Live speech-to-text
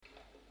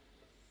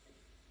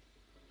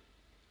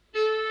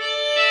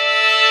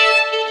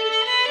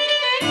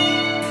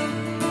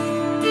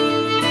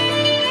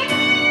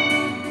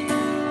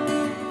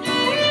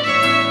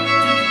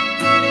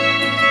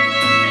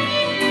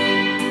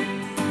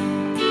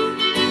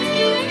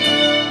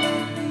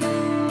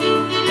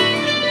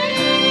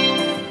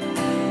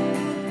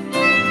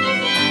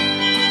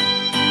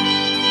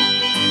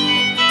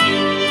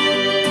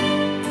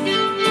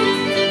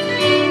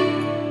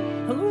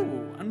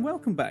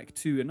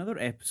to another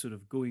episode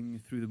of Going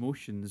Through the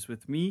Motions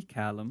with me,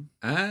 Callum,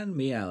 And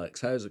me, Alex.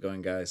 How's it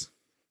going, guys?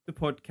 the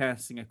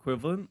podcasting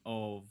equivalent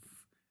of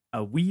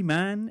a wee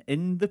man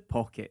in the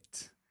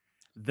pocket.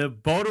 The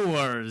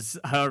borrowers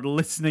are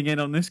listening in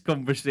on this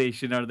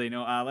conversation, are they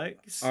not,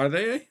 Alex? Are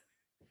they?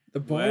 The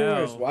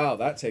borrowers. Well, Wow,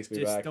 that takes me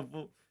Just back.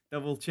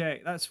 double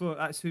check. That's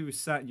who was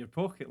sat in your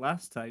pocket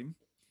last time.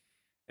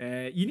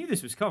 You knew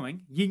this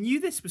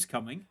was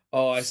coming.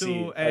 Oh, I So,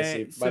 see. I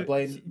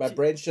see. My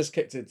brain's just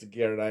kicked into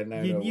gear, and I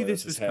now You know knew where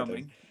this is was heading.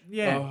 coming.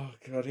 Yeah. Oh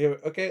God. Here.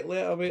 Okay.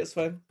 I'll wait. It's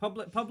fine.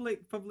 Public.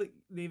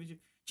 David.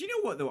 Do you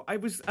know what though? I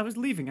was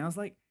leaving. And I was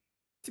like,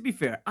 to be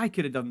fair, I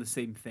could have done the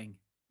same thing.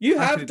 You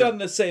I have could've done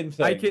the same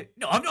thing.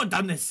 No, I've not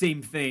done the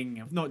same thing.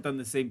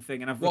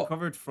 And I've What?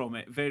 recovered from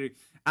it.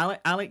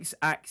 Alex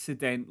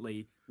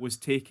accidentally was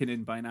taken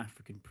in by an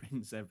African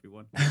prince.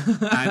 Everyone,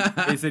 and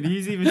it's an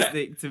easy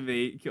mistake to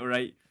make. All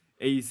right.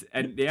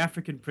 And the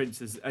African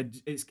prince it's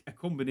a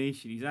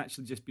combination. He's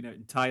actually just been out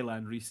in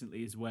Thailand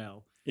recently as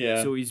well.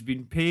 Yeah. So he's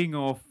been paying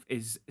off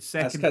his That's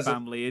second 'cause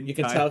family in you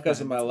can tell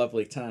because of Thailand. my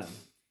lovely tan.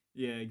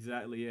 Yeah,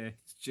 exactly. Yeah,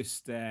 it's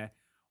just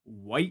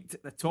white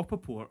at the top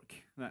of pork.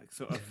 That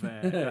sort of.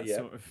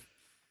 Yeah.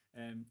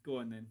 Go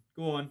on then.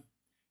 Go on.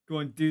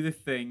 Do the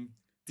thing.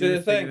 Do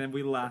the thing. and then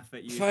we laugh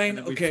at you. Fine, and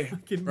then we okay,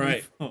 fucking move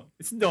right. on.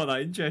 It's not that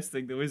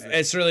interesting, though, is it?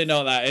 It's really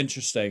not that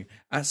interesting.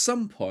 At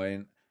some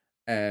point,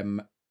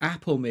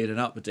 Apple made an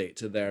update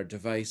to their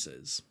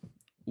devices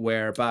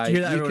whereby Do you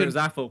hear that? you Everyone, can. it was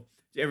Apple.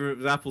 Everyone, it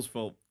was Apple's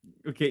fault.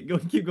 Okay,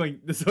 keep going.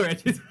 Sorry, I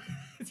just.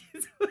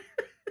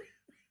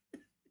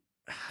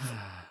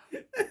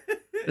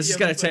 This is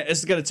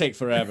gonna take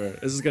forever.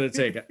 This is gonna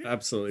take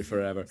absolutely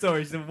forever.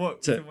 Sorry. So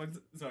what? To-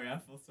 Sorry,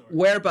 Apple. Sorry.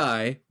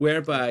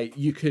 Whereby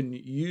you can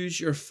use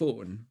your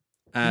phone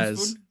as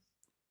Whose phone?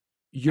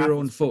 your Apple's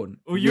own phone.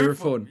 Oh, your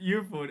phone.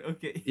 Your phone.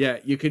 Okay. Yeah,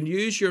 you can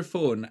use your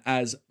phone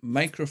as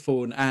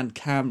microphone and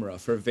camera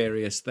for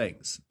various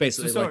things.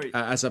 Basically, So like sorry.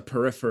 as a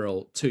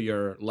peripheral to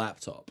your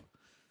laptop.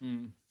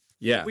 Hmm.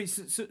 Yeah. Wait,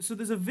 so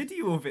there's a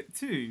video of it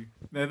too.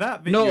 Now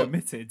that video No.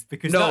 omitted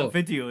because No. that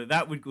video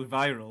that would go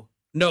viral.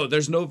 No,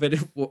 there's no video.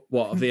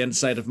 What of the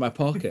inside of my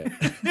pocket?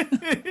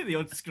 The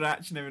odd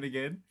scratch now and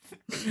again.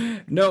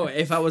 No,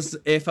 if I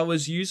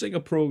was using a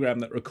program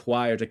that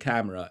required a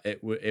camera,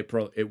 it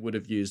would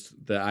have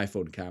used the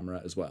iPhone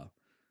camera as well.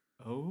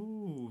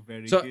 Oh,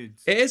 very So good.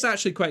 it is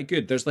actually quite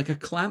good. There's like a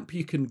clamp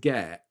you can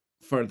get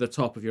for the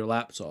top of your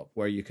laptop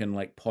where you can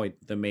like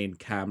point the main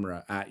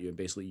camera at you and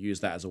basically use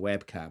that as a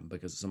webcam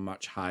because it's a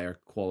much higher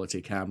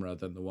quality camera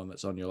than the one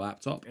that's on your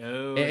laptop.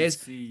 Oh, It I is-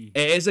 see.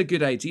 It is a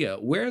good idea.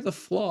 Where the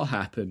flaw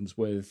happens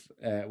with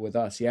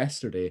us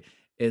yesterday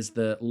is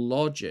the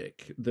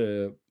Logic,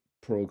 the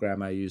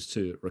program I use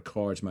to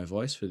record my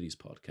voice for these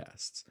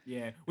podcasts.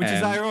 Yeah, which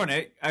is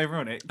ironic.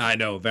 I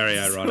know, very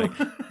ironic.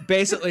 So-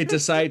 Basically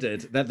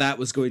decided that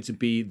was going to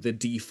be the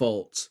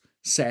default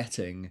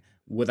setting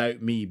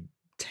without me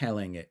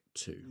telling it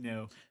to.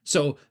 No.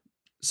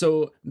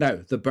 So now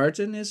the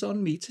burden is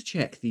on me to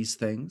check these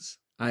things.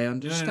 I No,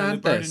 understand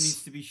the burden this.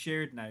 needs to be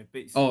shared now.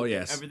 But Oh,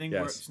 yes, everything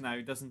yes. works now,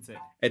 doesn't it?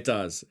 It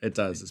does. It's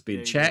There you been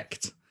go.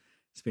 checked.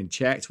 It's been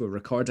checked. We're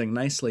recording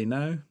nicely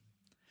now.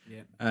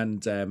 Yeah.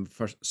 And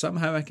for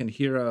somehow I can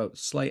hear a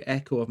slight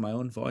echo of my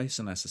own voice,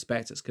 and I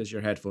suspect it's because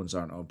your headphones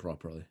aren't on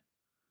properly.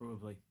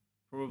 Probably.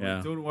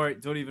 Yeah. Don't worry.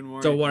 Don't even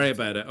worry. Don't worry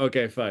about it.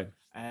 Okay, fine.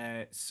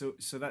 So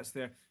that's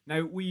there.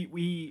 Now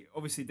we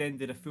obviously then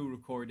did a full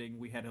recording.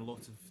 We had a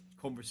lot of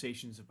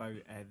conversations about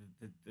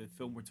the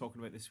film we're talking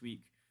about this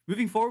week.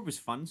 Moving forward was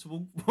fun,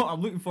 so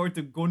I'm looking forward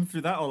to going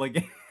through that all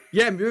again.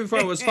 Yeah, moving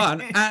forward was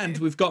fun, and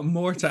we've got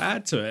more to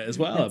add to it as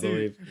well, I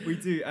believe. We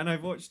do, and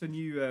I've watched a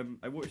new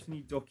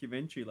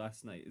documentary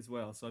last night as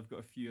well. So I've got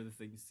a few other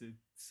things to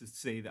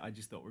say that I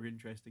just thought were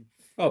interesting.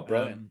 Oh,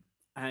 brilliant.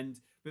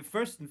 But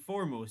first and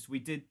foremost, we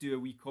did do a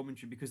wee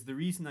commentary because the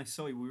reason I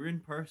saw you, we were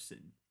in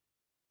person.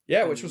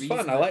 Yeah, and which the was fun.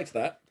 reason I liked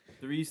that.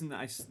 The reason that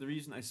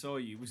I saw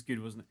you was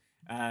good, wasn't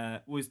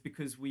it? Was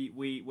because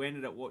we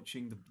ended up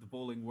watching the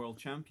bowling world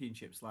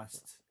championships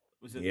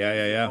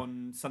Yeah.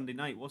 on Sunday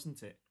night,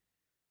 wasn't it?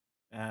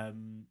 So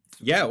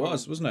Yeah, the it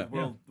was, wasn't it?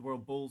 The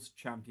World Bowls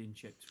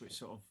Championships, which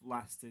sort of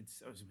lasted.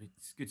 It was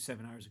a good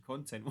 7 hours of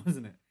content,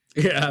 wasn't it?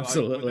 Yeah, So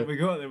absolutely.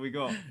 there we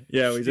go.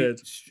 Yeah, we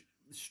did.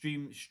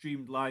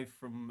 Streamed live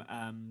from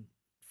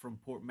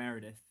Port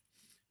Meredith,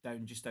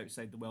 down just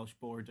outside the Welsh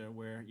border,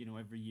 where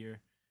every year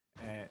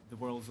the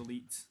world's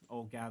elite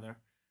all gather.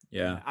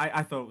 Yeah.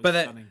 I thought it was But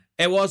then- stunning.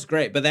 It was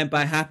great, but then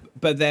by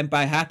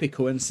happy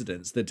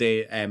coincidence, the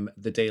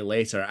day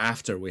later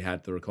after we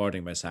had the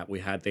recording mishap, we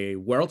had the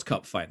World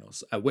Cup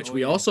finals, which Oh,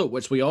 we yeah.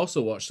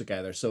 also watched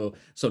together. So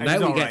It now was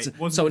we get alright. to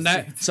Wasn't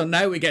it? so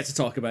now we get to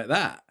talk about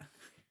that.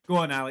 Go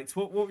on, Alex.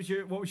 What was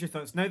your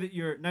thoughts now that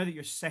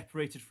you're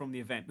separated from the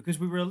event? Because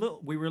we were a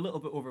little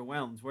bit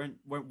overwhelmed. Weren't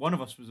one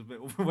of us was a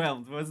bit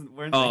overwhelmed,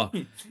 weren't Oh,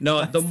 we? no,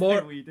 Last the more-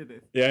 time we did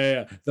it.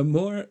 Yeah. The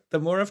more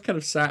I've kind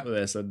of sat with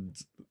this and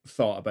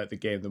thought about the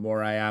game, the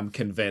more I am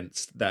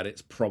convinced that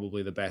it's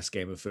probably the best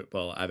game of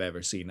football I've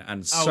ever seen,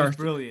 and Oh, it was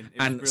brilliant. It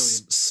was and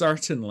brilliant.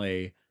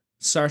 certainly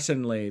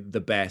certainly the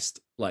best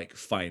like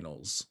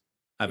finals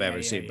I've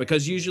ever seen.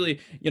 Because yeah. usually,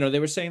 they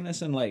were saying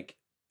this in like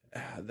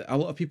a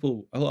lot of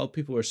people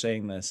were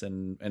saying this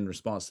in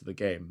response to the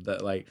game,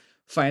 that like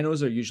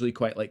finals are usually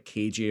quite like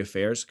cagey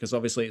affairs, because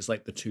obviously it's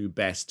like the two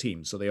best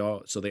teams, so they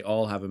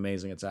all have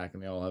amazing attack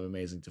and they all have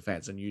amazing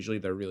defense, and usually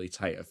they're really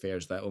tight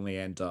affairs that only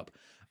end up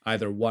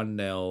either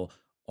 1-0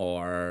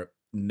 or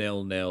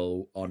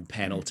 0-0 on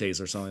penalties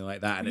or something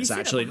like that, and Well, you it's say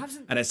that, actually but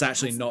hasn't- and it's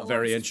actually hasn't not the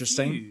very last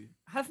interesting.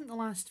 Haven't the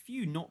last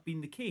few not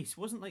been the case?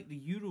 Wasn't like the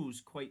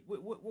Euros quite?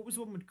 What was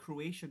the one when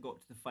Croatia got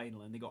to the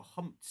final and they got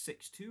humped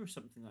 6-2 or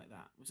something like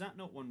that? Was that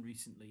not one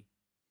recently?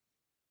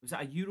 Was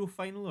that a Euro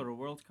final or a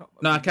World Cup?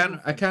 No, A I Euro can't. I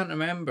final? can't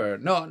remember.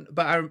 No,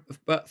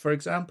 but for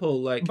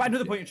example, like, But I know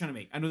the point you're trying to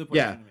make. I know the point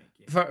yeah, you're trying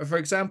to make. Yeah. for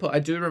example, I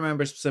do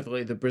remember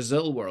specifically the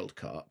Brazil World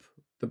Cup.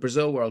 The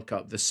Brazil World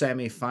Cup, the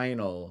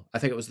semi-final. I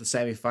think it was the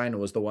semi-final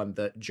was the one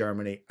that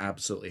Germany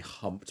absolutely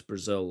humped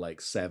Brazil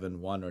like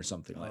 7-1 or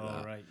something like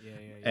that. Right.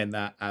 Yeah. In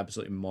that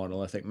absolutely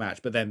monolithic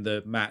match. But then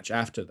the match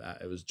after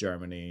that, it was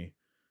Germany.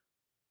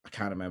 I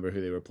can't remember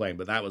who they were playing,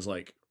 but that was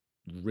like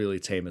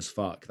really tame as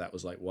fuck. That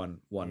was like 1-0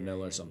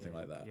 or something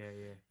like that.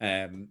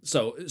 Yeah.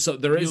 So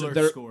there is Mueller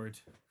there. scored.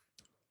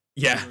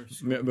 Yeah,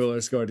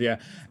 Mueller scored.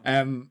 Yeah.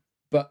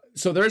 But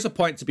so there is a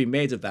point to be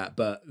made of that.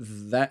 But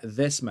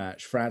this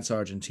match,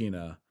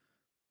 France-Argentina,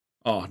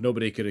 oh,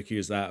 nobody could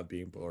accuse that of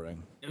being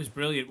boring. It was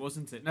brilliant,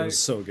 wasn't it? It was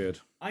so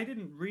good. I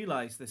didn't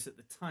realize this at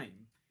the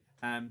time,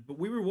 but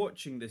we were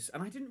watching this,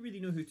 and I didn't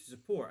really know who to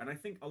support. And I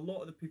think a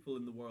lot of the people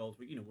in the world,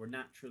 were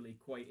naturally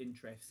quite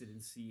interested in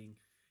seeing,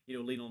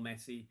 Lionel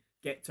Messi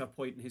get to a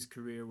point in his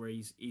career where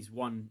he's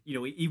won.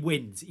 He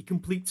wins. He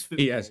completes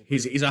football. He has.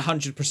 He's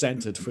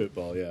 100%ed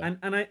football. Yeah.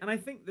 And I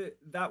think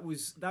that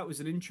was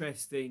an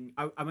interesting.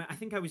 I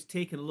think I was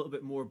taken a little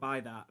bit more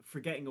by that,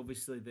 forgetting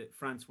obviously that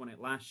France won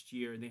it last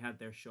year and they had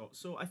their shot.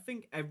 So I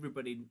think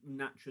everybody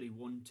naturally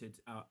wanted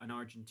an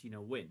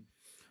Argentina win.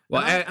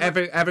 Well,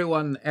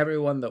 everyone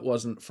that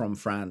wasn't from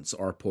France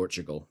or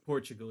Portugal.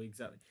 Portugal,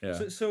 exactly.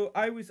 Yeah. So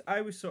I was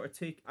sort of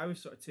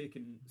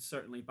taken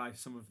certainly by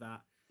some of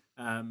that.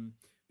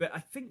 But I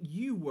think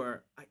you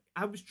were.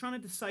 I was trying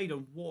to decide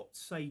on what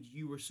side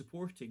you were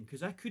supporting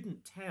because I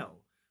couldn't tell.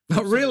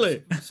 Oh,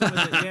 really?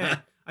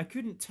 I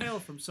couldn't tell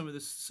from some of the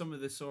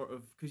sort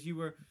of because you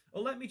were.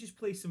 Oh, let me just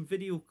play some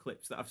video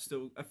clips that I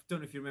don't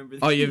know if you remember.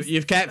 Oh,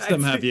 you've kept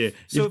them, have you?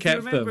 So you've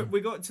kept you remember, them.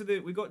 we got to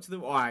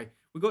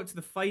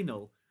the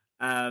final.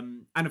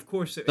 And of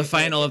course, the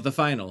final of the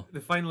final,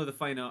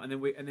 and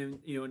then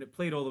and it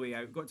played all the way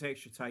out. Got to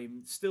extra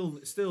time,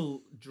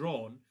 still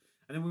drawn.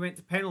 And then we went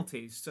to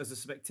penalties as a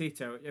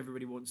spectator.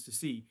 Everybody wants to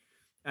see.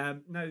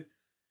 Now,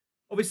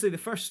 obviously, the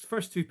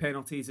first two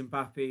penalties,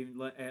 Mbappe and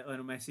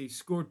Lionel Messi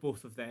scored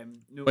both of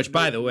them.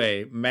 By the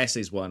way,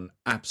 Messi's one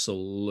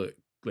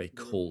absolutely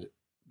cold,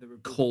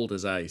 cold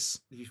as ice.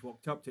 He just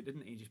walked up to it,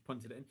 didn't he? He just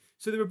punted it in.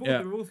 So they were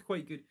both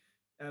quite good.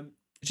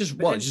 Just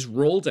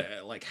rolled it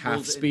at like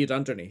half speed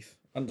underneath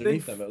them.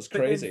 It was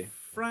crazy.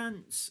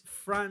 France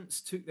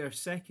took their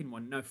second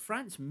one. Now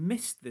France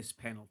missed this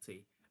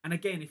penalty, and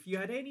again, if you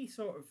had any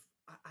sort of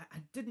I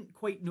didn't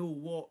quite know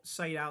what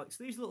side Alex.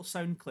 There's a little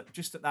sound clip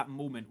just at that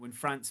moment when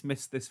France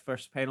missed this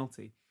first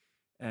penalty.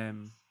 So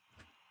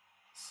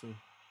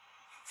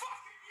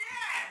Fucking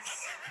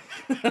yes!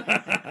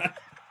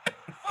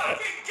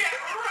 Fucking get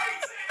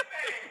right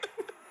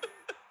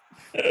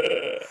in,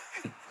 mate!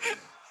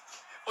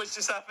 What's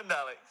just happened,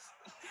 Alex?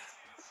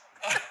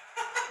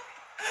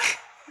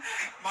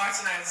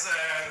 Martinez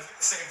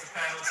saved the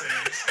penalty.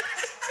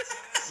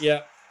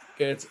 Yeah,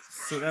 good.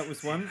 So that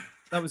was one.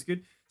 That was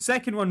good.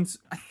 Second one's,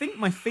 I think,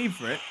 my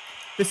favourite.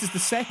 This is the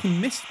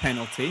second missed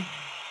penalty.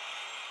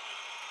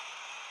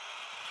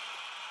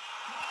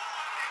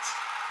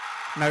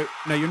 Now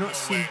you're not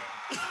seeing.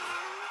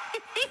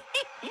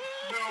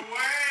 No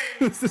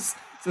way! It's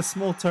a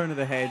small turn of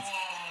the head. Oh,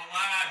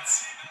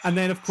 lads! And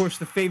then, of course,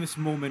 the famous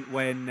moment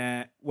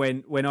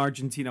when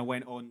Argentina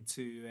went on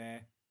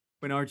to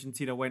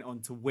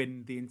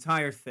win the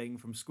entire thing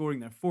from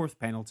scoring their fourth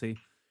penalty.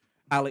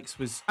 Alex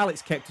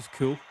kept us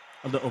cool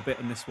a little bit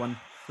in this one.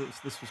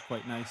 This was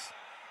quite nice.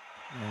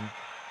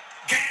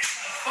 Get the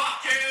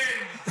fuck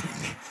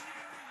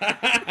in!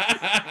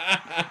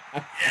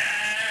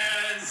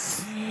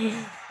 Yes!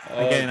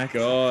 Again,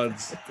 God.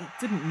 I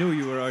didn't know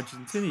you were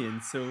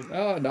Argentinian, so.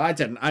 Oh no, I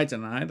didn't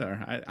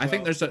either. I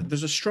think there's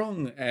a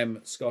strong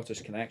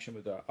Scottish connection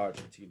with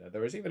Argentina.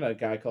 There was even a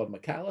guy called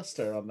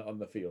McAllister on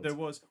the field. There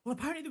was. Well,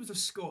 apparently there was a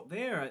Scot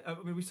there. I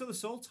mean, we saw the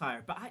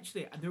Saltire, but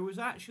actually there was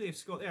actually a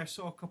Scot there. I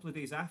saw a couple of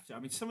days after. I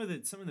mean, some of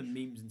the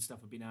memes and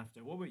stuff have been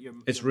after. What about your?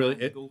 It's your really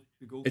man,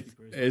 the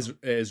goalkeeper. It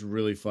is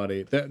really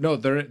funny.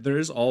 There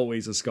is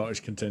always a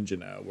Scottish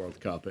contingent at a World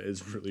Cup. It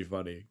is really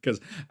funny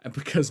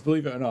because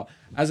believe it or not,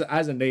 as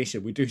a nation,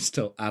 we do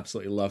still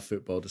absolutely love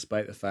football,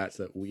 despite the fact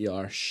that we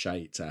are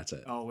shite at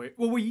it. Oh,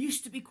 we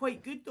used to be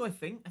quite good though. I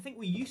think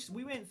we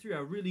went through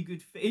a really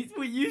good phase.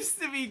 We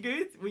used to be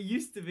good. We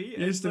used to be.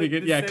 Used to be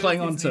good. Yeah, cling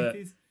on to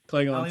it.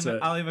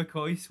 Ali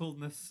McCoy's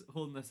holding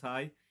us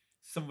high.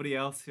 Somebody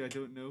else who I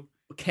don't know.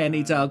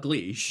 Kenny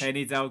Dalglish.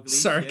 Kenny Dalglish,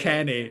 Sir yeah,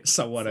 Kenny. yeah.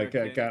 Someone Sir I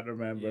Kenny, can't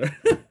remember.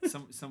 yeah.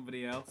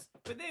 Somebody else.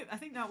 But I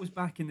think that was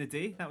back in the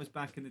day.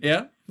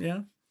 Yeah,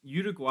 yeah.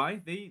 Uruguay,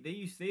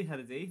 they had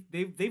a day.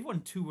 They've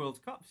won 2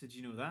 World Cups. Did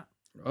you know that?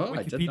 Oh,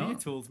 I did Wikipedia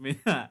not. told me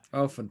that.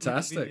 Oh, Wikipedia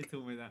fantastic.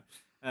 told me that.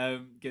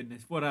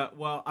 Goodness,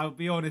 well, I'll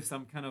be honest.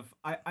 I'm kind of,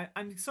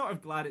 I'm sort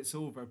of glad it's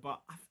over,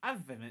 but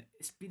I've been it.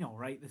 It's been all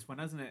right this one,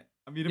 hasn't it?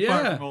 I mean,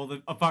 Yeah.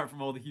 apart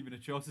from all the human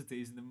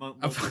atrocities and the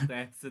multiple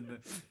deaths and the,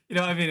 you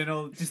know what I mean, and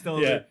all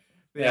Yeah.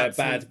 the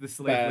accidents, the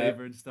slave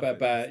labor and stuff.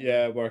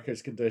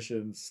 Workers'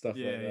 conditions, stuff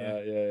Yeah, like yeah.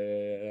 that.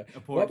 Yeah.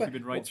 Appalling about-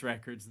 human rights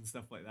records and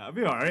stuff like that. It'll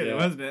be all right, Yeah. though,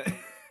 wasn't it?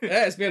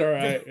 Yeah, it's been all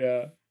right.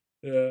 Yeah.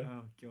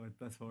 Oh god,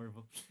 that's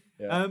horrible.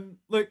 Yeah.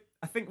 Look,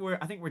 I think we're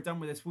done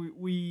with this. We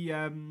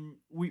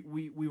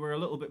were a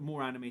little bit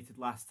more animated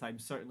last time.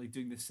 Certainly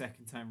doing the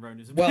second time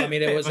round is. Well, I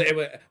mean,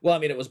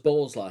 it was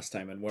Bulls last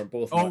time, and we're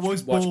both it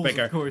was much Bulls,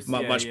 bigger, of course.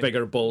 much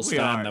bigger Bulls We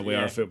fan are, than we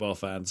yeah. are football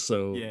fans.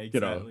 So Yeah,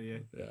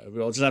 exactly. yeah,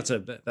 we'll just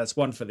have to. That's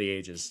one for the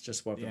ages,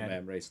 just one for Yeah. the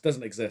memories.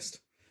 Doesn't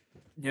exist.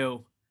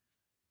 No,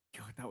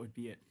 God, that would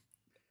be it.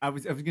 I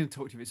was going to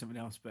talk to you about something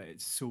else, but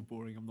it's so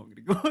boring. I'm not going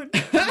to go on.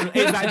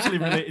 It's actually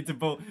related to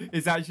Bulls.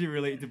 It's actually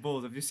related to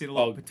Bulls. I've just seen a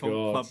lot of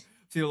petanque clubs.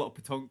 Seen a lot of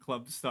petanque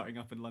clubs starting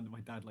up in London. My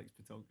dad likes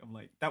petanque. I'm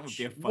like, that would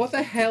be a fun. What the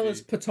thing to hell do.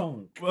 is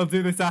petanque? We'll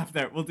do this after.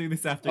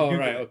 Oh, Google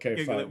right, it. okay,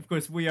 Google fine. it. Of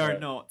course, we are Right.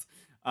 not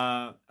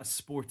a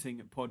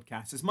sporting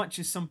podcast. As much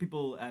as some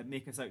people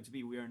make us out to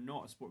be, we are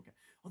not a sport.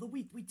 Although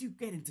we do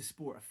get into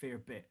sport a fair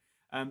bit.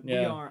 We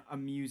Yeah. are a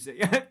music.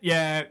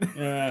 Yeah.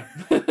 Yeah.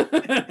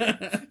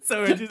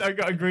 So I've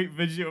got a great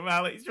visual of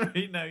Alex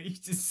right now. He's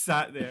just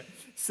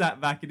sat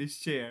back in his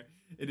chair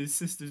in his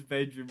sister's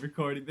bedroom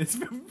recording this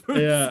from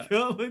Yeah.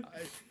 Scotland.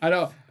 I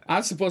know.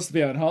 I'm supposed to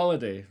be on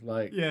holiday.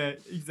 Like, Yeah,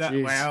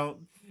 exactly. Jeez. Well,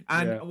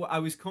 and Yeah. what I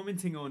was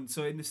commenting on,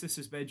 so in the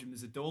sister's bedroom,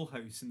 there's a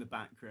dollhouse in the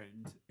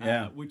background,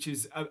 Yeah. which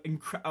is,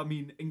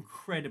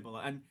 incredible.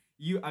 And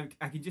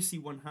I can just see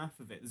one half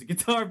of it. There's a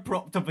guitar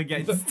propped up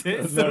against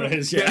it, so There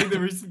is, yeah. getting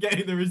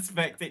the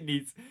respect it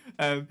needs.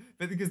 But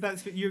because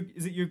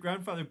is it your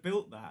grandfather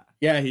built that?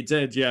 yeah, he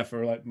did. Yeah,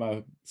 for like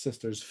my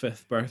sister's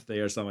 5th birthday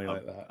or something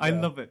like that. I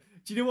Yeah. love it.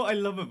 Do you know what I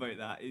love about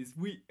that is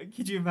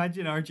could you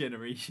imagine our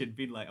generation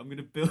being like, I'm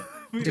gonna build,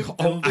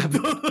 Oh, a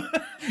doll.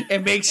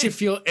 It makes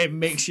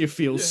you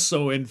feel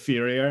so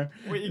inferior.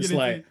 What are you It's gonna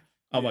like, do?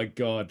 oh my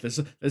god,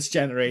 this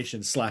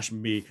generation /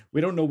 me,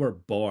 we don't know we're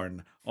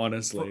born.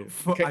 Honestly,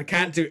 I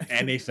can't do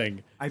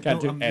anything. Can't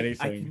built do I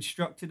anything.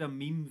 constructed a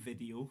meme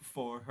video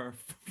for her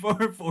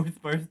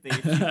 4th birthday.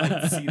 If you'd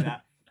like to see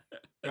that,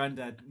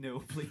 Grandad, no,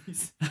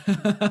 please.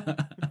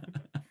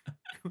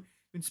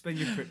 Don't spend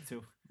your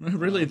crypto.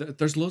 Really,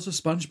 there's loads of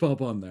SpongeBob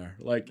on there.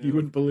 Like you No.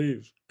 wouldn't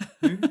believe.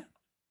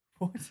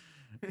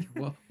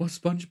 What? What's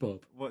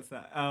SpongeBob? What's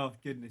that? Oh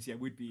goodness, yeah,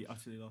 we'd be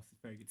utterly lost.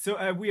 It's very good.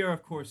 So we are,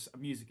 of course, a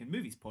music and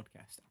movies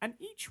podcast, and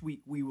each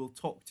week we will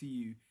talk to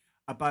you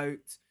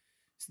about,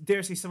 dare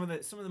I say, some of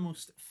the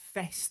most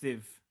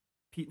festive,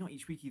 not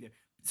each week either,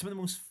 some of the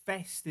most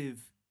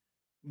festive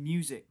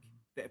music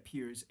that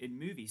appears in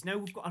movies. Now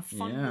we've got a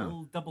fun Yeah.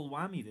 little double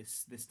whammy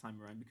this time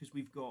around because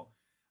we've got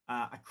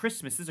a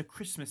Christmas. There's a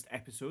Christmas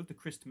episode, the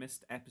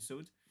Christmas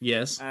episode.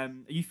 Yes. Are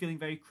you feeling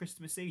very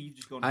Christmassy? You've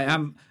just gone. I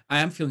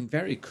am feeling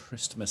very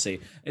Christmassy.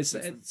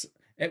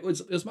 It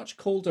was much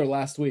colder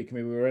last week. I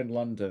mean, we were in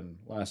London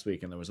last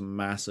week, and there was a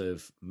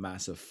massive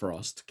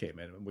frost came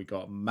in, and we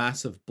got a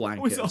massive Oh,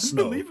 blanket it's of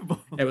snow. unbelievable.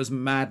 It was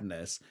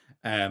madness.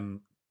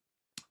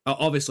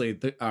 Obviously,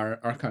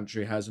 our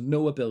country has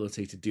no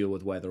ability to deal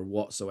with weather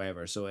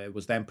whatsoever. So it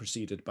was then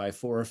preceded by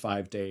 4 or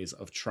 5 days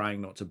of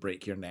trying not to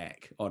break your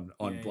neck on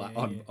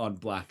on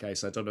black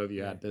ice. I don't know if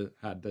you had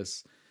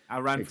this. I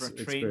ran for a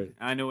train. experience.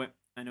 I know it.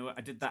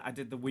 I did that. I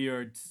did the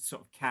weird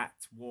sort of cat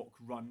walk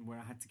run where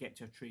I had to get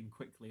to a train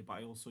quickly, but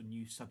I also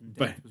knew sudden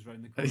death was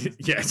round the corner.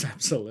 Yes,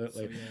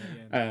 absolutely. So,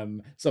 yeah.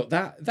 So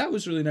that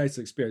was really nice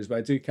experience, but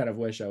I do kind of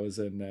wish I was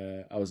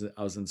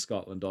in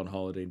Scotland on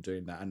holiday and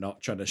doing that, and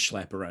not trying to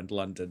schlep around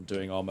London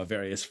doing all my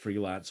various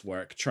freelance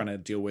work, trying to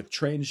deal with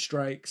train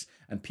strikes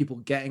and people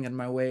getting in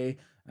my way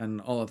and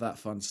all of that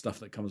fun stuff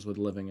that comes with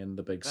living in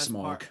the big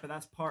smog. But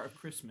that's part of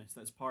Christmas.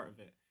 That's part of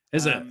it.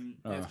 Is it?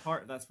 That's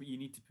that's what you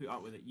need to put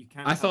up with it. You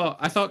can't. I have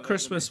thought without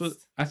Christmas the was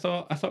mist. I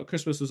thought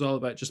Christmas was all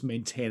about just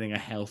maintaining a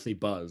healthy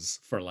buzz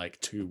for like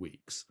 2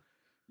 weeks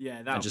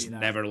Yeah, that and just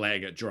never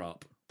letting it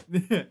drop.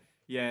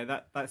 Yeah,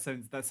 that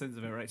sounds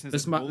about right. Sounds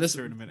This like a mug bowls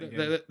tournament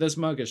again. this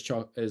mug is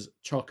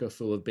chocker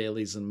full of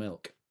Baileys and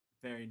milk.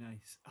 Very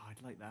nice. Oh,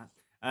 I'd like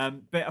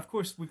that. But of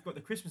course, we've got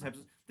the Christmas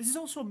episode. This is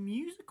also a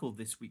musical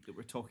this week that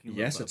we're talking about.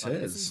 Yes, it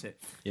is. Isn't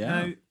it? Yeah.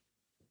 Now,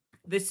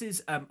 this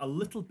is a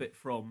little bit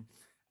from.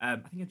 I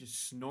think I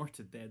just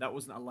snorted there. That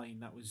wasn't a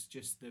line. That was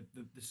just the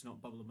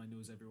snot bubble in my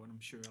nose. Everyone,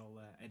 I'm sure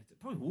I'll edit it.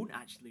 Probably won't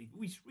actually.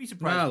 We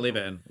surprise. Well, you. leave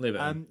it in. Leave it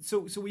in.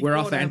 So We're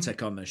got,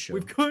 authentic on this show.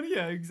 We've got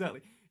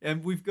exactly.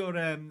 We've got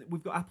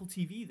Apple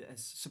TV that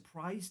has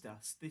surprised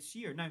us this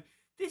year. Now,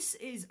 this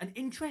is an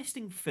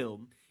interesting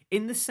film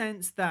in the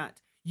sense that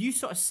you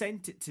sort of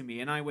sent it to me,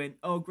 and I went,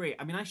 "Oh, great."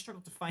 I mean, I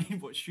struggled to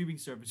find what streaming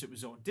service it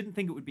was on. Didn't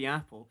think it would be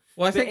Apple.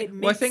 Well, I but think it well,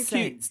 I makes think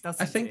sense, you I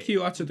doesn't think it, you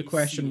when uttered the you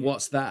question, see it?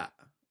 "What's that?"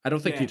 I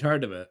don't think Yeah. you'd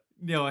heard of it.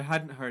 No, I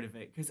hadn't heard of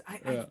it because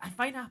Yeah. I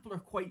find Apple are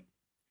quite.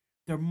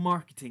 Their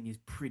marketing is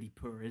pretty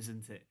poor,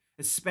 isn't it?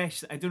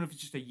 Especially, I don't know if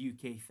it's just a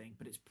UK thing,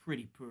 but it's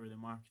pretty poor, the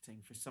marketing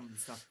for some of the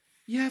stuff.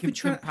 Yeah, I've been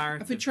trying to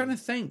Comparatively.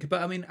 think,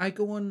 but I mean,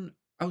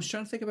 I was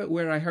trying to think about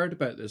where I heard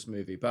about this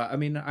movie, but I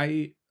mean,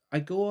 I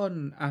go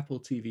on Apple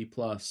TV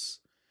Plus.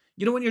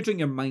 You know when you're doing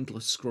your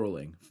mindless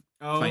scrolling,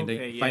 Oh,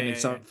 okay,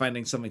 yeah.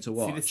 finding something to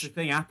See, this is the watch.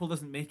 thing. Apple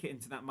doesn't make it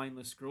into that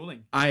mindless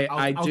scrolling. I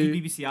I'll do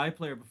do. BBC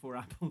iPlayer before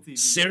Apple TV.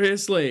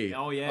 Seriously?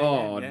 Oh yeah.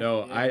 Oh yeah,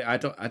 no, yeah.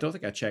 I don't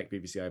think I check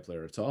BBC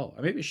iPlayer at all.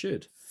 I maybe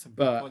should. Some good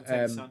But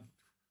content, son.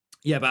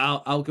 yeah,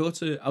 but I'll go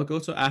to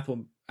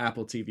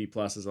Apple TV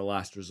Plus as a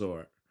last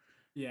resort.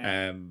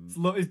 Yeah. Um,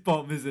 It's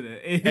bottom, isn't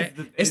it?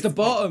 it's the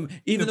bottom.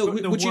 Even though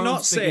the would you not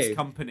world's biggest say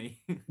company?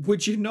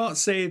 would you not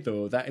say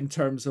though that in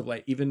terms of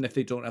like even if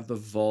they don't have the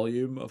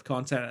volume of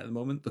content at the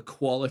moment, the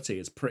quality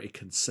is pretty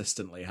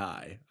consistently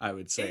high. I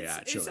would say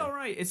actually. It's all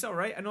right. It's all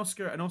right. An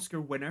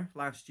Oscar winner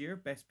last year,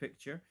 Best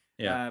Picture.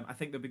 Yeah. I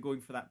think they'll be going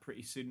for that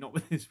pretty soon. Not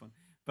with this one,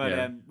 but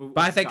Yeah. we'll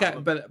But I think chat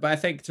about- but I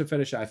think to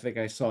finish it, I think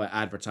I saw it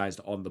advertised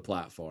on the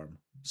platform.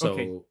 So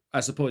Okay. I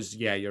suppose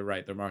yeah, you're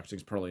right. Their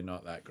marketing's probably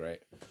not that great.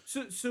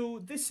 So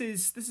this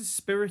is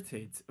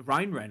Spirited.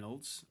 Ryan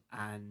Reynolds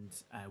and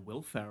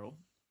Will Ferrell,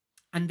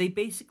 and they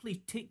basically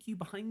take you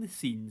behind the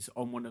scenes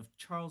on one of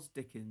Charles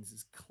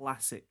Dickens's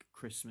classic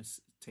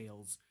Christmas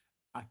tales,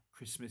 A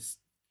Christmas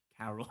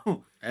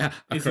Carol. Yeah,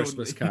 A His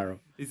Christmas own- Carol.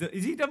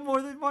 Is he done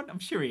more than one? I'm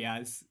sure he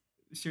has.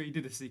 Sure, he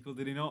did a sequel,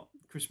 did he not?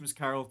 Christmas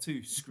Carol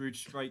 2, Scrooge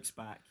Strikes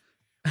Back.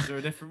 Was there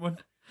a different one?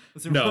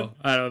 Was there No, one?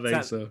 I don't think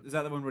Is that, so. is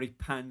that the one where he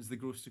pans the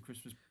Ghost of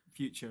Christmas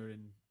Future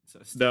and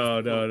sort of steals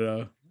No, the plot?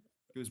 no.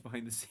 Goes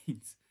behind the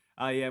scenes.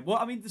 Yeah. Well,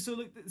 I mean, so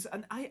look,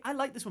 and I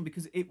like this one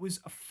because it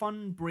was a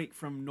fun break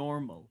from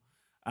normal.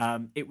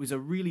 It was a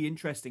really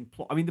interesting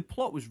plot. I mean, the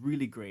plot was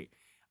really great.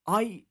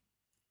 I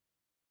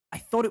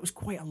thought it was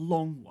quite a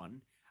long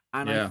one,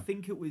 and Yeah. I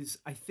think it was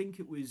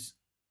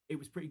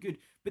pretty good.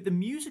 But the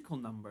musical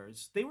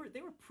numbers, they were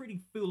pretty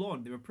full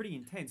on. They were pretty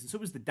intense, and so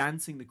was the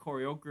dancing, the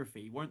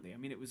choreography, weren't they? I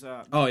mean, it was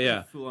a Oh,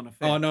 yeah. full on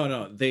affair. Oh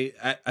no. They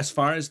as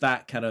far as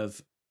that kind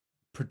of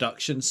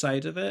production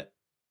side of it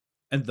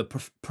and the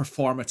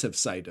performative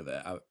side of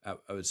it,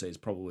 I would say is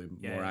probably more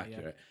Yeah.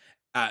 accurate.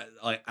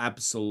 Like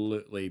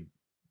absolutely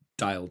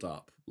dialed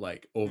up,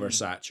 like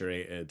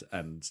oversaturated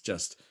and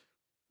just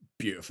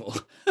beautiful.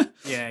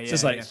 Yeah, It's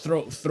just like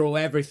throw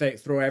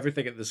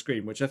everything at the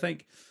screen, which I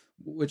think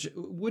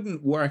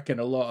wouldn't work in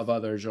a lot of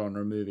other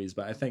genre movies,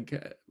 but I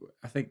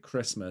think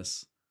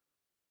Christmas.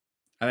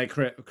 I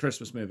think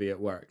Christmas movie it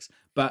works,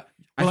 but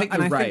I Well, think and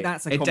you're I think right.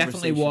 that's a It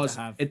definitely conversation to was.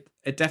 have.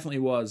 It definitely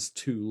was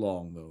too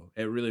long though.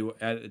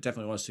 It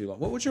definitely was too long.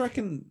 What would you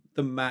reckon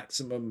the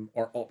maximum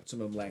or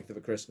optimum length of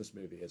a Christmas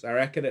movie is? I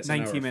reckon it's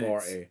 90 an hour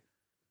minutes. 40.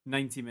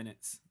 90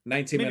 minutes.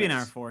 90 Maybe minutes. an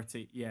hour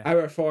 40, yeah.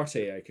 Hour 40.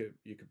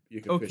 You could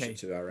push Okay. it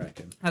to. I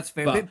reckon. That's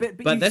fair. But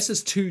you- this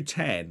is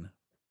 210.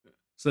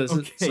 So this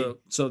Okay. is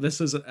so this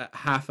is a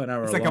half an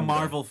hour. it's like a longer.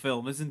 Marvel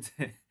film, isn't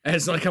it?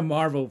 It's like a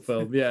Marvel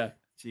film. Yeah.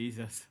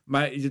 Jesus.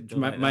 Mind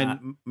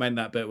like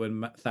that bit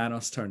when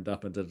Thanos turned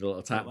up and did a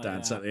little tap like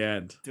dance that. at the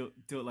end. Do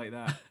it like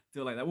that.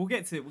 Do it like that. We'll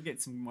get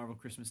some Marvel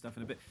Christmas stuff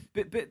in a bit.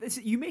 But this,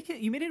 you made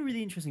a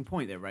really interesting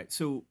point there, right?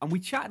 So, and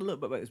we chatted a little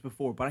bit about this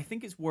before, but I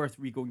think it's worth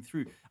re-going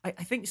through. I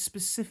think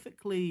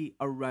specifically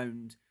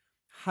around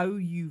how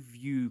you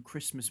view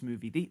Christmas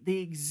movie. They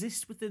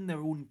exist within their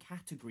own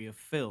category of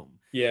film.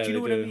 Yeah, do you know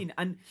they what I do. mean?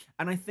 And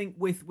I think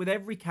with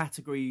every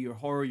category, your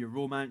horror, your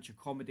romance, your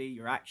comedy,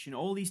 your action,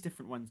 all these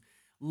different ones,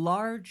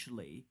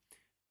 largely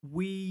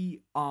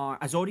we are,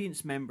 as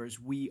audience members,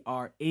 we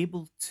are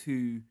able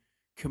to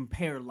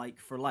compare like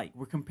for like.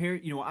 We're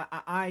comparing,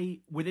 I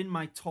within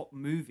my top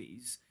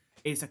movies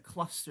is a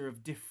cluster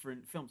of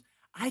different films.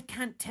 I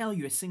can't tell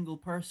you a single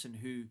person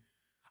who,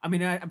 I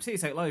mean, I'm saying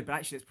this out loud, but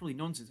actually it's probably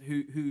nonsense,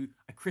 who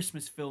a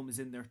Christmas film is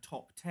in their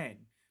top 10.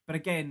 But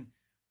again,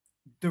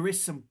 there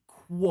is some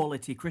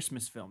quality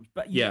Christmas films,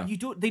 but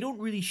they don't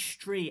really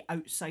stray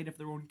outside of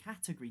their own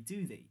category,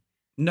 do they?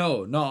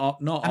 No, not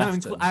And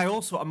often.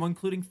 I'm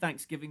including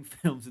Thanksgiving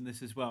films in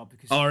this as well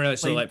because Oh, really?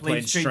 So like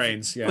Planes,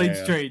 Trains. Yeah, Planes,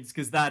 yeah. Trains,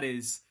 because that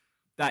is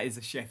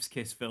a chef's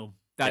kiss film.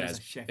 That is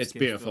a chef's It's kiss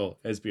beautiful.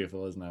 It's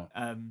beautiful, isn't it?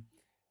 film.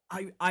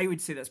 I would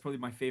say that's probably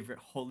my favorite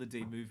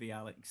holiday movie,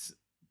 Alex.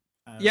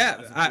 Yeah,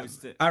 as I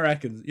opposed to,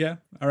 reckon. Yeah,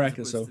 I as reckon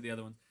opposed so. to the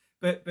other ones.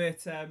 But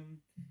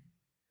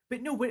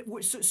no,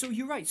 so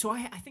you're right. So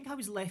I think I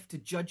was left to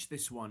judge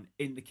this one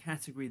in the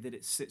category that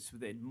it sits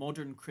within,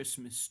 modern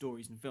Christmas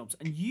stories and films.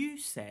 And you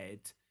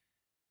said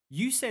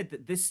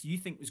that this you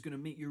think was going to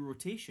make your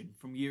rotation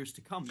from years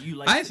to come. You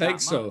like I it think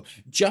that so.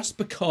 much. Just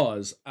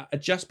because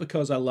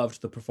I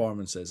loved the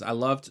performances. I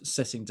loved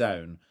sitting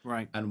down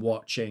Right. and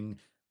watching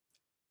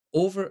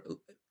over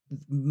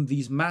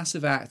these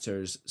massive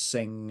actors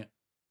sing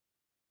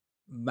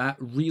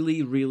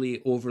really,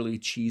 really overly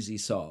cheesy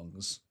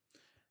songs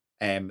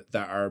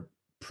that are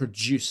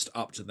produced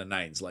up to the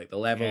nines. Like the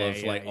level Yeah,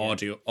 of yeah, like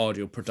yeah.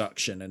 audio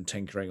production and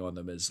tinkering on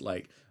them is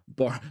like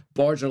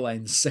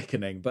borderline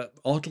sickening, but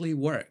oddly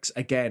works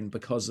again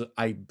because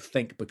I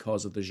think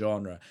because of the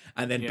genre.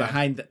 And then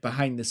Yeah.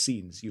 behind the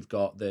scenes, you've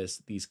got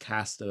these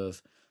cast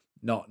of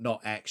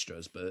not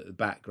extras, but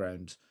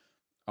background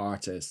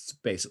artists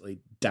basically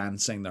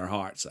dancing their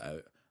hearts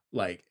out,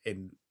 like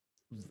in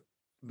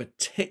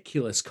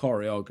meticulous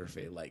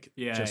choreography, like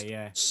Yeah, just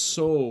yeah.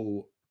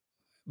 so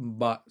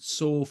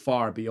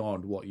far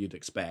beyond what you'd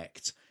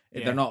expect.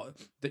 They're Yeah. not,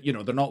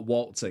 they're not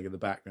waltzing in the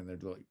background. They're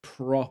like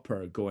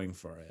proper going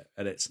for it,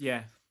 and it's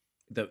Yeah.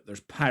 there's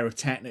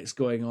pyrotechnics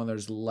going on.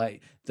 There's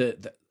light.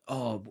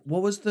 What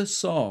was the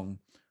song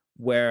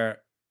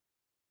where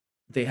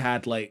they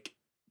had like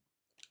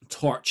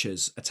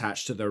torches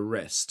attached to their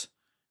wrist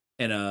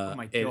in Oh a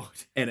my in god.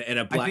 in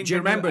a I black? think Do you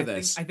I know- remember I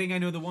this? think I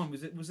know the one.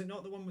 Was it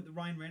not the one with the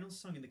Ryan Reynolds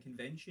song in the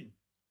convention?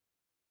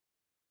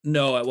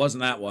 No, it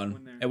wasn't that That one.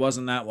 one there. It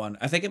wasn't that one.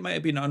 I think it might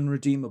have been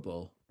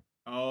Unredeemable.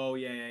 Oh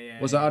yeah, yeah,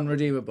 yeah. Was yeah. it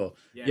Unredeemable?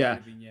 Yeah. Yeah. It would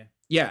have been, yeah.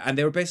 Yeah, and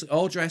they were basically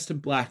all dressed in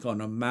black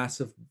on a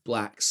massive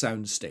black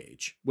sound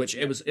stage, which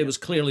Yep, it was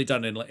clearly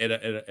done in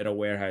a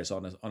warehouse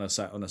on a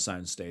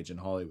sound stage in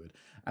Hollywood,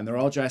 and they're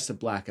all dressed in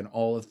black, and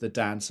all of the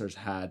dancers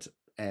had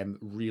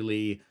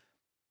really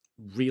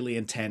really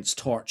intense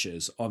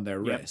torches on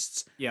their Yep,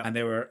 wrists, yep. and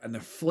they're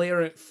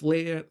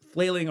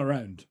flailing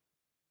around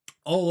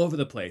all over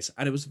the place,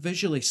 and it was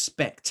visually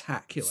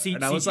spectacular.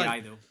 And I was CGI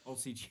like, though, all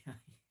CGI.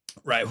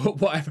 right,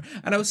 whatever.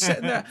 And I was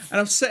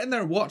sitting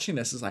there watching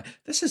this. It's like,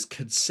 this is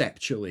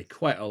conceptually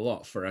quite a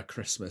lot for a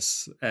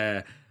Christmas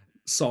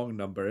song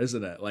number,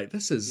 isn't it? Like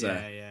this is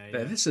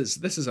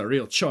this is a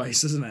real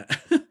choice, isn't it?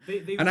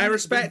 They And I really-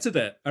 respected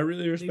it. I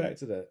really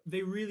respected it.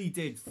 They really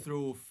did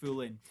throw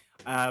full in.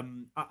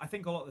 I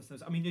think a lot of the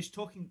stuff. I mean, just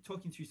talking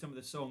through some of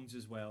the songs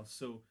as well.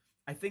 So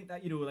I think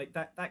that like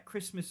that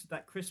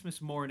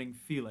Christmas morning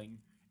feeling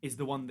is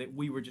the one that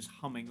we were just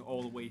humming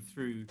all the way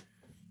through.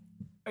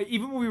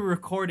 Even when we were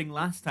recording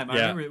last time, I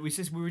Yeah. remember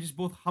we were just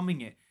both humming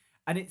it,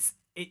 and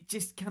it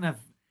just kind of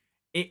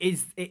it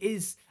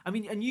is. I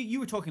mean, and you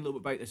were talking a little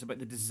bit about this, about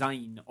the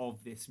design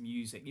of this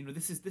music. You know,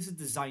 this is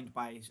designed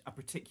by a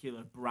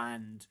particular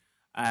brand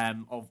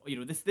of, you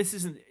know, this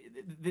isn't,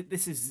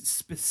 this is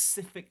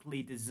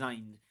specifically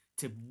designed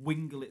to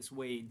wingle its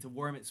way, to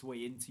worm its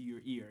way into your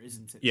ear,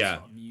 isn't it? This Yeah.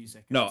 sort of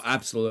music. No, It's-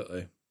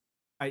 absolutely.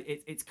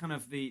 it's kind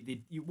of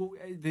the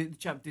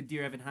chap did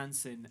Dear Evan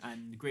Hansen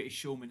and The Greatest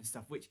Showman and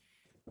stuff, which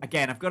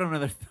again I've got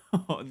another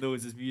thought on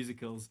those as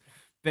musicals,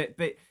 but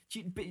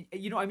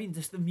you know what I mean,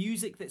 just the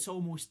music that's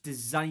almost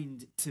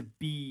designed to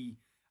be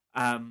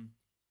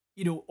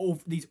you know,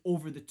 these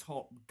over the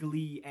top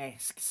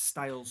Glee-esque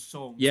style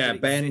songs. Yeah,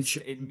 that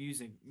exist in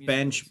music.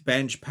 Benj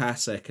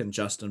Pasek and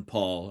Justin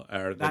Paul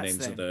are the That's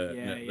names of them.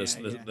 Yeah,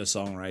 the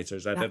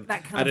songwriters.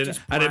 That kind of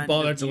just I didn't brand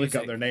bother of to look up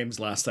music. their names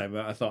last time.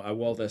 But I thought I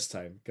will this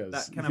time because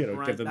That kind of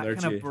brand, give them that their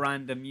kind due. of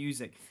brand of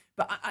music.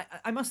 But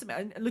I must admit,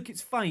 and look,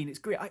 it's fine, it's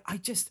great. I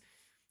just,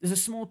 there's a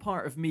small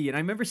part of me, and I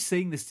remember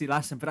saying this to you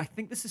last time, but I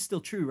think this is still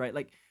true, right?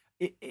 Like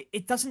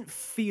it doesn't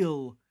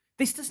feel.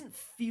 This doesn't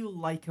feel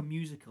like a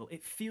musical.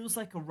 It feels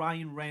like a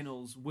Ryan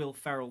Reynolds, Will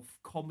Ferrell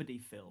comedy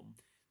film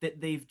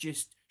that they've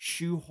just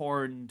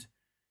shoehorned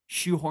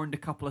a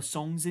couple of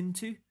songs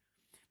into.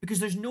 Because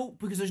there's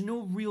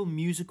no real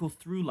musical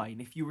through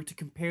line. If you were to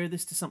compare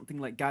this to something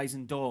like Guys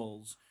and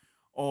Dolls,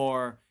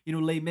 or you know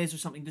Les Mis or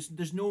something,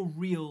 there's no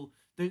real.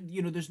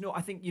 There's no.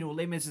 I think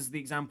Les Mis is the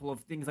example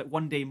of things like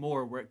One Day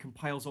More, where it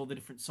compiles all the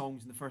different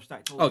songs in the first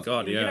act. Oh,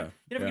 God, You're yeah,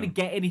 never yeah. gonna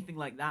get anything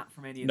like that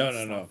from any of No,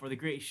 this no, stuff, or The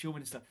Greatest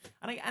Showman and stuff.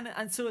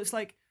 And so it's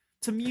like,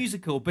 it's a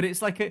musical, but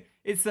it's like I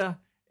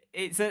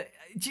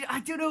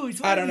don't know. It's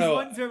one I of don't these know.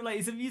 ones where like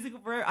it's a musical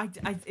for I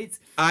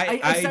sound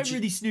I-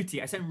 really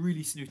snooty. I sound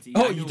really snooty.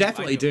 Oh, I you know,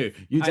 definitely I know. do.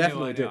 You I know,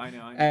 definitely I do. know,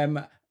 I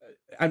know.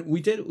 And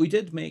we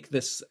did make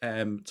this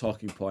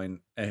talking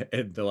point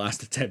in the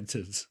last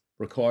attempted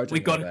recording. We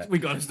of got it. we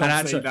got to stop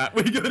And saying that.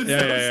 We got to Yeah,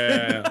 stop yeah,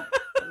 saying yeah,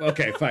 yeah.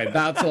 Okay, fine.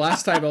 That's the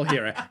last time I'll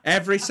hear it.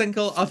 Every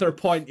single other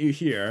point you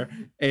hear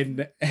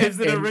Is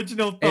an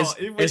original thought.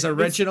 is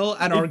original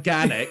and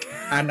organic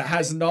and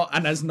has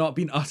not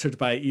been uttered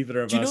by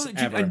either of Do you us know?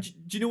 ever. Do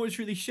you know what's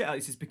really shit,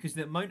 Alex? Is because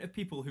the amount of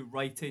people who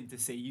write in to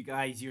say, "You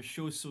guys, your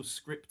show's so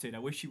scripted. I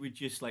wish you would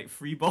just like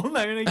freeball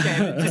now and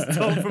again and just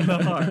talk from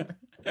the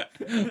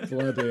heart."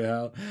 Bloody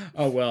hell!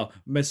 Oh well,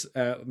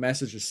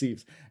 message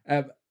received.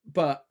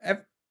 But a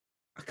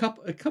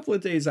couple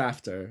of days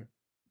after,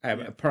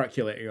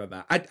 percolating on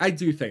that, I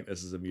do think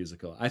this is a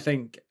musical. I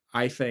think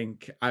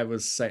I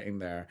was sitting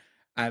there,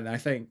 and I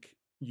think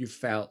you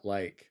felt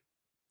like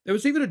there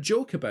was even a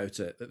joke about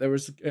it, that there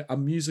was a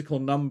musical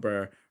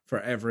number for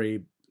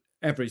every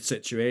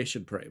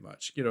situation, pretty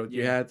much. You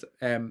Yeah. had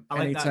I like that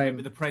anytime.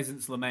 with the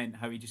President's Lament,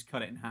 how he just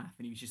cut it in half,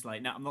 and he was just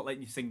like, "No, I'm not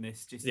letting you sing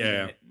this." Just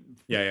Yeah, sing it."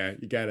 Yeah,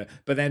 you get it.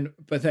 But then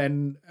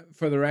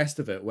for the rest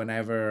of it,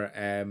 whenever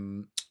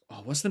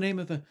what's the name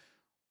of the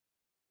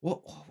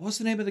what's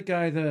the name of the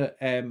guy that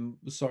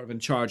was sort of in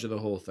charge of the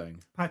whole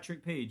thing?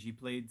 Patrick Page. He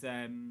played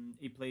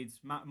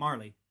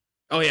Marley.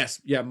 Oh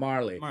yes, yeah,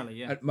 Marley. Marley,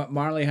 yeah.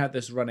 Marley had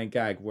this running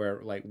gag where,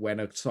 like,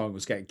 when a song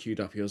was getting queued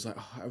up, he was like,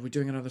 "Oh, are we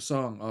doing another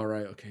song? All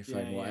right, okay,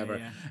 fine, Yeah, whatever."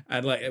 yeah.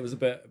 And like, it was a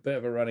bit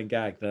of a running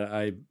gag that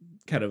I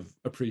kind of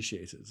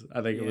appreciated.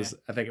 I think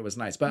Yeah. it was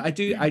nice. But I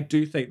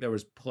do think there were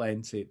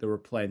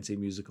plenty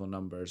musical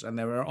numbers, and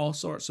there were all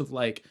sorts of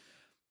like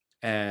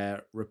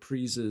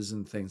reprises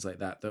and things like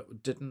that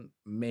that didn't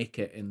make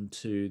it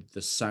into the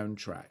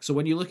soundtrack. So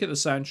when you look at the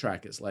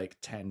soundtrack, it's like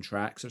 10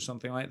 tracks or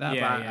something like that.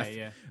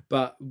 Yeah.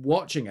 But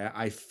watching it,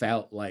 I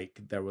felt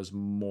like there was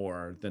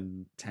more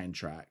than 10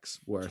 tracks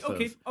worth of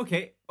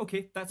Okay.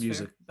 That's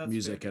music fair. That's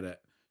music fair. in it,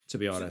 to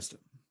be honest.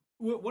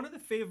 One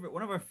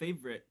of our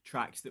favorite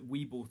tracks that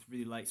we both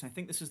really liked, and I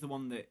think this is the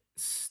one that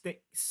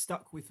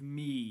stuck with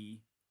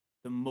me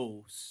the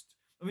most.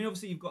 I mean,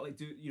 obviously you've got like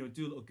do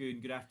a little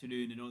good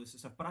afternoon and all this sort of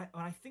stuff, but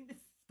I think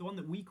the one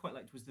that we quite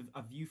liked was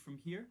A View from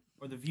Here,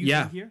 or The View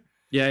Yeah. from Here.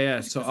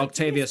 Yeah. So Because, like, Octavia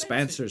Octavia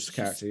Spencer, Spencer's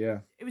character, yeah.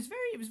 It was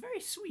very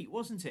sweet,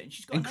 wasn't it? And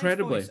she's got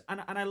Incredibly. a nice voice,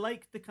 and I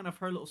liked the kind of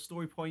her little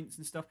story points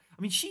and stuff.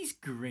 I mean, she's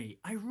great.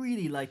 I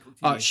really like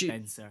Octavia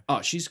Spencer.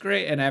 Oh, she's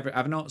great in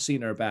I've not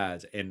seen her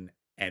bad in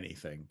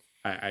anything.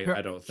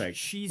 I don't think.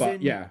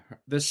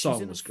 This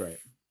song was great.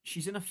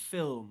 She's in a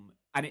film,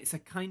 and it's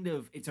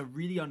a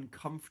really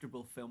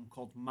uncomfortable film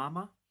called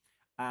Mama.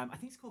 I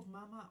think it's called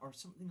Mama or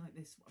something like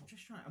this.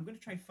 I'm going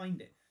to try and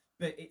find it.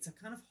 But it's a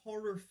kind of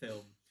horror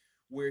film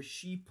where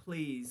she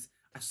plays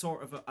a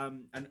sort of a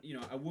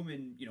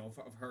woman,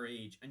 of her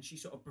age, and she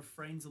sort of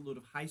befriends a load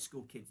of high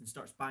school kids and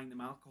starts buying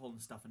them alcohol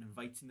and stuff and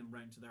inviting them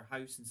round to their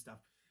house and stuff.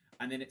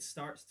 And then it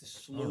starts to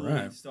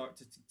slowly start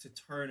to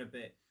turn a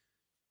bit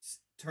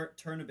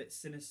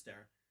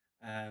sinister.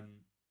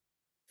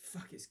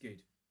 It's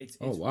good. It's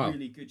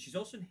really good. She's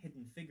also in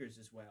Hidden Figures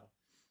as well.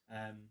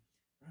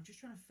 I'm just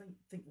trying to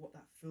think what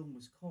that film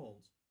was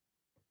called.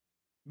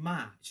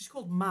 Ma. It's just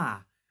called Ma,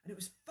 and it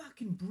was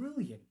fucking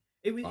brilliant.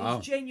 It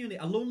was genuinely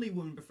a lonely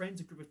woman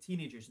befriends a group of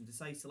teenagers and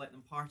decides to let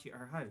them party at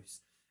her house.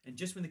 And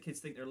just when the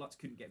kids think their luck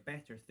couldn't get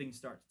better, things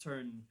start to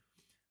turn.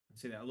 I'd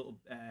say that a little.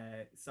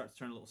 Starts to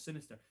turn a little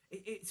sinister.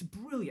 It's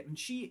brilliant, and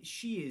she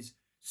is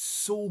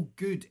so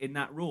good in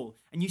that role.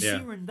 And you see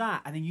her in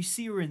that, and then you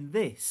see her in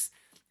this.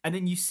 And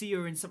then you see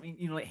her in something,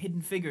 like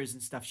Hidden Figures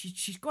and stuff.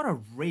 She's got a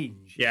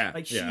range. Yeah.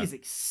 Like she is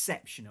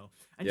exceptional.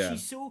 And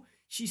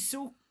she's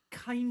so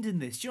kind in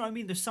this. Do you know what I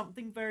mean? There's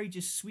something very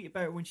just sweet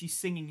about her when she's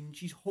singing, and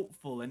she's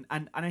hopeful. And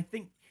I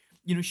think,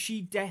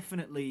 she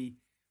definitely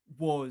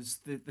was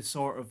the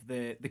sort of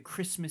the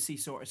Christmassy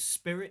sort of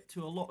spirit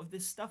to a lot of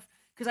this stuff.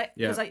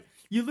 Because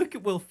you look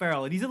at Will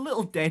Ferrell, and he's a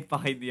little dead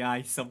behind the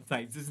eyes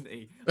sometimes, isn't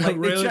he? Like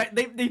Really?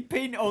 they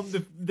paint on the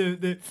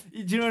do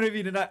you know what I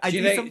mean? And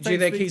Do you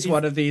think he's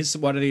one of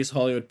these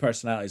Hollywood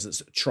personalities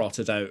that's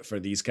trotted out for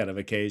these kind of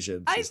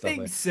occasions? I and stuff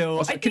think like so.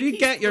 Also, I can think you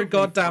get he's your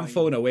probably goddamn fine.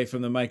 phone away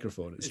from the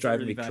microphone? It's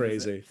driving really me bad,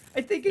 is it? crazy.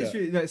 I think it's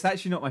really, it's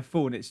actually not my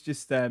phone. It's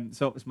just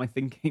so it's my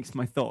thinking, it's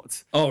my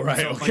thoughts. Oh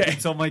right, okay.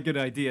 It's all my good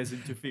ideas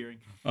interfering.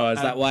 Oh,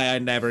 is that why I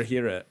never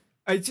hear it?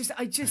 I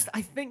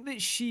think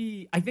that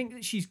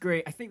she's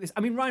great.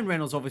 Ryan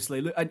Reynolds,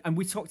 obviously, look, and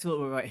we talked a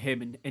little bit about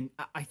him, and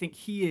I think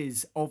he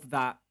is of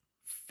that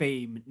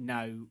fame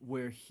now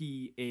where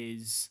he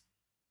is.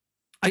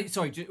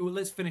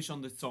 Let's finish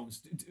on the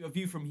songs. A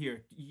View from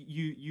Here.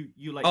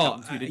 You like that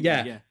one too, didn't you?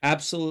 Yeah,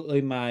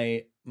 absolutely.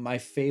 My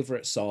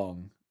favorite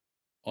song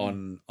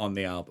on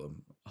the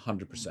album,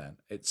 100%.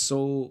 It's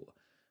so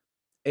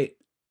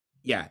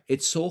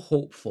it's so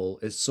hopeful,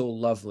 it's so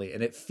lovely,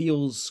 and it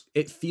feels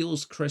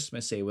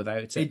Christmassy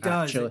without it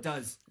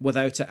does.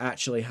 Without it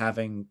actually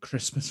having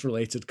Christmas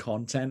related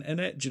content in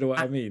it. Do you know what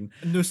I mean?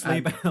 No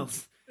sleigh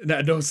bells.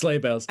 No sleigh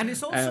bells. And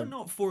it's also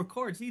not 4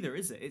 chords either,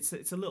 is it?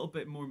 It's a little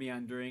bit more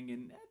meandering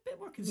and a bit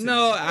more consistent.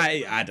 No,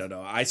 I don't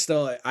know. I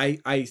still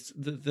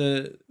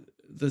the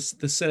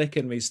cynic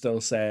in me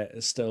still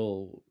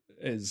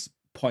is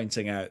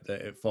pointing out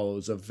that it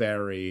follows a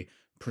very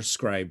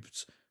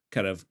prescribed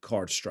kind of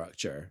chord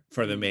structure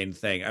for the main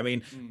thing. I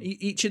mean,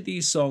 each of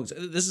these songs,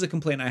 this is a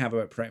complaint I have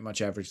about pretty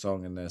much every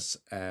song in this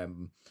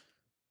in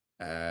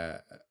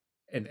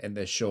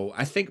this show.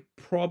 I think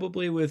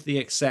probably with the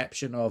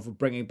exception of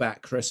Bringing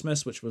Back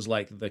Christmas, which was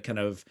like the kind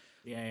of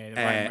Ryan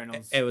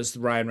Reynolds. It was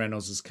Ryan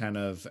Reynolds' kind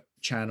of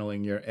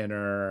channeling your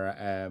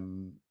inner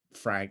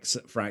Frank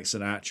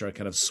Sinatra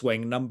kind of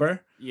swing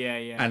number.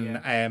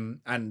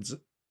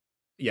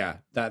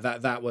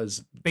 That was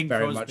Bing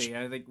very Crosby,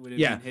 much. I think would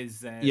have been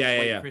his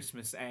White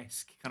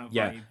Christmas-esque kind of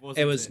vibe, wasn't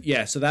it? It was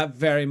so that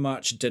very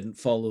much didn't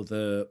follow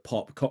the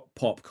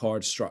pop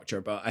chord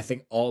structure, but I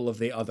think all of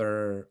the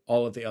other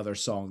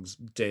songs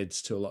did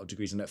to a lot of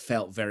degrees, and it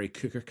felt very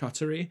cooker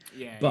cuttery.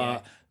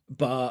 But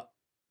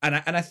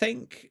I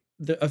think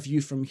A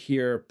View from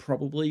Here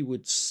probably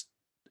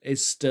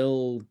is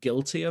still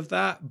guilty of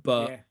that,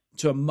 but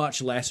to a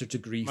much lesser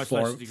degree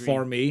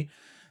for me.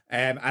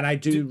 And I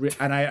do,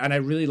 and I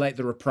really like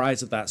the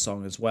reprise of that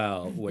song as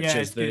well, which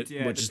is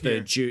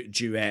the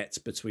duet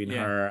between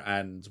her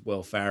and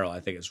Will Ferrell. I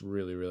think it's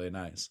really, really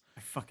nice. I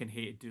fucking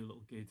hated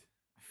Doolittle Good.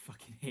 I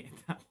fucking hated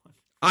that one.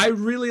 I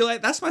really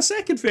like. That's my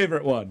second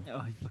favorite one. Oh,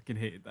 I fucking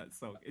hated that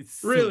song.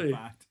 It's so Really?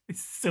 bad.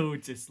 It's so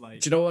just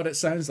like. Do you know what it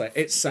sounds like?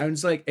 It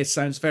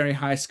sounds very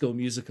High School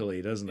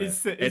Musical-y, doesn't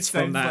it? It from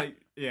sounds that. like,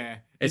 yeah.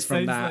 It's it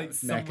from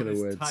sounds that like neck of the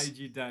someone woods. has tied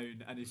you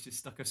down and it's just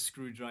stuck a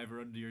screwdriver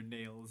under your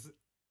nails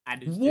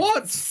and it's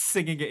What? just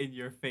singing it in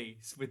your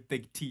face with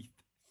big teeth.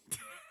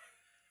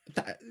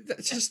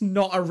 That's just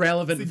not a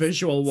relevant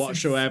visual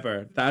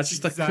whatsoever. That's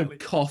just exactly- a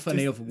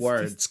cacophony just- of it's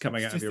words just-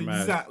 coming it's out of just your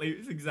mouth.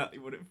 It's exactly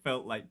what it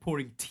felt like,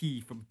 pouring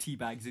tea from tea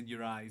bags in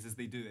your eyes as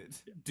they do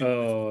it. Do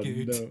Oh, a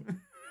little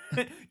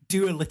good.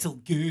 Do a little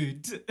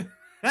good.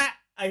 I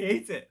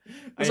hate it.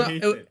 I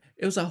hate it.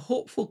 It was a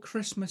hopeful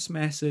Christmas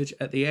message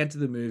at the end of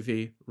the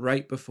movie,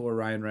 right before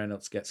Ryan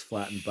Reynolds gets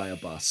flattened by a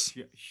bus.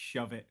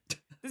 Shove it.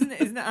 Isn't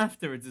it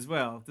afterwards as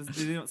well? Do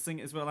they not sing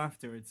it as well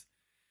afterwards?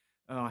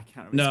 Oh, I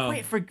can't remember. No.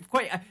 It's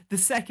quite the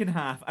second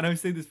half, and I was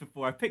saying this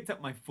before. I picked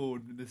up my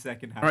phone in the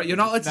second half. All right, you're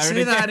not allowed to Now and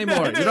say that again.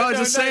 anymore. You're not allowed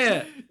to say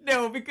it.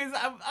 No, because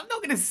I'm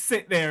not going to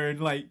sit there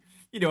and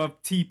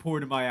have tea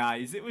poured in my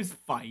eyes. It was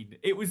fine.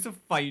 It was a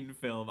fine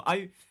film.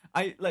 I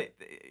like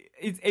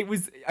it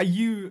was.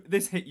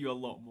 This hit you a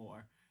lot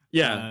more.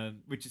 Yeah,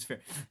 which is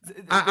fair.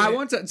 I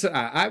wanted to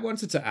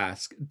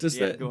ask, does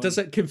go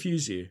it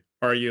confuse you,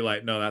 or are you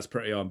like, no, that's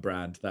pretty on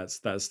brand. That's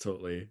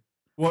totally.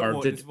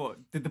 Did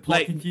the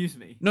plot confuse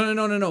me?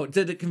 No.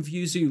 Did it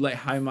confuse you, like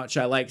how much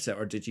I liked it,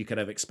 or did you kind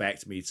of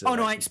expect me to? Oh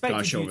no, I expected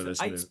gush you over to.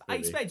 this movie? I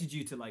expected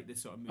you to like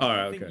this sort of movie. All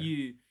right, I think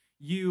okay.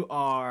 you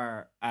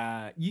are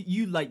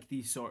you like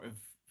these sort of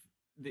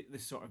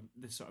this sort of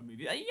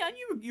movie. Yeah,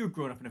 you were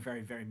growing up in a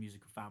very very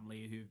musical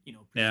family who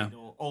appreciated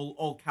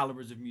all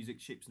calibers of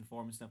music, shapes and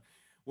form and stuff.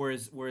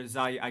 Whereas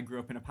I grew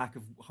up in a pack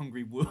of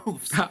hungry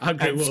wolves,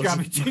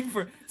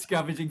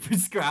 scavenging for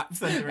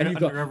scraps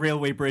under a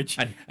railway bridge,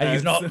 and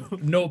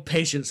you've no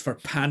patience for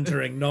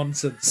pandering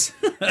nonsense.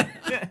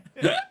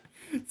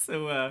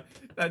 So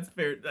that's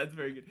fair. That's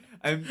very good.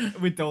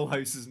 With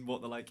dollhouses and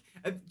what they're like.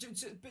 I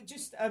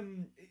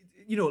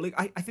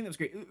think that was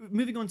great.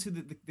 Moving on to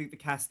the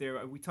cast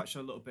there, we touched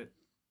on a little bit.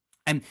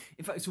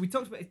 So we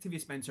talked about Octavia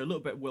Spencer, a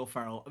little bit Will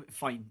Ferrell.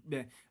 Fine.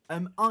 Yeah.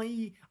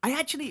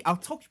 I'll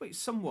talk about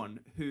someone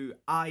who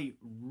I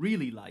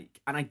really like,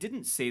 and I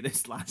didn't say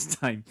this last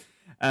time.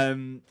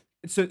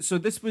 So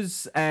this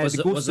was was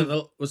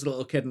the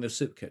little kid in the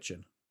soup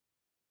kitchen?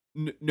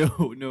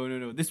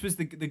 No. This was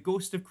the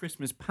Ghost of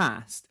Christmas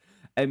Past.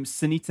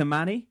 Sunita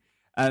Mani.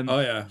 Oh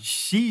yeah,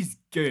 she's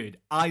good.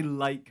 I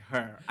like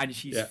her, and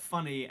she's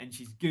funny, and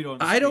she's good on.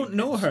 I don't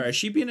know her. Has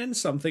she been in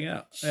something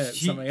else?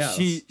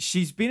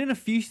 She's been in a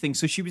few things.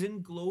 So she was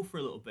in Glow for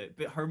a little bit,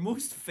 but her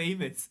most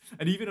famous,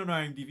 and even on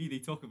IMDb they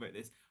talk about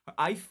this.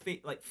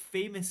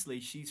 Famously,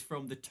 she's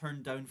from the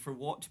Turn Down for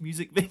What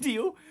music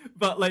video.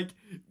 But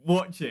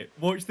watch it.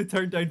 Watch the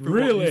Turn Down for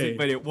What music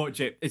video. Watch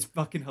it. It's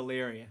fucking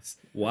hilarious.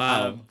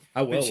 Wow,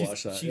 I will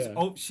watch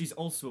that. She's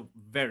also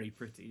very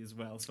pretty as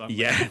well. So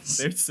yes,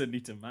 there's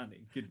Sunita Mani.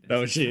 Goodness.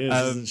 No, she is,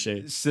 isn't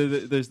she? So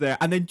there's there,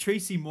 and then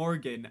Tracy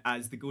Morgan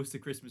as the Ghost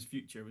of Christmas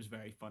Future was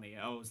very funny.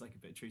 I always like a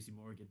bit of Tracy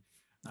Morgan.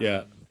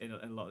 In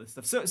a lot of this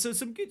stuff. So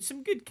some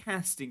good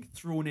casting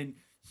thrown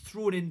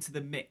into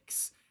the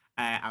mix.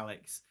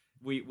 Alex,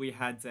 we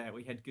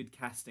had good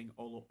casting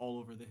all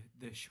over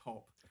the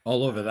shop.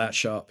 All over that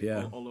shop,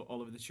 yeah. All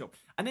over the shop.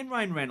 And then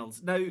Ryan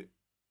Reynolds. Now,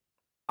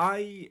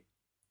 I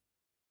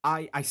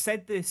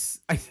said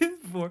this. I said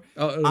it before.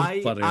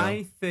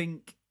 I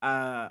think.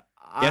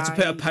 You have to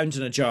put a pound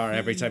in a jar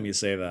every time you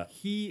say that.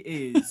 He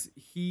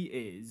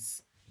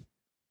is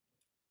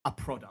a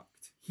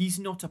product. He's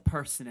not a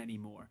person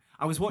anymore.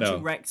 I was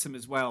watching Wrexham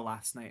as well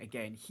last night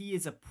again. He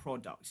is a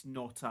product,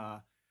 not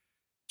a.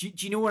 Do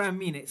you know what I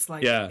mean? It's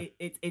like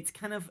it's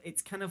kind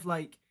of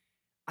like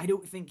I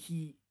don't think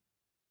he.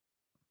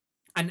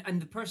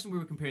 And the person we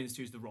were comparing this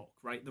to is The Rock,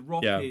 right? The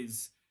Rock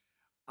is.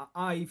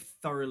 I've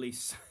thoroughly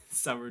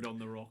soured on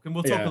The Rock, and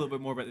we'll talk a little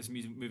bit more about this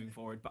music moving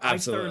forward. But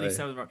Absolutely. I've thoroughly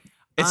soured on The Rock.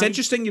 It's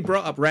interesting you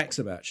brought up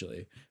Wrexham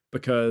actually,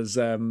 because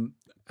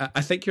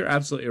I think you're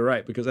absolutely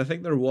right. Because I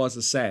think there was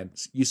a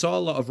sense you saw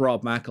a lot of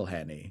Rob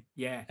McElhenney,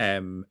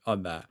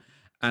 on that,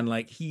 and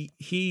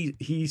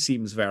he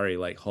seems very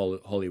like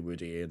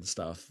Hollywoody and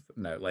stuff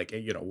now. Like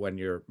when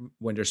you're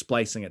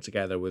splicing it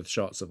together with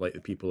shots of like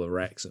the people of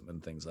Wrexham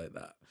and things like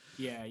that.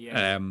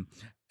 Yeah.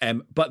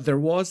 But there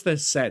was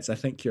this sense, I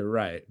think you're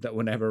right, that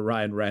whenever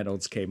Ryan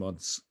Reynolds came on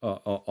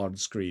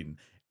screen,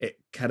 it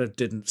kind of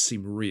didn't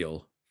seem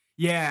real.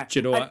 Yeah. Do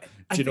you know what?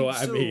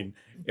 I mean?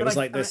 It was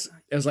like this.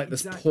 It was like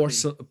this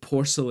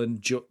porcelain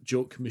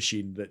joke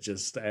machine that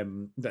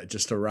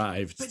just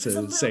arrived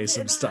to say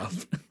some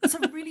stuff. That's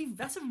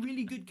a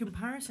really good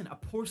comparison. A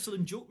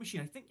porcelain joke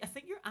machine. I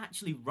think you're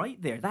actually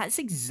right there. That's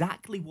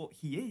exactly what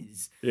he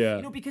is.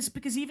 Yeah.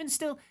 Because even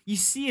still, you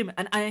see him,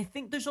 and I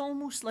think there's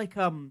almost like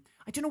I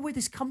don't know where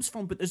this comes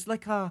from, but there's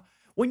like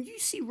when you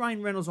see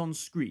Ryan Reynolds on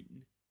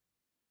screen,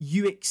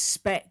 you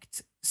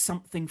expect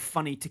something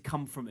funny to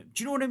come from him.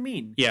 Do you know what I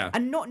mean? Yeah.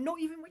 And not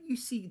even when you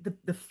see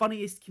the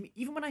funniest,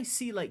 even when I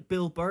see like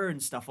Bill Burr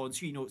and stuff on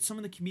screen, some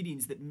of the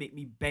comedians that make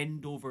me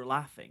bend over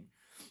laughing,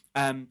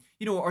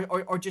 You know,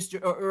 or just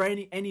or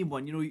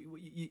anyone, you know,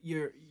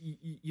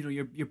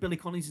 your Billy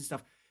Connolly's and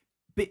stuff.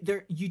 But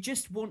you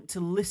just want to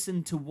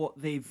listen to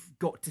what they've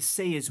got to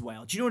say as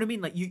well. Do you know what I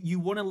mean? Like you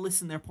want to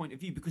listen their point of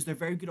view because they're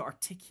very good at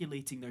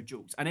articulating their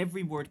jokes and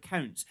every word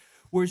counts.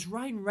 Whereas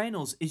Ryan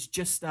Reynolds is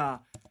just I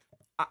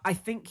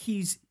think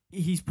he's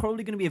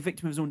probably going to be a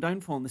victim of his own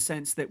downfall in the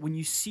sense that when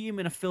you see him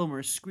in a film or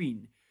a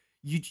screen,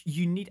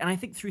 you need, and I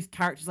think through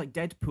characters like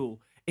Deadpool,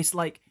 it's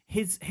like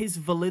his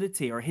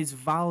validity or his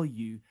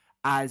value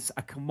as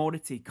a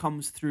commodity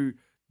comes through.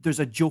 There's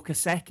a joke a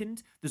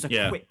second, there's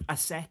a quip a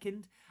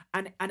second,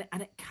 and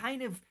it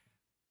kind of,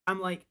 I'm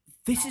like,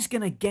 this is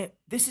gonna get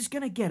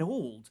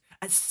old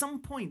at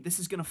some point. This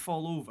is gonna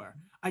fall over.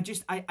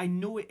 I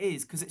know it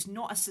is because it's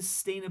not a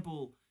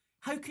sustainable.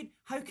 How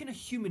can a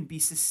human be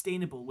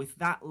sustainable with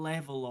that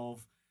level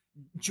of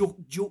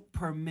joke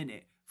per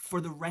minute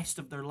for the rest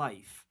of their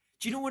life?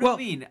 Do you know what I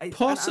mean?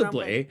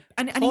 Possibly.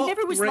 And he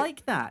never was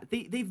like that.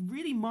 They've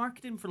really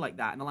marketed him for like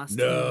that in the last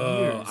 10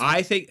 years.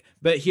 I think,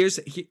 but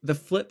here's the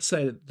flip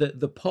side.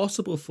 The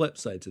possible flip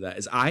side to that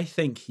is I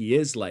think he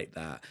is like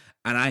that,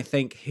 and I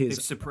think they've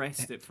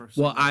suppressed it for.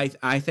 Well,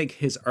 I think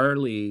his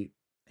early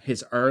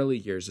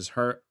years, his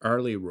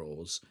early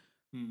roles,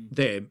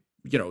 they,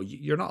 you know,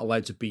 you're not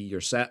allowed to be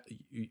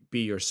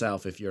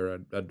yourself if you're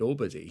a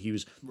nobody. He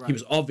was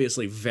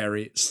obviously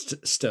very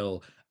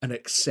still an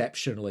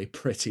exceptionally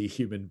pretty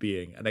human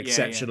being, an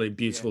exceptionally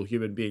beautiful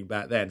human being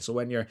back then. So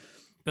when you're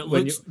but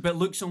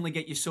looks only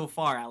get you so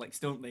far, Alex,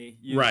 don't they?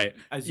 Right.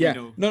 As you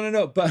know.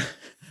 No. But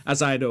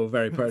as I know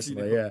very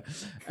personally,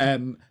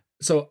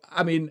 So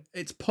I mean,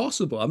 it's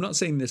possible. I'm not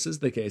saying this is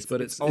the case, but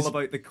it's all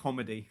about the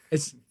comedy.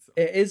 It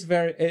is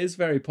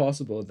very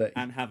possible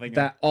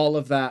that all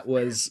of that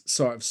was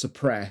sort of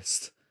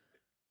suppressed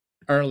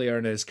earlier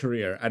in his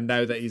career, and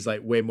now that he's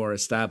like way more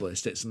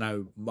established, it's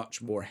now much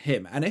more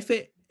him. And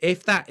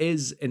if that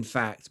is in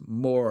fact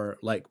more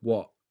like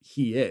what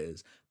he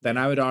is, then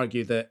I would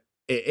argue that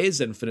it is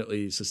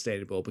infinitely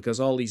sustainable because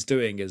all he's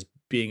doing is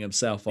being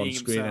himself on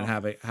screen and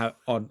having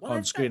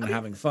and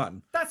having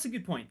fun. That's a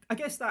good point. I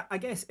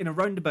guess in a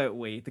roundabout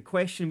way, the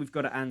question we've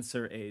got to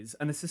answer is,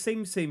 and it's the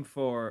same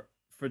for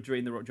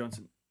Dwayne The Rock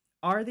Johnson.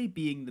 Are they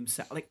being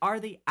themselves? Like,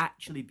 are they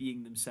actually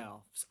being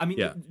themselves? I mean,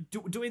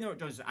 Dwayne The Rock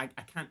Johnson, I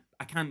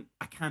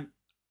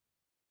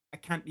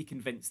can't be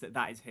convinced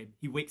that is him.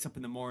 He wakes up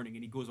in the morning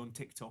and he goes on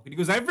TikTok and he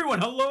goes, "Everyone,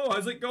 hello,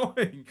 how's it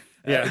going?"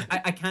 Yeah.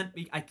 I can't.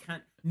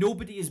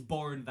 Nobody is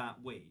born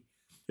that way.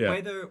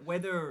 Yeah.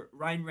 Whether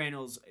Ryan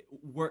Reynolds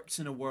works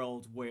in a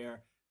world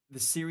where the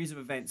series of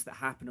events that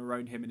happen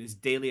around him and his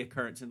daily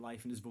occurrence in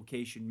life and his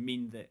vocation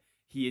mean that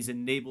he is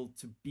enabled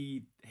to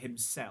be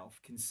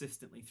himself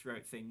consistently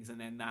throughout things, and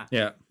then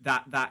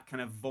that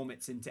kind of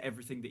vomits into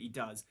everything that he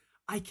does.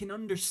 I can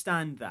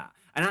understand that.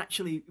 And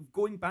actually,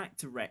 going back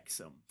to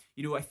Wrexham,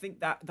 you know, I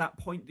think that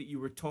point that you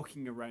were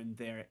talking around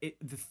there,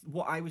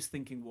 what I was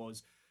thinking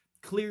was,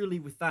 clearly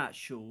with that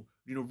show,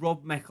 you know,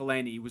 Rob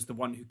McElhenney was the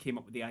one who came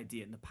up with the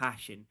idea and the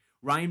passion.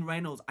 Ryan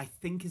Reynolds, I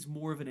think, is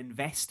more of an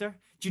investor.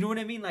 Do you know what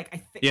I mean? Like,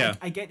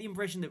 I get the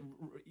impression that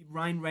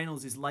Ryan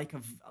Reynolds is like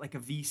a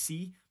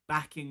VC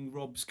backing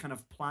Rob's kind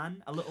of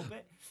plan a little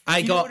bit.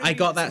 I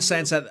got that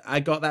sense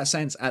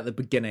at the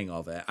beginning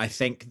of it. I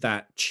think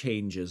that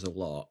changes a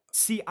lot.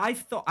 See, I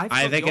think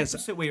the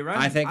opposite way around.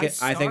 I think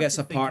it's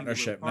a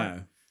partnership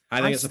now.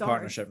 I think it's a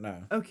partnership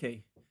now.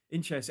 Okay,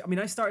 interesting. I mean,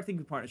 I started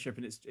thinking partnership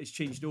and it's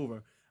changed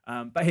over.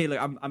 But hey, look,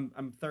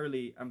 I'm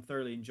thoroughly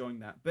enjoying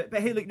that. But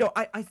hey, look, no,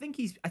 I think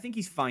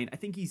he's fine. I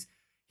think he's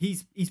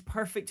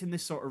perfect in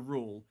this sort of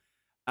role.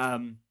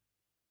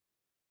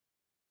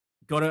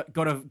 Got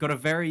a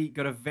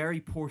very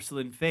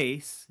porcelain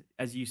face,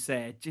 as you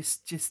said.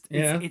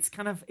 It's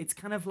kind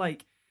of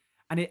like,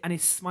 and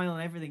his smile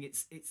and everything.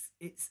 It's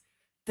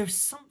there's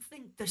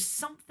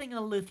something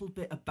a little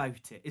bit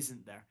about it,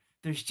 isn't there?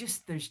 There's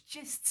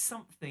just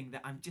something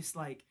that I'm just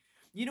like,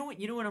 you know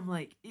what I'm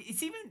like.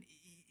 It's even,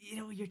 you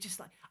know, you're just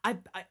like,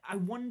 I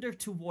wonder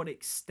to what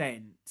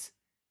extent.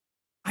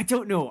 I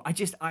don't know. I've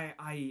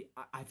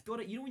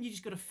got it. You know when you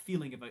just got a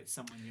feeling about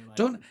someone, you're like,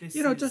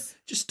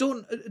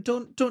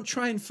 don't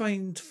try and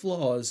find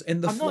flaws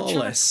in the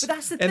flawless. But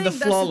that's the in thing. the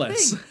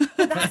flawless.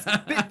 But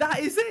that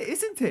is it,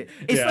 isn't it?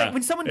 It's like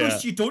when someone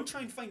goes to you, don't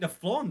try and find a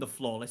flaw in the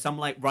flawless. I'm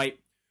like, right.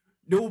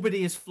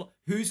 Nobody is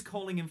who's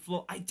calling him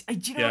flaw? Do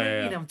you know what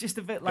I mean? I'm just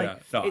a bit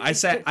like. No, I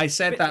said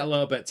that a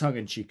little bit tongue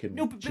in cheekingly.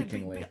 No,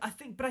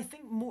 but I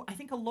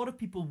think a lot of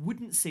people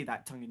wouldn't say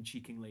that tongue in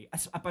cheekingly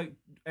about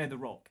The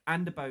Rock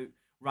and about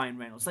Ryan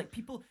Reynolds. Like,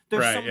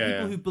 there's some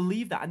people who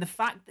believe that, and the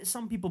fact that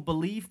some people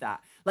believe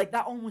that, like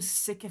that almost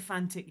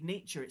sycophantic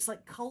nature, it's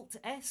like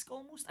cult-esque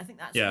almost. I think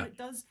that's what it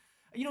does.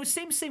 You know,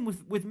 same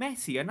with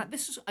Messi, and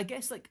this is, I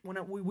guess, like when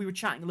we were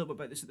chatting a little bit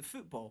about this at the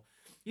football.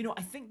 You know,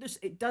 I think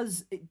it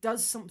does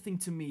something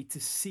to me to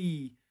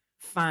see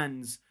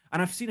fans,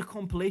 and I've seen a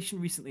compilation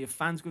recently of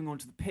fans going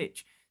onto the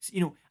pitch,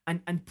 you know,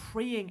 and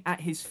praying at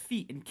his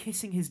feet and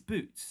kissing his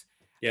boots.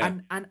 Yeah.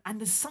 And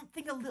there's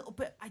something a little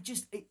bit, I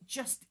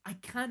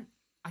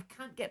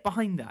can't get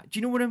behind that. Do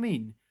you know what I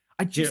mean?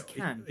 I just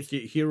can't.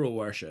 Hero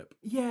worship.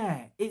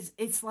 Yeah,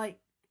 it's like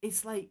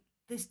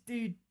this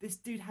dude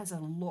has a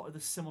lot of the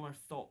similar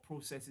thought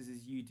processes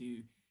as you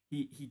do.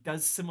 He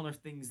does similar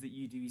things that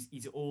you do.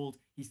 He's old.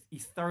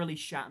 He's thoroughly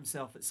shat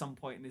himself at some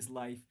point in his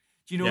life.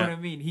 Do you know what I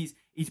mean?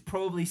 He's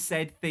probably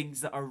said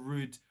things that are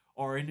rude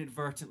or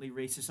inadvertently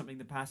racist or something in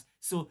the past.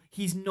 So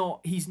he's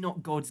not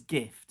God's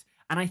gift.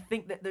 And I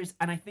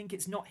think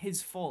it's not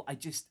his fault.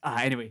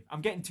 Anyway,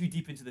 I'm getting too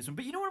deep into this one,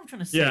 but you know what I'm trying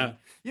to say. Yeah.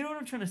 You know what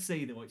I'm trying to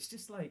say though. It's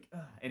just like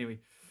anyway.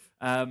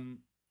 But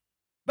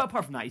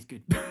apart from that, he's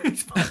good.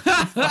 He's fine.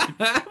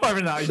 Apart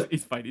from that,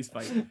 he's fine. He's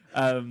fine.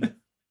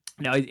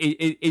 No,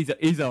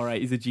 he's all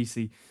right. He's a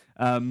GC.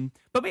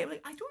 But mate,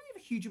 like, I don't have a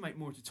huge amount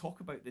more to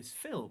talk about this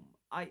film.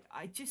 I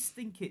just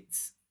think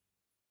it's,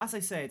 as I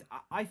said,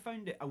 I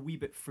found it a wee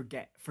bit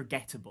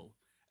forgettable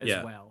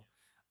as well.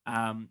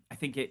 I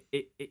think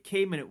it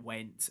came and it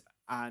went,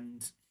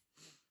 and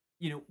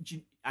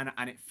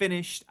and it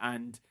finished,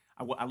 and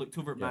I looked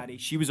over at Maddie.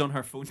 She was on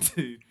her phone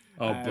too.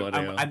 Oh, bloody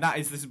hell. And that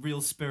is this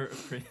real spirit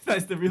of Christmas.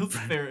 That's the real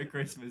spirit of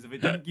Christmas. If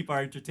it doesn't keep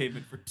our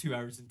entertainment for 2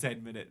 hours and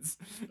 10 minutes.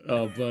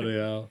 Oh, bloody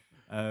hell.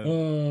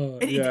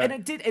 And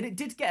it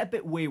did get a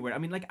bit wayward. I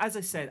mean, like, as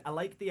I said, I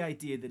like the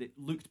idea that it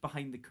looked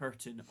behind the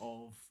curtain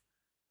of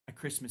A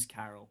Christmas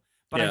Carol.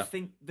 But I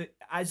think that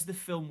as the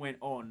film went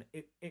on,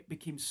 it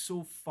became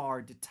so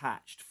far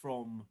detached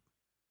from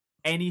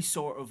any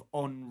sort of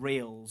on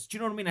rails. Do you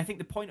know what I mean? I think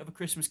the point of A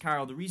Christmas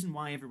Carol, the reason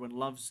why everyone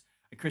loves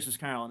A Christmas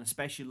Carol and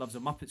especially loves A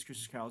Muppets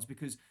Christmas Carol is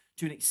because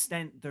to an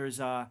extent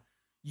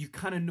you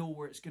kind of know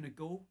where it's going to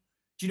go.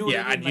 Do you know what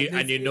I mean?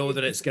 And you know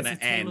that it's going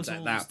to end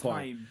at that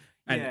point.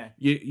 And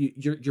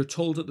you're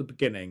told at the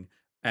beginning,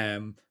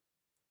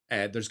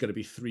 there's going to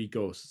be 3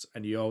 ghosts,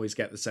 and you always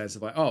get the sense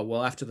of like, oh,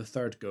 well, after the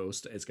 3rd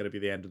ghost, it's going to be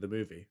the end of the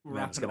movie.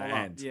 That's going to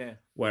end. Yeah.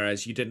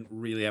 Whereas you didn't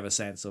really have a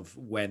sense of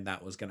when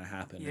that was going to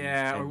happen.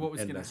 Or what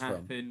was going to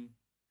happen.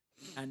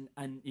 And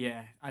I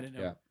don't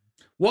know. Yeah.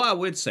 What I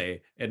would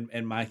say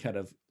in my kind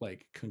of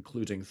like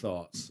concluding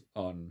thoughts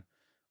on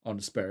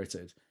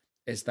Spirited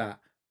is that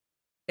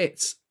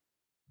it's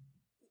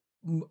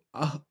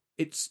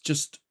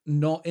just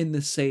not in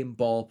the same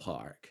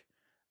ballpark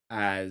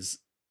as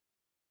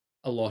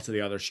a lot of the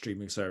other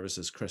streaming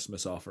services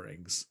Christmas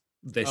offerings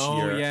this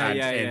year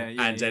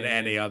and in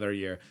any other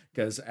year,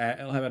 because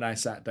Ilham and I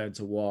sat down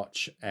to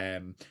watch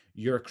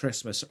Your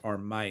Christmas or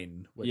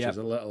Mine, which is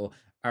a little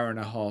hour and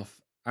a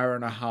half. No,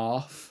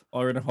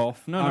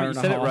 you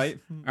said it right.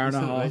 Hour and a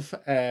half.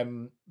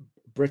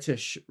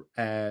 British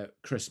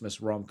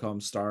Christmas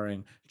rom-com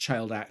starring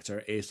child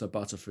actor Asa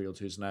Butterfield,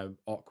 who's now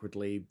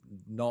awkwardly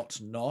not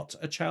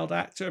a child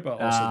actor,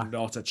 but also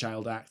not a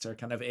child actor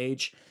kind of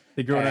age.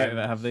 They've grown out of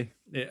it, have they?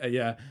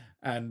 Yeah.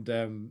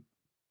 And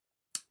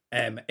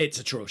it's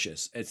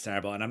atrocious. It's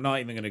terrible. And I'm not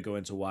even going to go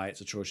into why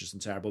it's atrocious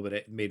and terrible, but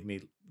it made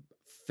me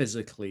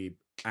physically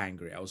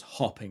angry. I was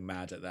hopping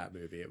mad at that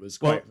movie. It was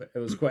quite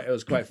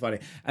funny.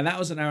 And that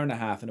was an hour and a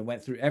half, and it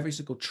went through every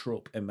single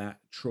trope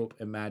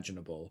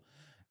imaginable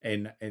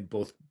in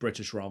both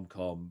British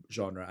rom-com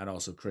genre and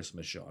also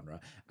Christmas genre.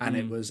 And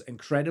it was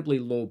incredibly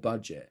low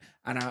budget.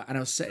 And I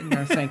was sitting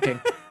there thinking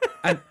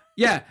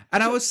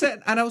I was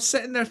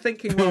sitting there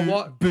thinking, well,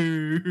 what?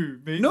 Boo!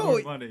 Make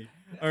more money.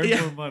 Earn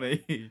more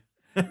money.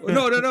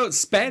 No.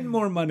 Spend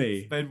more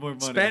money.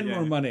 Spend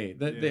more money.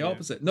 The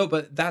opposite. No,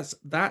 but that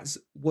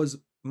was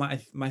my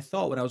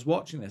thought when I was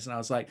watching this, and I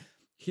was like,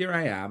 here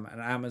I am, an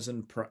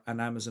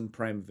Amazon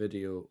Prime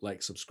Video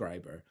like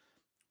subscriber,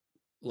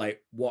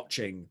 like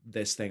watching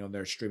this thing on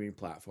their streaming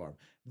platform.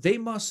 They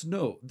must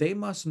know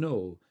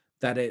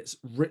that it's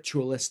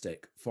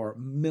ritualistic for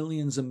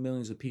millions and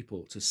millions of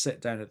people to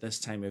sit down at this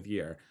time of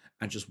year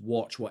and just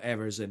watch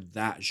whatever's in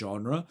that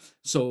genre.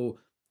 So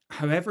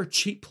however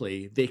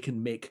cheaply they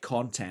can make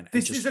content,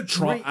 this is a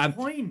great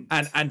point.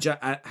 And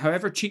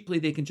however cheaply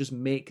they can just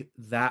make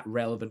that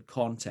relevant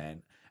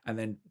content and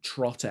then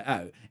trot it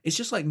out, it's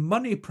just like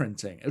money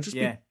printing. It'll just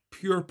be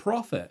pure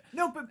profit.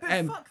 No, but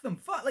fuck them.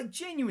 Fuck, like,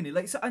 genuinely.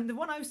 Like, so, and the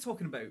one I was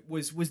talking about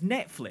was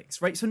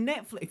Netflix, right? So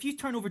Netflix, if you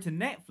turn over to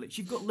Netflix,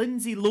 you've got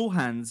Lindsay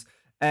Lohan's,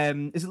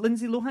 is it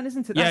Lindsay Lohan,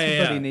 isn't it? That's the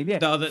bloody name. Yeah.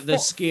 The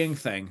skiing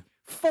thing.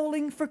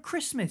 Falling for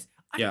Christmas.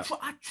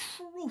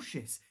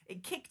 Atrocious.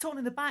 It kicked on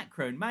in the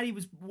background. Maddie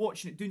was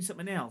watching it doing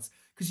something else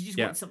because she just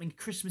wanted something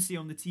Christmassy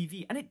on the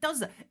TV. And it does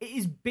that. It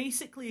is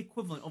basically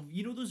equivalent of,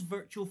 those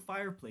virtual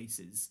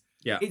fireplaces?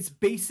 Yeah. It's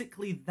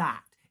basically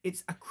that.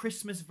 It's a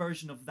Christmas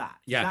version of that.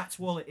 Yeah. That's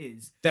all it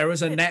is. There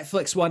was a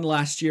Netflix one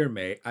last year,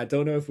 mate. I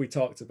don't know if we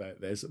talked about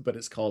this, but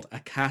it's called A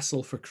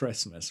Castle for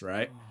Christmas,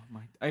 right? Oh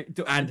my! I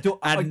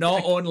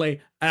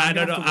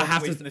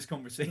have to this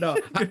conversation. No,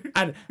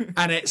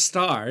 and it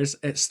stars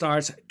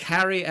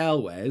Carrie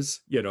Elwes,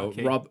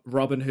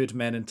 Robin Hood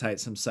Men in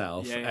Tights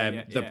himself,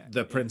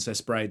 the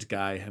Princess Bride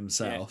guy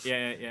himself,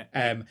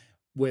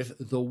 with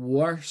the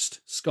worst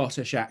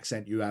Scottish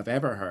accent you have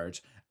ever heard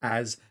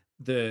as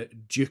the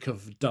Duke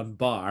of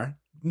Dunbar.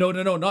 No,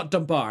 not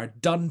Dunbar.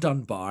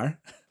 Dunbar.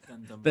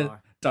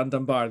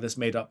 Dunbar, this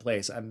made up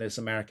place, and this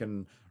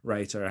American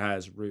writer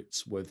has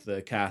roots with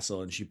the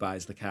castle, and she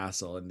buys the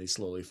castle, and they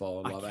slowly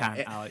fall in love.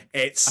 Alex.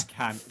 It's I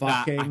can't.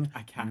 fucking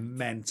I can't.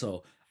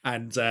 mental.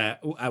 And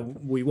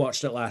we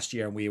watched it last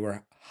year, and we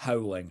were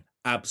howling,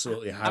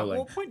 absolutely howling. At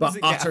what point but does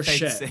it get utter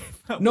shit.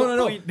 offensive? At No, what no,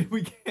 no. point do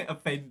we get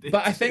offended?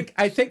 But I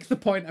think the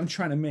point I'm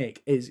trying to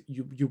make is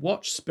you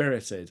watch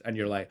Spirited, and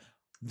you're like,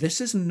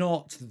 this is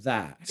not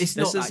that. It's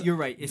this not is, that. You're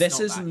right. It's this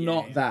not is that.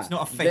 not Yeah. that. It's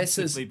not This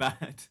is- offensively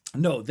bad.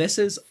 No, this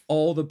is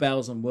all the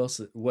bells and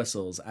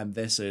whistles, and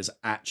this is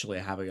actually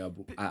having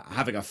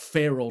a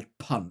feral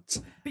punt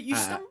But you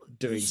at stumbled,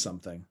 doing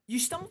something. You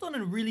stumbled on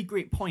a really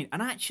great point,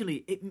 and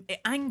actually,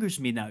 it angers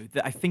me now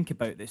that I think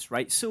about this.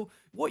 Right. So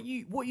what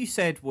you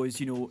said was,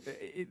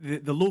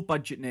 the low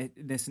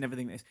budgetness and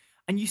everything like this,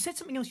 and you said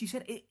something else. You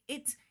said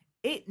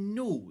it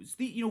knows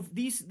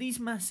these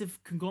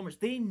massive conglomerates.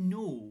 They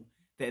know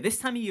that at this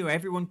time of year,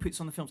 everyone puts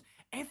on the films.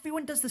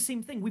 Everyone does the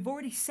same thing. We've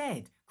already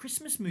said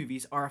Christmas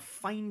movies are a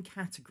fine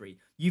category.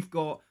 You've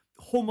got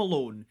Home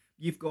Alone.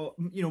 You've got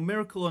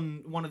Miracle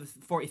on one of the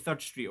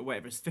 43rd Street or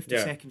whatever, it's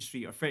 52nd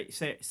Street or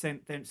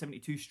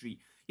 72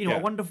 Street.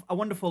 Yeah. A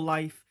Wonderful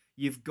Life.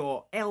 You've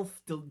got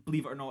Elf.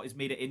 Believe it or not, has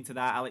made it into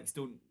that. Alex,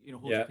 don't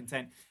hold your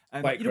content.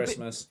 White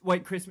Christmas.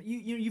 White Christmas.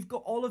 You've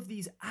got all of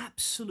these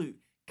absolute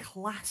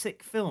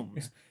classic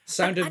films.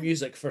 Sound of And-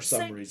 Music for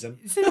some reason.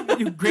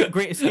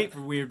 Great Escape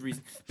for weird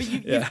reason.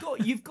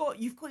 But you've got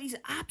these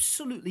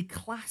absolutely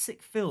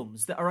classic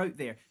films that are out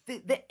there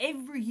that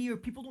every year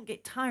people don't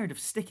get tired of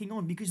sticking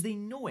on because they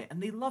know it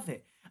and they love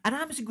it. And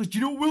Amazon goes, do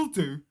you know what we'll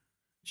do?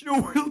 Do you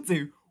know what we'll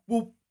do?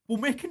 We'll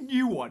make a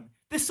new one.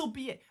 This'll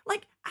be it.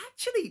 Like,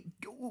 actually,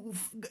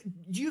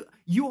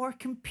 you are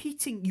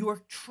competing. You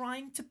are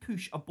trying to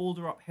push a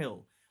boulder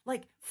uphill.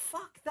 Like,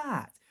 fuck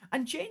that.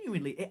 And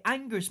genuinely, it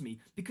angers me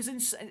because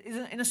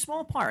in a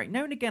small part, right,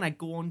 now and again, I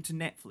go on to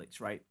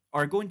Netflix, right?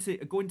 Or I go into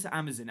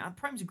Amazon. And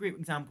Prime's a great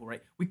example,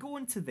 right? We go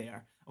into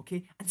there,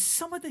 okay? And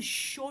some of the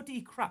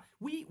shoddy crap.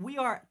 We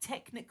are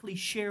technically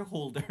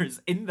shareholders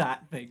in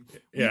that thing.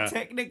 Yeah.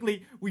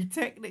 We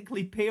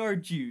technically pay our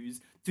dues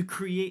to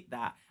create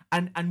that.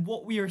 And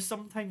what we are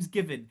sometimes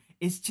given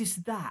is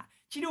just that.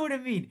 Do you know what I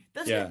mean?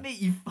 Doesn't it make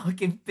you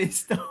fucking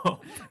pissed off?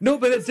 No,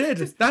 but it did.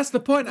 That's the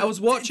point. I was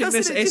watching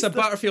this Doesn't it Asa just-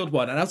 Butterfield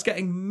one, and I was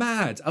getting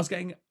mad. I was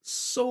getting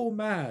so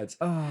mad.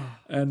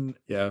 And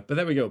yeah, but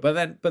there we go.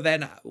 But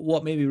then,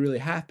 what made me really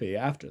happy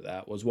after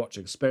that was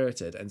watching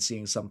Spirited and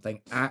seeing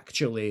something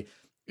actually,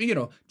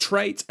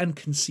 trite and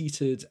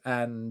conceited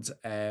and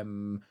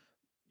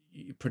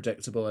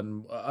predictable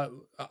and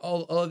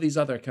all of these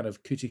other kind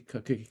of cookie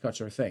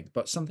cutter things,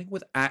 but something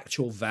with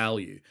actual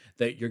value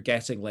that you're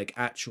getting, like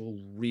actual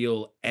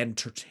real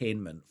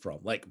entertainment from,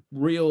 like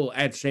real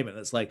entertainment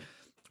that's like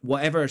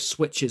whatever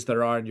switches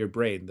there are in your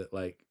brain that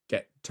like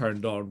get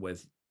turned on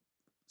with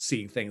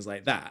seeing things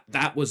like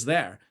that was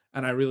there,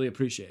 and I really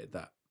appreciated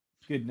that.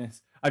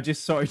 Goodness.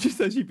 Just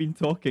as you've been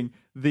talking,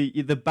 the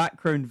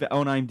background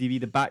on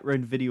IMDb, the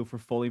background video for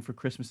Falling for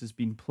Christmas has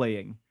been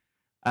playing.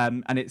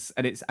 And it's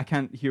I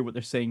can't hear what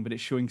they're saying, but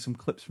it's showing some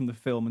clips from the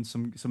film and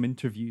some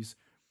interviews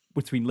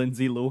between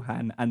Lindsay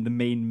Lohan and the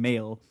main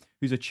male,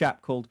 who's a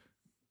chap called,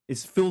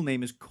 his full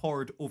name is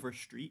Cord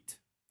Overstreet.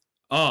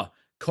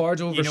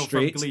 Cord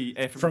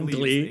Overstreet from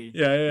Glee.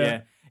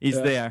 Yeah. He's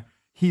there.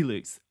 He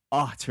looks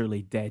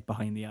utterly dead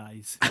behind the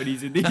eyes when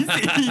he's in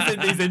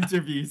these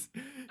interviews.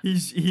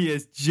 He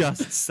is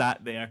just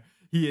sat there.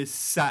 He is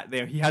sat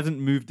there. He hasn't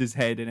moved his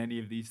head in any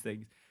of these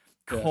things.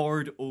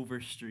 Cord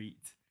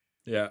Overstreet.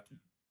 Yeah.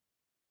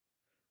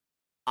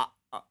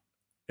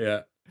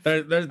 Yeah.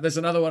 There's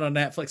another one on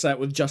Netflix out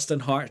with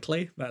Justin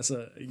Hartley.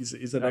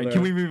 He's another. Right,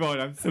 can we move on?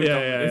 I'm so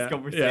done with this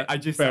conversation. Yeah, I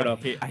just fair I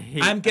enough. hate.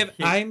 I'm giving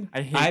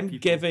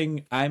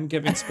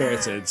people.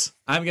 Spirited.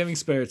 I'm giving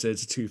Spirited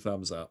 2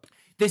 thumbs up.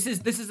 This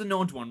is an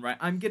odd one, right?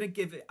 I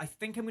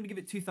think I'm gonna give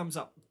it 2 thumbs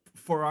up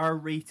for our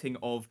rating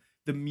of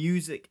the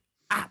music.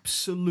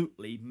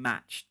 Absolutely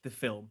matched the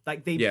film.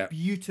 Like they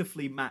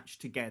beautifully matched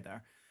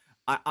together.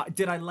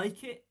 Did I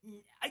like it?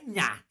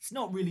 Nah, it's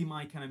not really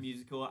my kind of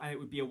musical. It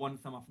would be a 1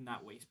 thumb up in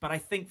that way. But I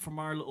think from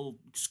our little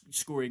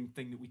scoring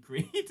thing that we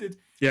created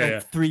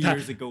 3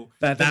 years ago,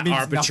 that means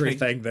arbitrary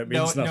nothing. thing that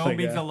means nothing. No, it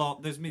means a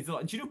lot. This means a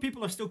lot. Do you know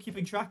people are still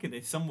keeping track of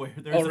this somewhere?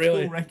 There's a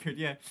really? full record.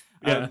 Yeah.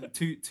 Yeah.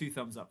 2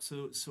 thumbs up.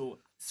 So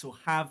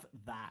have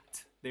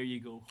that. There you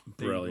go.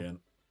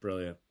 Brilliant.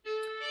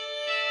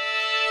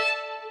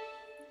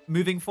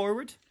 Moving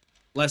forward.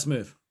 Let's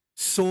move.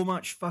 So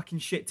much fucking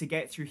shit to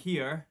get through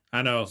here.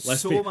 I know.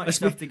 Let's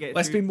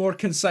Let's be more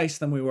concise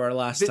than we were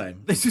last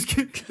time. This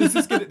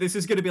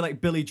is gonna be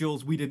like Billy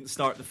Joel's "We Didn't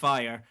Start the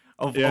Fire"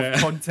 of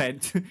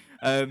content.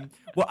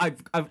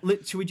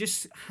 Should we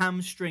just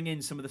hamstring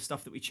in some of the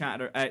stuff that we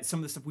chatted, or some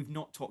of the stuff we've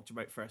not talked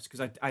about first?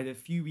 Because I had a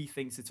few wee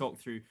things to talk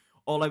through.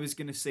 All I was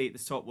gonna say at the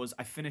top was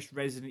I finished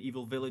Resident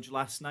Evil Village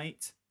last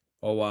night.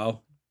 Oh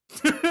wow.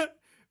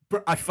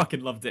 I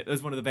fucking loved it. It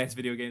was one of the best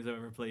video games I've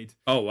ever played.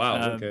 Oh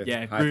wow! Okay.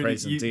 Yeah, High Bruni,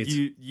 praise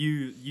indeed.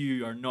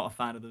 You are not a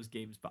fan of those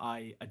games, but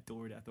I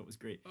adored it. I thought it was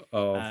great.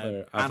 Oh,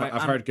 fair.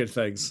 I've heard good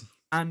things.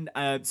 And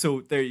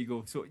so there you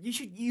go. So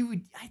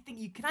I think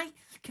you can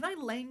I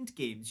lend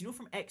games,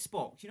 from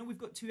Xbox. We've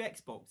got 2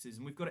 Xboxes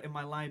and we've got it in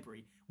my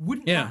library.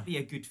 Wouldn't Yeah. that be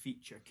a good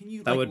feature? Can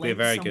you That would be a lend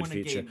very good someone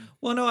feature. game?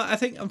 Well, no, I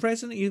think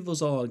Resident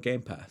Evil's all on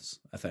Game Pass,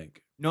 I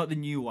think. Not the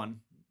new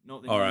one.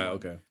 Not the All new right, one.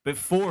 okay. But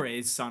 4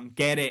 is, son.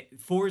 Get it.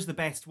 4 is the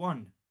best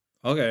one.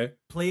 Okay.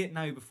 Play it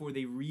now before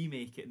they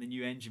remake it in the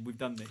new engine. We've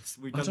done this.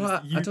 We've I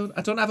done this.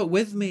 I don't have it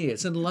with me.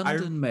 It's in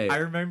London, mate. I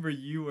remember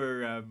you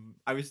were.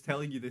 I was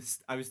telling you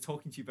this. I was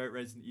talking to you about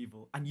Resident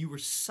Evil, and you were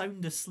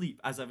sound asleep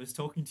as I was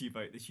talking to you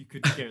about this. You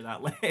couldn't care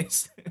that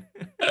less.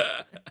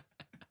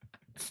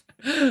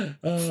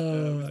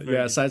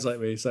 Yeah, sounds like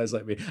me. Sounds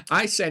like me.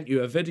 I sent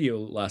you a video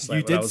last night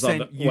You when I did was on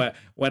send- the, you-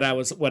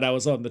 when I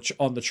was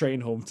on the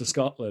train home to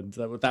Scotland.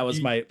 That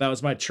was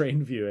my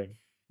train viewing.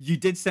 You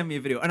did send me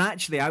a video, and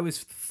actually, I was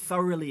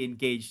thoroughly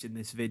engaged in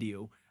this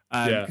video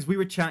Yeah. because we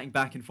were chatting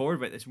back and forth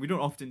about this. And we don't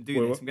often do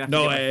We're- this. I'm gonna have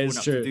no, to get it my is phone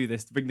up true. to do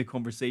this to bring the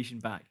conversation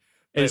back.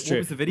 It's But true. What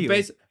was the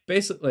video?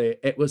 Basically,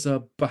 it was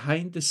a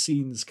behind the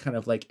scenes kind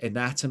of like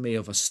anatomy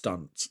of a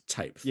stunt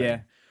type thing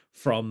Yeah.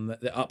 from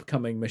the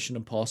upcoming Mission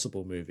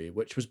Impossible movie,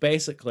 which was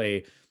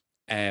basically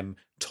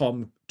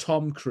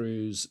Tom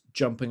Cruise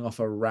jumping off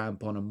a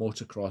ramp on a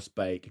motocross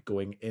bike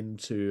going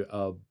into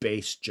a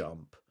base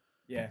jump.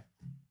 Yeah.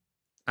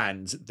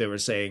 And they were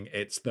saying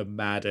it's the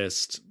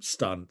maddest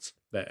stunt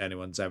that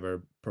anyone's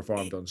ever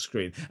performed on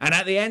screen. And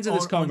at the end of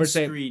this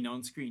conversation,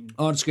 on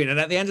screen. and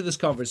at the end of this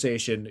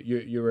conversation,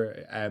 you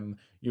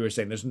were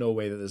saying there's no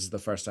way that this is the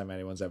first time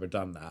anyone's ever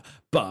done that.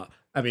 But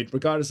I mean,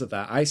 regardless of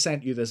that, I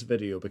sent you this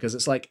video because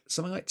it's like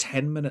something like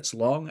 10 minutes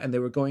long, and they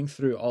were going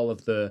through all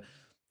of the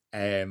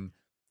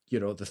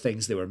the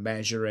things they were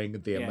measuring,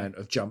 the amount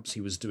of jumps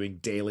he was doing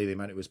daily, the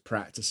amount he was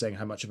practicing,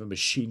 how much of a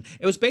machine.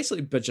 It was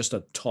basically but just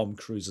a Tom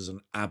Cruise as an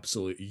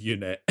absolute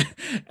unit.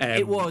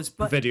 It was,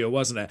 but video,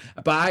 wasn't it?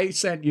 But I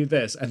sent you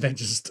this and then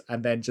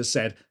just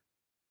said,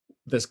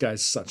 this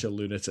guy's such a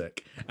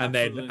lunatic, and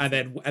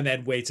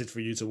then waited for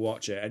you to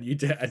watch it, and you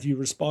did, and you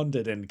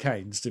responded in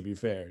kind. To be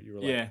fair, you were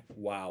like, Yeah.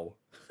 wow.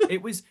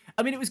 it was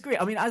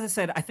great. I mean, as I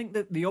said, I think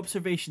that the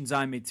observations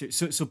I made too.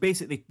 So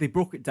basically, they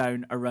broke it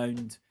down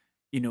around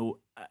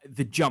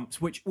the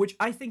jumps, which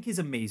I think is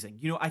amazing.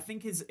 I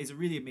think is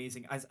really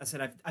amazing. As I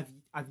said,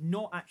 I've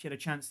not actually had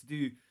a chance to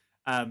do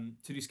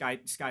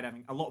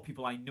skydiving. A lot of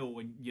people I know,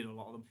 and a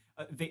lot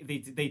of them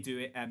they do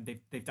it, and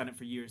they've done it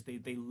for years.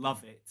 They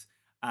love it.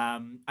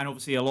 And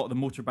obviously a lot of the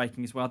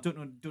motorbiking as well. I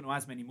don't know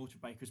as many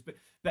motorbikers, but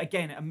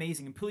again,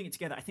 amazing, and pulling it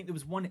together. I think there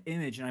was one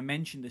image, and I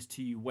mentioned this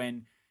to you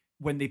when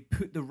they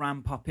put the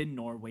ramp up in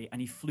Norway,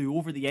 and he flew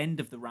over the end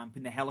of the ramp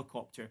in the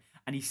helicopter,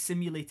 and he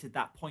simulated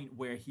that point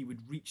where he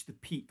would reach the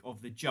peak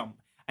of the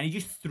jump, and he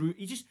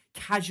just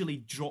casually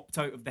dropped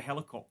out of the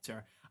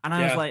helicopter, and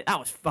I was like, that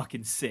was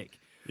fucking sick.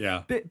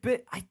 Yeah.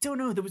 But I don't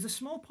know. There was a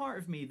small part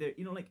of me that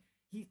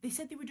they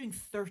said they were doing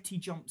 30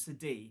 jumps a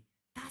day.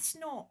 That's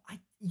not. I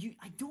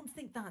don't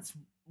think that's.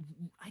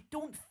 I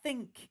don't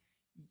think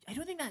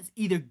that's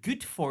either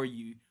good for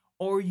you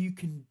or you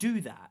can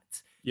do that.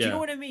 Do you know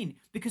what I mean?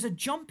 Because a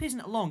jump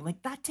isn't long.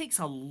 Like, that takes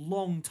a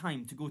long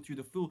time to go through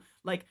the full.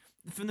 Like,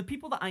 from the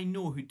people that I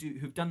know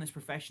who've done this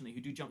professionally,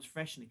 who do jumps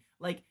professionally,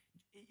 like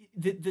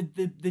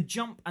the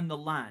jump and the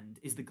land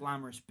is the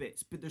glamorous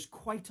bits, but there's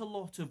quite a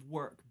lot of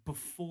work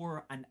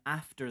before and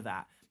after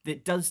that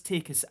does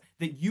take us,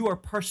 that you are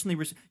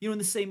personally in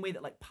the same way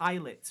that like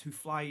pilots who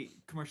fly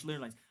commercial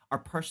airlines are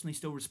personally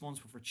still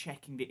responsible for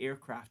checking the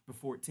aircraft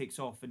before it takes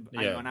off and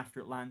after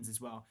it lands as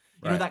well.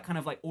 You know, that kind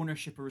of like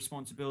ownership or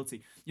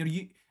responsibility. I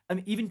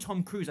mean, even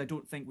Tom Cruise, I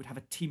don't think would have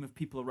a team of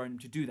people around him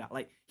to do that.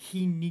 Like,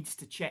 he needs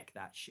to check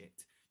that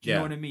shit. Do you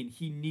know what I mean?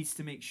 He needs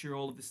to make sure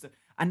all of this stuff,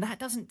 and that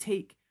doesn't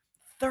take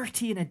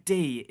 30 in a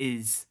day,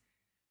 is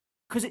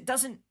because it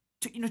doesn't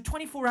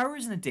 24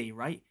 hours in a day,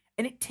 right?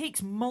 And it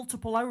takes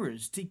multiple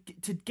hours to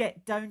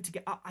get down to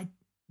get up.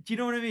 Do you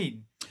know what I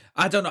mean?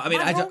 I don't know. I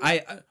mean, Am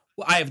I wrong?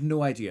 I have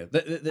no idea.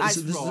 I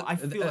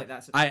feel like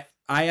that's. I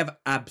have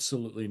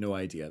absolutely no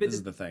idea. This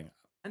is the thing.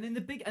 And then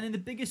the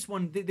biggest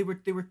one, they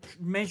were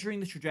measuring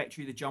the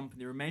trajectory of the jump, and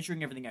they were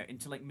measuring everything out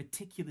into like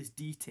meticulous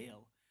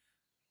detail.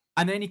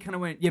 And then he kind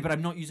of went, "Yeah, but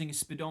I'm not using a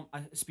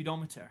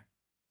speedometer."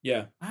 Yeah.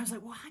 And I was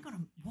like, "Well, hang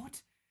on,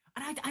 what?"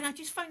 And I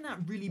just found that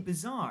really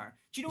bizarre.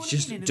 Do you know what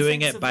Just I mean? In the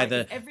doing sense it of, by like, the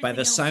if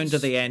everything sound else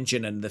of the is-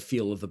 engine and the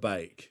feel of the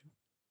bike.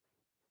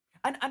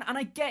 And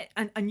I get,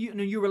 and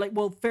you were like,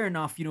 well, fair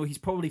enough. He's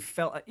probably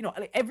felt,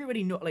 like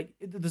everybody know, like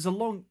there's a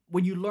long,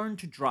 when you learn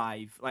to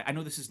drive, like I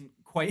know this isn't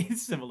quite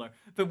similar,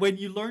 but when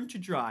you learn to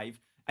drive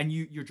and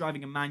you're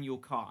driving a manual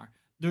car,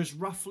 there's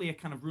roughly a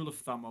kind of rule of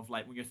thumb of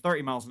like when you're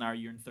 30 miles an hour,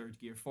 you're in third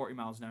gear, 40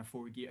 miles an hour,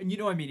 forward gear, and you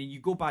know what I mean. And you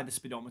go by the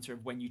speedometer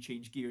of when you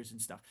change gears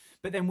and stuff.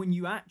 But then when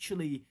you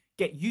actually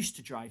get used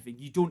to driving,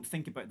 you don't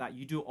think about that.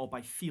 You do it all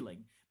by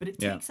feeling. But it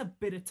Yeah. takes a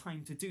bit of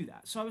time to do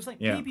that. So I was like,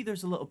 Yeah. maybe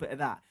there's a little bit of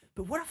that.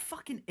 But what a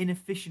fucking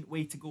inefficient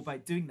way to go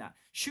about doing that.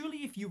 Surely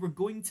if you were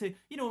going to,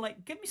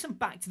 like, give me some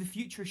Back to the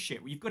Future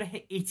shit where you've got to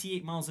hit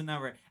 88 miles an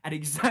hour at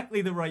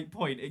exactly the right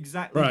point,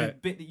 exactly the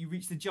Right. bit that you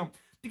reach the jump.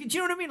 Because, do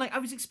you know what I mean? Like, I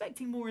was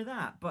expecting more of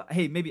that. But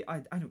hey, maybe, I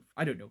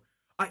don't know.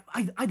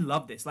 I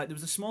love this. Like, there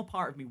was a small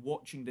part of me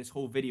watching this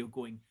whole video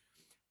going,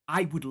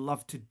 I would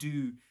love to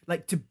do,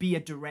 like, to be a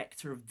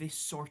director of this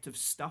sort of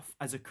stuff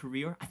as a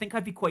career. I think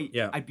I'd be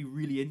Yeah. I'd be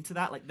really into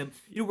that. Like,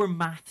 where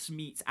maths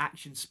meets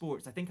action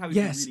sports. I think I would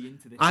Yes, be really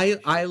into this.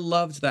 I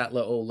loved that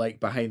little like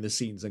behind the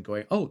scenes and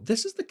going, oh,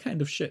 this is the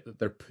kind of shit that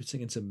they're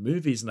putting into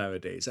movies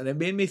nowadays, and it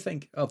made me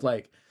think of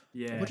like,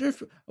 Yeah. I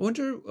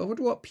wonder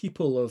what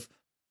people of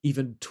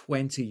even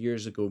 20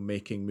 years ago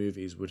making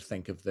movies would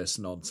think of this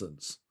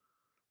nonsense.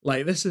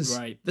 Like this is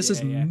Right, this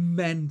is yeah.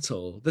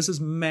 mental. This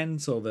is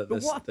mental that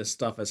But this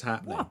stuff is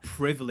happening. What a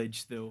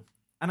privilege, though.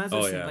 And as I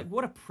Oh, said, yeah. like,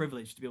 what a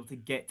privilege to be able to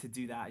get to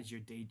do that as your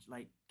day.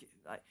 Like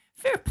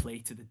fair play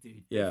to the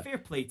dude. Yeah. Fair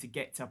play to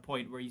get to a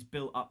point where he's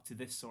built up to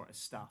this sort of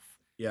stuff.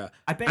 Yeah,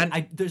 I bet And-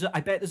 I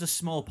bet there's a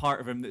small part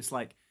of him that's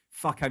like,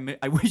 fuck,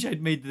 I wish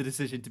I'd made the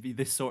decision to be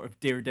this sort of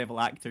daredevil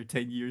actor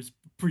 10 years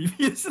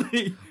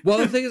previously. Well,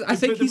 the thing is, I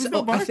think But there he's was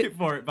no I market think-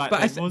 for it back but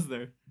I then, thi- was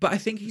there? But I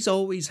think he's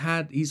always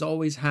had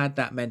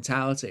that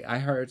mentality. I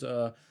heard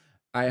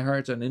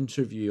an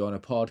interview on a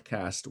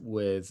podcast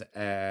with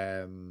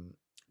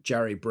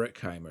Jerry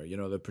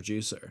Bruckheimer, the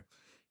producer.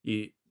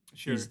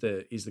 Sure. He's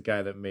the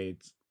guy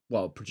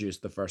that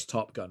produced the first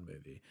Top Gun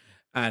movie.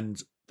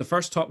 And the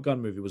first Top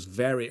Gun movie was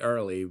very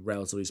early,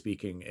 relatively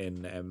speaking,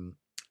 in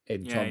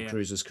Tom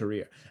Cruise's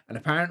career. And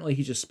apparently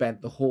he just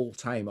spent the whole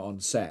time on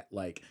set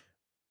like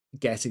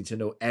getting to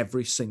know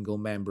every single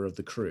member of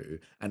the crew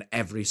and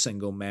every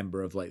single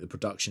member of like the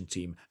production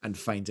team and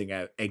finding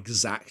out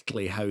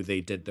exactly how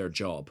they did their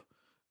job,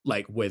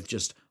 like with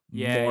just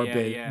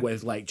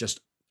with like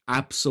just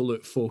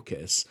absolute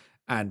focus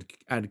and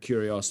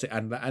curiosity.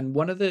 And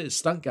one of the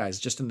stunt guys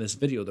just in this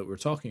video that we're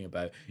talking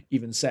about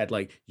even said,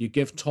 like, you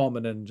give Tom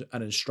an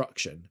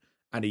instruction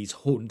and he's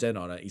honed in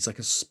on it. He's like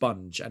a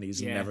sponge and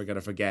he's never going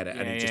to forget it.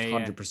 And he just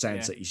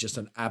 100%s it. He's just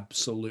an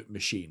absolute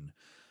machine.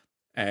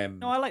 No,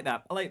 I like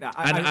that. I like that.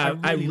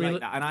 And I really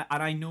like that.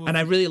 And I know. And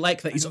I really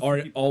like that he's know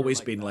people are always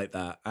like been that. like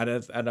that.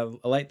 And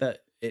I like that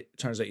it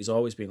turns out he's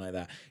always been like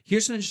that.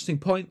 Here's an interesting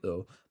point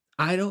though.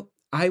 I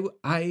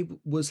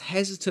was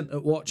hesitant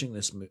at watching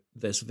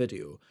this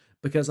video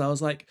because I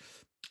was like,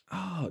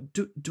 oh,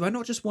 do I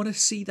not just want to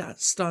see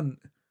that stunt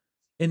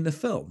in the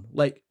film?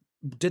 Like,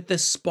 did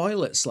this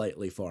spoil it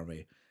slightly for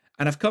me?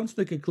 And I've come to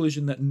the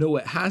conclusion that no,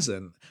 it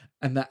hasn't,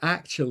 and that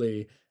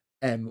actually,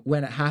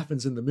 when it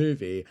happens in the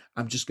movie,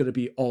 I'm just going to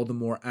be all the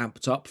more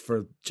amped up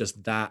for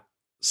just that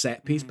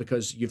set piece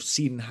because you've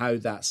seen how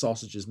that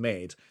sausage is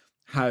made,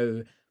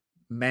 how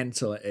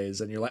mental it is,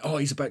 and you're like, oh,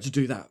 he's about to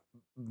do that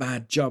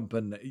mad jump,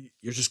 and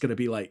you're just going to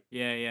be like,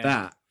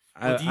 that.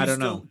 I don't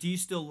know. Do you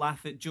still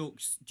laugh at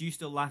jokes? Do you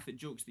still laugh at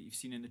jokes that you've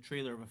seen in the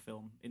trailer of a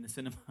film in the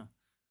cinema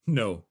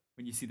No.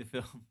 when you see the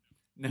film?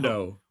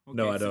 No,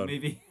 I don't.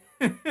 Maybe.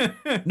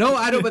 No,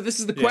 I don't. But this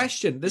is the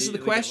question. This is the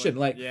question.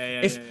 Like,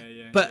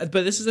 But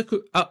this is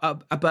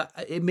but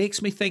it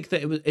makes me think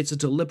that it's a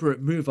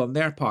deliberate move on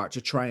their part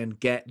to try and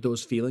get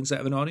those feelings out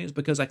of an audience,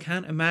 because I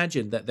can't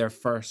imagine that their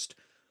first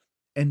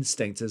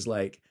instinct is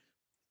like,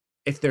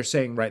 if they're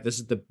saying, right, this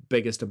is the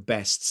biggest and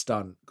best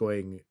stunt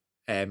going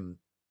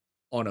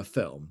on a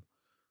film,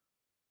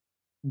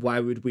 why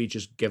would we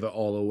just give it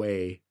all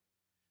away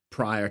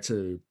prior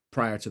to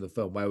the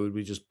film? Why would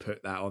we just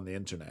put that on the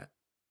internet?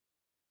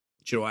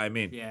 Do you know what I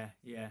mean? Yeah.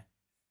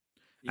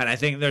 And I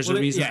think there's a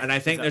reason, and I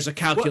think there's a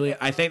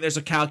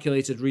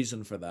calculated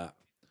reason for that.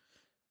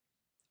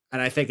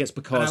 And I think it's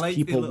because like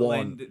people the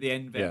want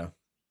end bit. Yeah.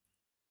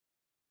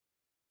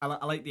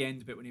 I like the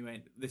end bit when he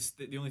went,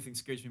 the only thing that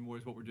scares me more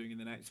is what we're doing in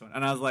the next one.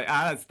 And I was like,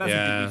 that's a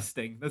good wee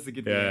sting. That's a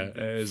good wee end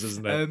bit. It is,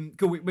 isn't it?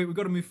 Cool. Wait, we've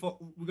got to move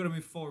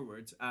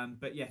forward.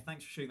 But yeah,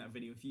 thanks for sharing that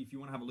video. If you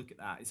want to have a look at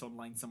that, it's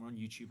online somewhere on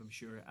YouTube, I'm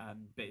sure.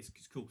 But it's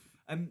cool.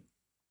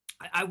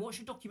 I watched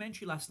a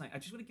documentary last night. I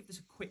just want to give this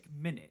a quick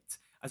minute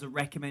as a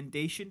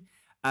recommendation.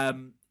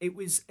 It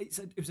was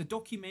a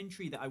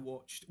documentary that I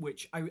watched,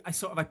 which I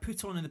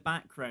put on in the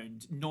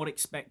background, not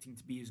expecting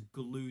to be as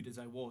glued as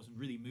I was, and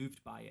really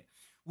moved by it.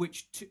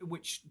 Which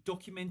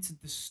documented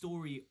the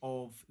story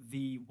of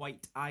the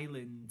White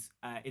Island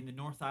in the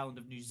North Island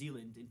of New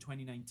Zealand in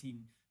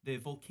 2019, the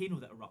volcano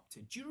that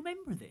erupted. Do you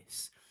remember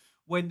this?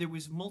 When there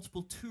was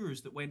multiple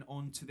tours that went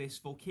on to this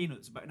volcano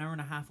that's about an hour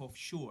and a half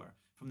offshore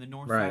from the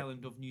North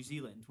Island of New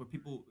Zealand, where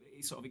people,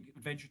 sort of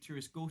adventure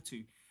tourists, go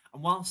to.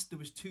 And whilst there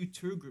was 2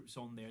 tour groups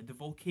on there, the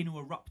volcano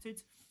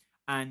erupted,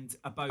 and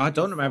about... I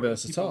don't remember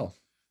this at all.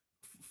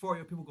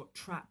 40 people got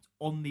trapped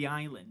on the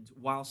island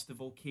whilst the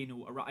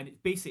volcano erupted. And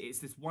it's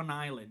this one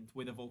island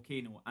with a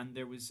volcano, and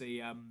there was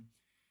a...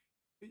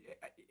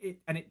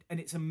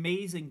 it's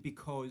amazing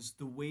because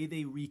the way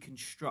they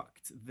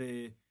reconstruct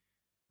the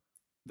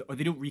or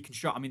they don't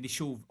reconstruct. I mean, they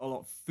show a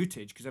lot of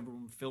footage because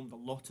everyone filmed a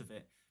lot of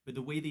it. But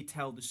the way they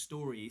tell the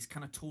story is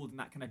kind of told in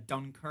that kind of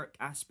Dunkirk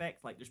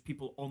aspect. Like there's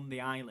people on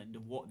the island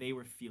of what they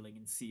were feeling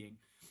and seeing,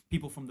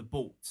 people from the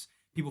boats,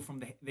 people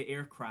from the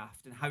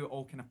aircraft, and how it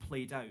all kind of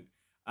played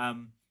out.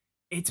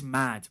 It's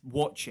mad.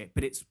 Watch it,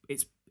 but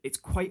it's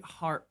quite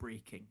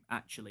heartbreaking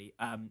actually.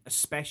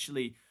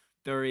 Especially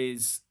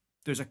there's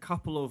a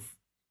couple of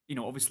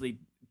obviously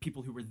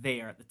people who were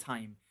there at the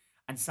time,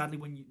 and sadly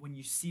when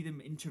you see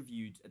them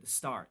interviewed at the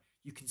start,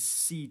 you can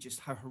see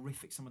just how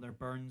horrific some of their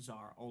burns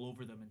are all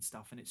over them and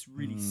stuff, and it's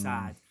really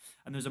sad.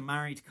 And there's a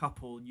married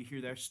couple, and you hear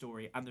their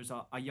story, and there's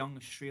a young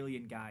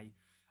Australian guy,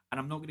 and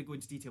I'm not going to go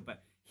into detail,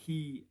 but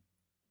he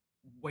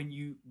when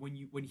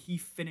he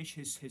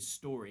finishes his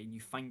story and you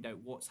find out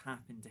what's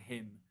happened to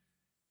him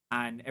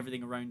and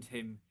everything around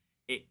him,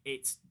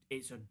 it's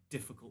a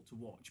difficult to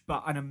watch,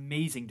 but an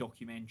amazing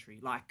documentary.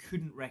 Like I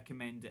couldn't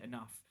recommend it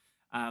enough.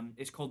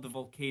 It's called The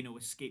Volcano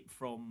Escape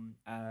from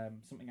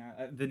something.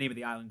 The name of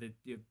the island,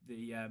 the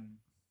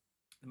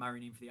Maori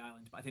name for the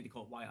island, but I think they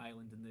call it White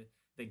Island. And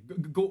they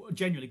go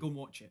genuinely go and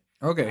watch it.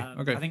 Okay.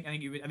 I think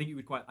you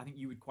would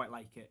quite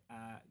like it.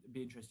 It'd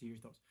be interested to hear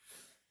your thoughts.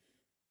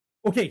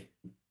 Okay,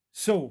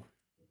 so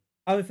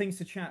other things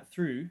to chat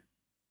through.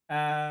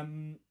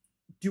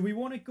 Do we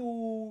want to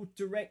go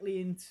directly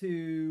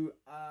into?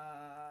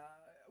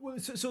 Well,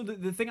 so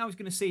the thing I was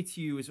going to say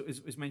to you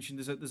is mentioned.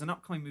 There's an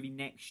upcoming movie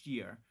next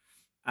year,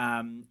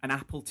 an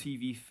Apple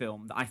TV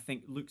film that I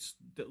think looks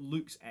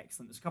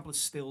excellent. There's a couple of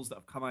stills that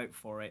have come out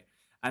for it.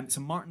 It's a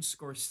Martin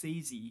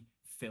Scorsese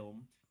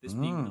film that's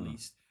being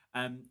released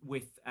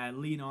with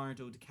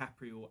Leonardo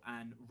DiCaprio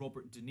and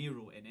Robert De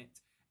Niro in it,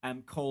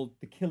 called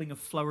The Killing of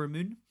Flower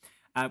Moon,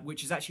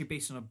 which is actually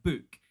based on a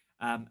book.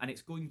 And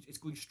it's going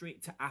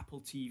straight to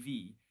Apple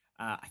TV.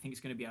 I think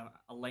it's going to be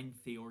a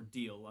lengthy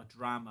ordeal, a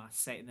drama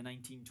set in the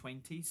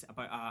 1920s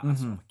about a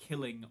sort of a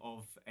killing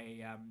of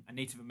a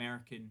Native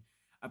American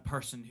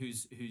person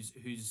who's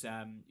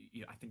I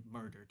think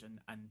murdered,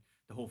 and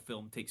the whole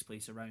film takes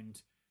place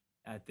around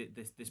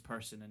this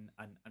person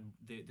and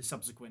the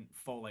subsequent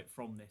fallout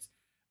from this.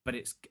 But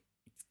it's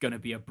going to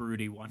be a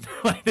broody one.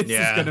 This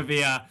is going to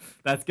be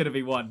that's going to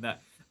be one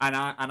that. And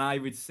I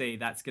would say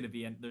that's going to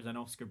be there's an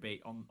Oscar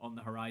bait on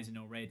the horizon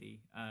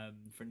already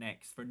for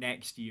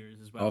next year's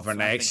as well. Oh, for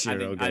next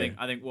year, okay.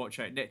 I think watch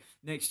out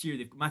next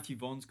year. Matthew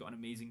Vaughn's got an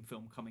amazing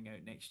film coming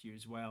out next year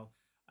as well.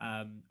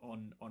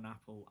 On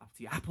Apple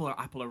TV.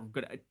 Apple are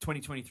good.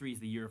 2023 is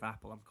the year of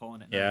Apple. I'm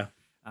calling it now. Yeah.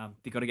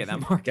 They got to get that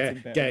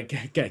marketing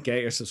get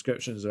your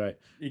subscriptions right.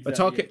 Exactly.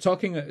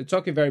 But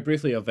talking very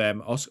briefly of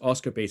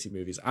Oscar baited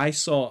movies, I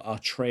saw a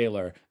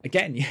trailer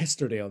again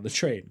yesterday on the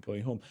train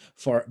going home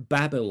for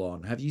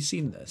Babylon. Have you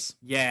seen this?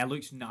 Yeah, it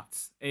looks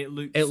nuts. It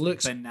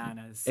looks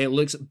bananas. It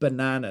looks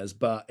bananas,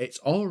 but it's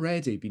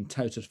already been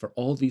touted for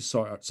all these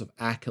sorts of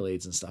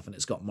accolades and stuff, and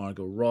it's got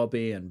Margot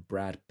Robbie and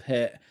Brad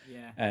Pitt.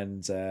 Yeah.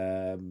 And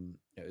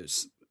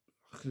it's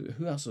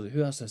who else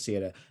I see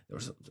it? There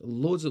was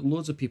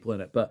loads of people in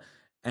it, but.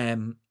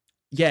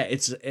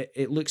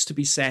 It looks to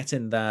be set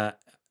in that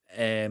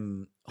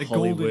the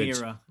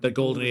Hollywood, the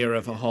golden era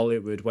of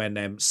Hollywood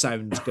when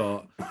sound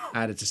got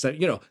added to sound.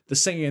 The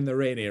Singing in the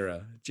Rain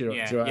era. Do you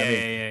know what I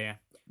mean? Yeah.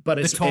 But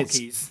it's the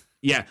talkies.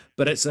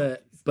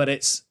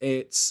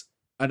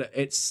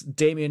 It's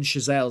Damien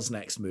Chazelle's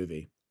next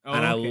movie,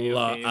 and I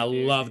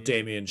love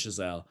Damien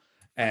Chazelle,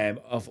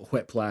 of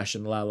Whiplash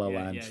and La La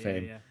Land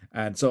fame,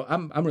 and so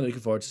I'm really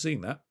looking forward to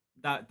seeing that.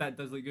 That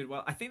does look good.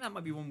 Well, I think that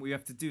might be one we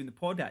have to do in the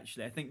pod.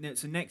 Actually, I think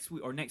so. Next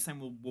week or next time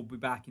we'll be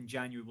back in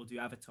January. We'll do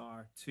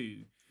Avatar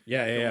 2.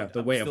 Yeah.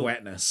 The Way of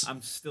Wetness.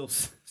 I'm still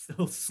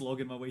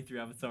slogging my way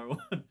through Avatar 1.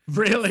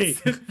 Really?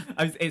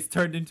 It's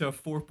turned into a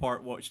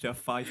 4-part watch to a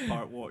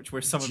 5-part watch,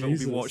 where some of it will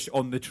be watched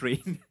on the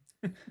train.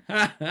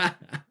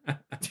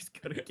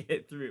 Just gotta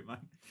get through it, man.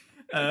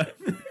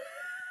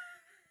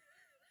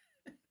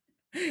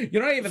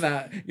 You're not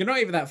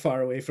even that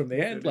far away from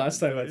the end. Last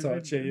time I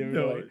talked to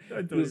you,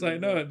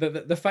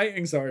 the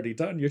fighting's already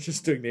done. You're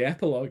just doing the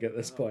epilogue at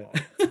this point.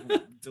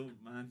 Don't,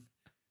 man.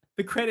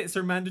 The credits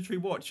are mandatory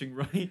watching,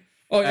 right?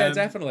 Oh yeah,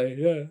 definitely,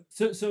 yeah.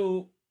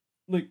 So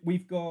look,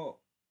 we've got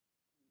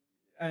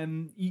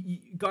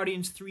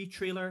Guardians 3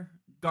 trailer,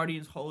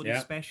 Guardians Holiday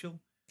Special.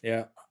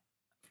 Yeah.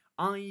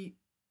 I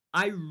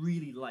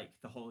really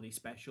liked the holiday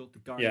special, the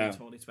Guardians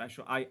Holiday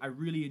Special. I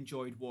really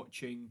enjoyed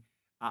watching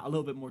a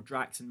little bit more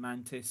Drax and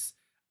Mantis,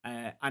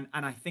 and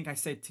I think I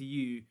said to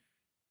you,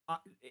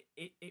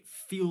 it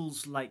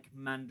feels like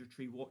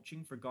mandatory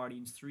watching for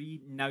Guardians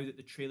 3 now that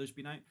the trailer's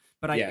been out.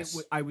 But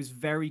I was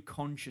very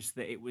conscious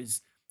that it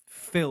was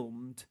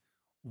filmed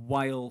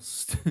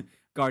whilst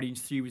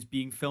Guardians 3 was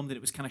being filmed, and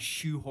it was kind of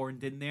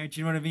shoehorned in there. Do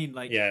you know what I mean?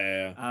 Like,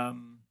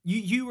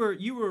 you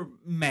were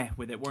meh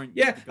with it, weren't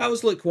you? Yeah, I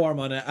was lukewarm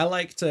on it. I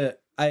liked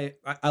it. I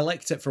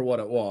liked it for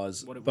what it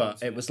was,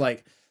 it was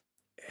like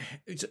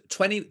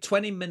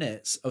 20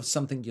 minutes of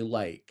something you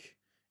like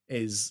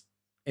is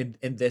in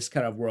this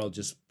kind of world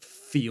just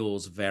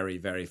feels very,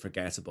 very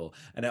forgettable.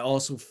 And it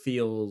also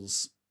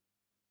feels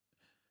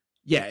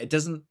it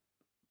doesn't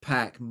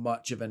pack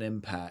much of an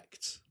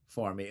impact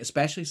for me,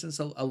 especially since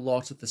a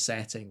lot of the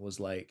setting was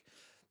like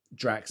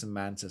Drax and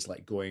Mantis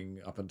like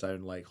going up and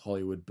down like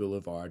Hollywood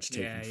Boulevard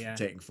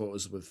taking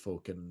photos with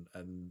folk and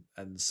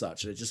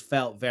such. And it just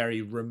felt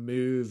very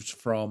removed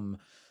from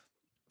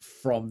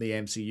the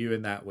MCU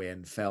in that way,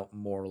 and felt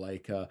more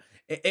like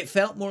it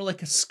felt more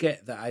like a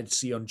skit that I'd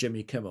see on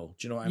Jimmy Kimmel.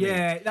 Do you know what I mean?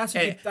 Yeah,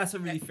 that's a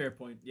really fair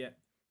point. Yeah.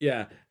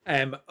 Yeah,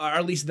 or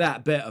at least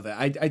that bit of it.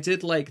 I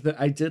did like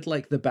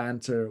the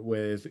banter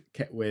with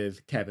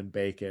Kevin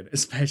Bacon,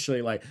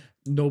 especially like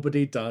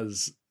nobody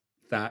does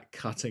that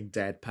cutting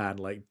deadpan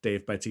like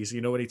Dave Bautista.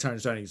 You know, when he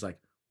turns down, he's like,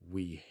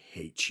 "We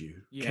hate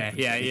you." Yeah, Kevin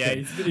yeah, yeah.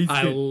 Bacon."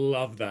 I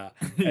love that.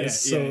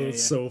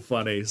 It's so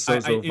funny,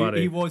 so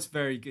funny. He was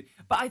very good,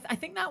 but I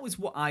think that was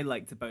what I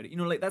liked about it. You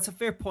know, like that's a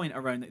fair point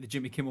around like, the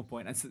Jimmy Kimmel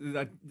point. That's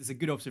a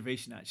good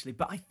observation actually.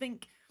 But I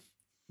think,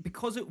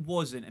 because it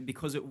wasn't, and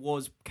because it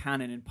was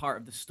canon and part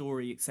of the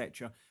story,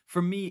 etc., for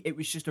me it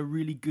was just a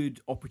really good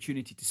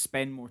opportunity to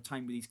spend more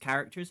time with these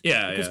characters.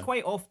 Because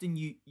quite often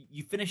you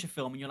finish a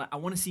film and you're like, I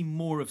want to see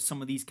more of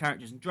some of these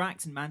characters, and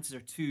Drax and Mantis are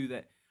two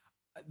that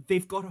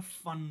they've got a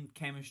fun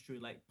chemistry.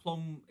 Like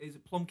Plum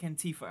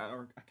Kenteef,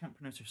 or I can't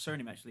pronounce her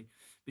surname actually,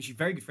 but she's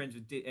very good friends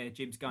with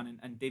James Gunn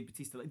and Dave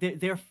Bautista. Like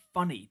they're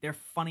funny. They're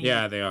funny.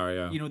 Yeah, they are.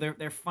 Yeah, you know,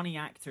 they're funny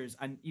actors,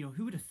 and you know,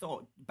 who would have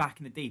thought back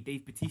in the day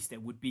Dave Bautista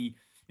would be.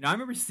 You know, I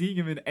remember seeing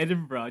him in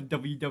Edinburgh in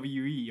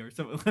WWE or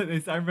something like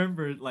this. I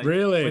remember like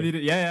really,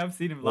 when yeah, I've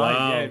seen him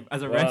live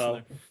as a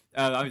wrestler.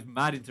 I was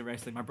mad into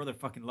wrestling. My brother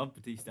fucking loved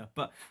Batista,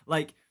 but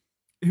like,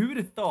 who would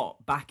have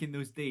thought back in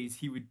those days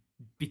he would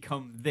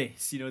become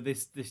this? You know,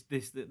 this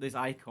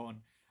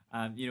icon.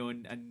 You know,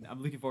 and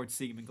I'm looking forward to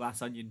seeing him in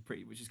Glass Onion,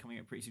 which is coming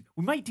out pretty soon.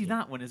 We might do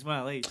that one as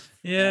well, eh?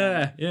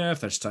 Yeah, if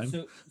there's time.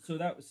 So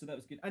that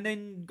was good. And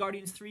then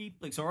Guardians 3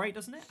 looks all right,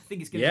 doesn't it? I think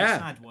it's gonna be a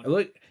sad one.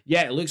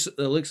 It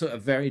looks like a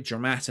very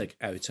dramatic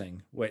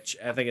outing, which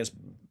I think is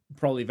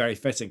probably very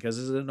fitting, because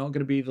is it not going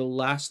to be the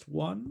last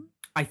one?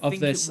 I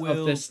think it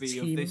will be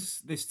team?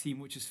 of this team,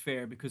 which is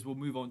fair, because we'll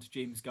move on to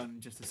James Gunn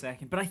in just a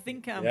second. But I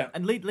think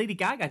and Lady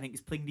Gaga, I think,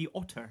 is playing the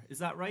Otter. Is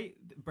that right?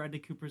 Bradley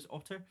Cooper's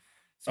Otter.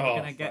 So we're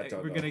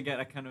gonna get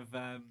a kind of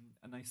a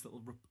nice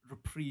little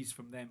reprise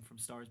from them from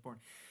Star Is Born.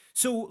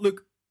 So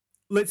look,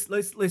 let's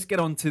get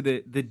on to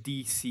the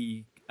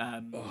DC.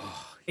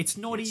 It's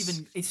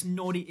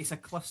a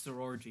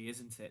cluster orgy,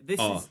 isn't it? This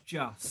is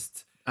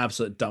just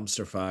absolute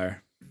dumpster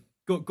fire.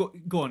 Go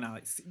on,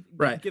 Alex.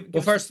 Right. Give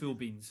first, full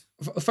beans.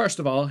 First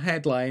of all,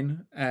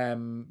 headline,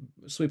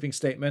 sweeping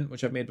statement,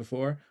 which I've made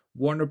before.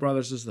 Warner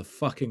Brothers is the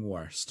fucking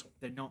worst.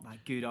 They're not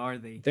that good, are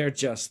they? They're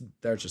just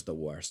the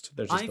worst.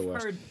 They're just the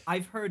worst.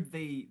 I've heard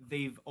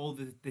they've all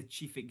the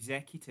chief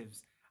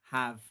executives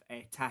have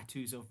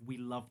tattoos of "We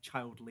love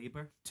child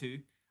labor"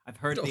 too. I've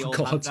heard they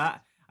all have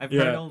that. I've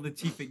heard all the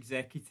chief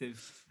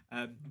executives.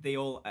 They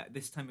all at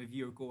this time of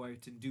year go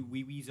out and do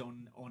wee-wees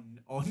on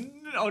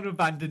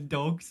abandoned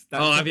dogs.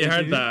 That's have you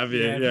heard that? Have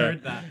you? Yeah, I've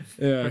heard that.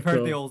 Yeah,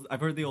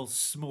 I've heard they all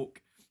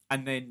smoke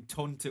and then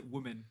taunt at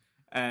women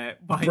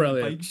behind the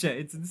bike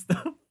sheds and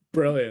stuff.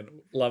 Brilliant.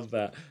 Love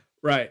that.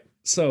 Right.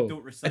 So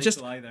don't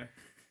recycle either.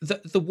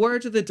 The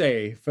word of the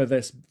day for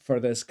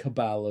this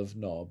cabal of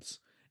knobs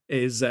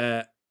is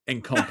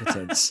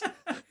incompetence.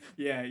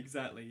 Yeah,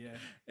 exactly. Yeah,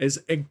 is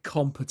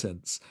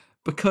incompetence,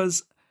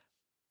 because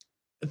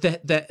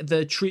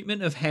the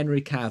treatment of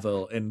Henry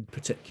Cavill in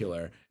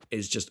particular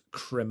is just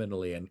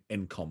criminally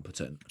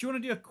incompetent. Do you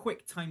want to do a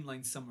quick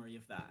timeline summary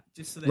of that,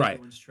 just so that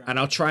everyone's trying? And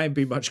I'll try and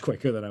be much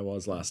quicker than I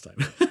was last time.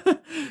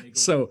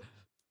 So,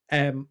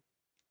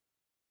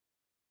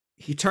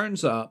 he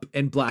turns up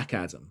in Black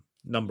Adam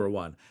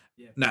 #1.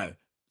 Yeah. Now,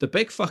 the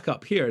big fuck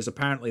up here is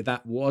apparently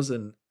that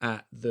wasn't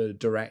at the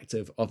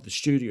directive of the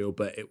studio,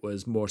 but it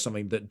was more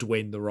something that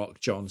Dwayne "The Rock"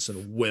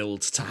 Johnson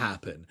willed to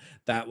happen.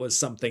 That was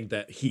something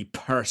that he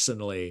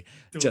personally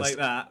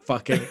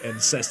fucking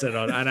insisted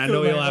on. And I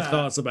know you'll have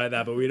thoughts about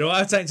that, but we don't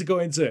have time to go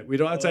into it.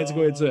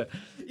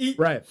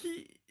 Right.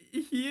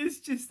 He is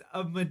just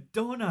a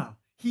Madonna.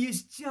 He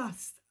is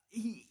just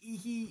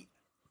he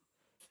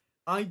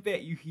I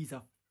bet you he's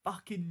a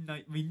fucking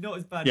night. I mean, not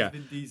as bad as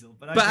Vin Diesel,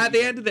 but at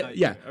the end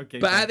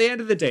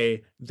of the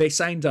day, they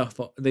signed off.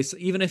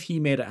 Even if he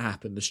made it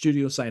happen, the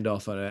studio signed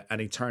off on it, and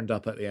he turned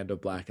up at the end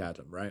of Black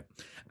Adam, right?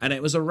 And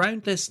it was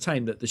around this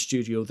time that the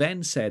studio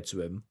then said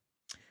to him,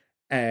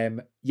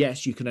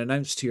 "Yes, you can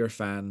announce to your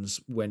fans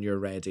when you're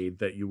ready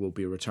that you will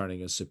be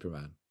returning as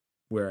Superman.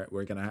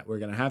 We're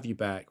gonna have you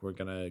back. We're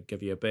gonna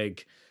give you a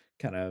big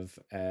kind of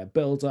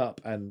build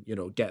up, and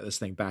get this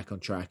thing back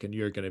on track, and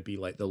you're gonna be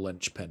like the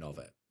linchpin of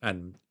it."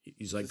 And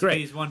he's like, "Great,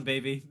 phase 1,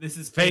 baby. This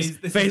is phase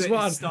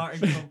 1.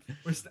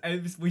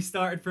 We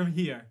started from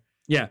here.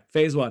 Yeah,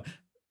 phase 1.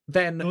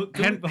 Then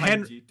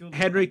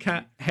Henry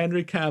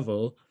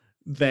Cavill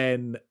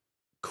then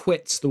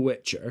quits The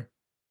Witcher.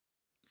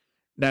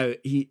 Now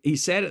he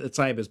said at the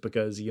time is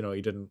because he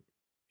didn't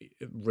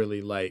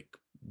really like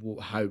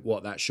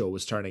what that show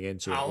was turning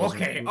into. Oh, It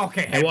wasn't-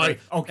 okay, It was. Henry,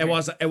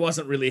 okay. It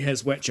wasn't really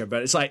his Witcher,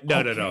 but it's like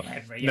no.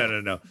 Henry,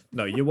 yeah.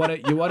 No. You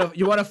want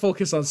to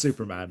focus on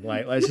Superman.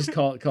 Like, let's just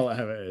call it how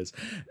it is.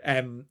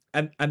 And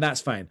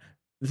that's fine.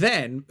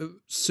 Then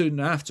soon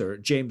after,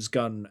 James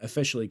Gunn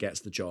officially gets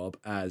the job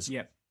as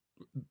Yep.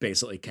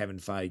 basically Kevin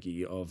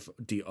Feige of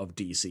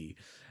DC.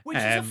 Which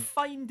is a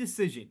fine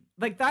decision.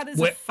 Like, that is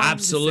a Well, fine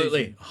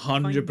absolutely, decision.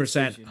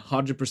 100%, Fine decision.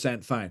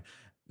 100% fine.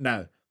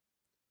 Now,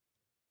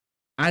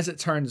 as it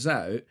turns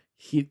out,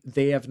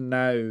 they have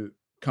now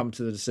come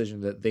to the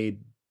decision that they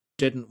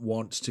didn't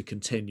want to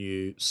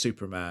continue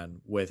Superman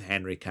with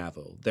Henry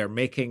Cavill. They're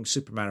making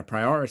Superman a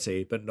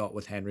priority, but not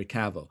with Henry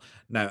Cavill.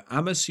 Now,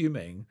 I'm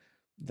assuming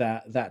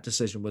that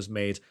decision was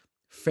made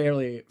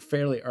fairly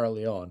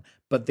early on,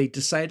 but they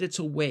decided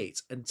to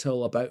wait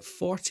until about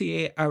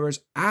 48 hours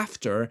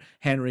after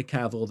Henry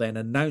Cavill then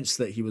announced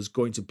that he was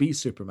going to be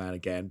Superman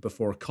again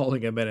before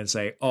calling him in and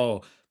saying,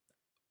 "Oh,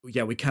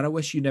 yeah, we kind of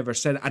wish you never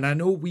said it. And I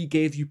know we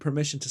gave you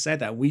permission to say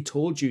that. We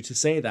told you to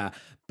say that,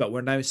 but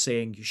we're now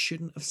saying you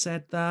shouldn't have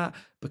said that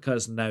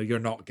because now you're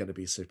not going to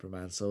be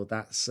Superman." So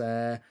that's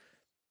a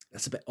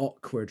bit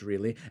awkward,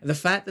 really. And the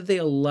fact that they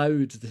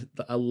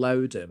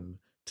allowed him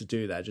to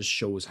do that just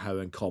shows how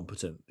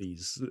incompetent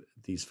these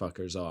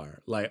fuckers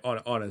are. Like,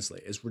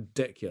 honestly, it's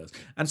ridiculous.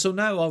 And so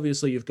now,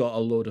 obviously, you've got a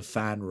load of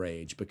fan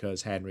rage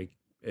because Henry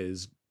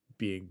is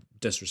being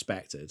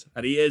disrespected,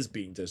 and he is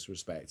being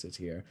disrespected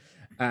here.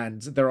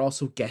 And they're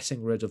also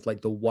getting rid of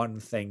like the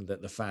one element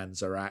that the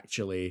fans are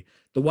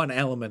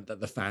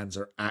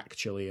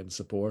actually in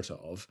support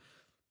of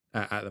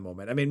at the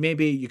moment. I mean,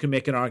 maybe you can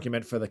make an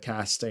argument for the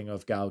casting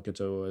of Gal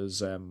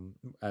Gadot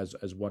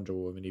as Wonder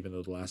Woman, even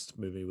though the last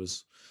movie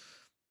was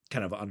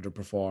kind of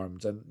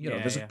underperformed, and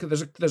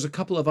there's a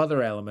couple of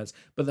other elements,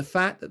 but the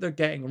fact that they're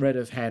getting rid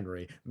of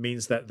Henry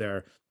means that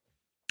they're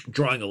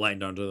drawing a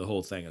line under the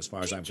whole thing, as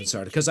far as I'm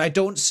concerned, because I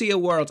don't see a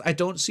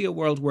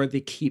world where they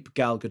keep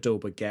Gal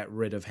Gadot but get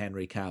rid of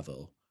Henry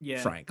Cavill.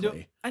 Yeah,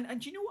 frankly. No, and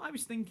do you know what I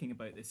was thinking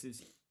about this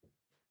is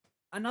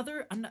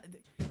another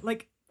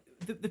like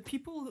the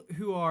people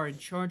who are in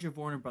charge of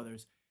Warner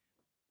Brothers,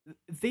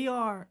 they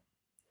are,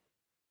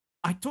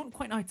 I don't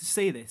quite know how to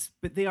say this,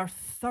 but they are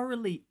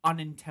thoroughly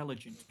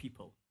unintelligent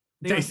people.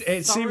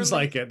 It seems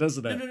like it,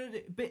 doesn't it? No,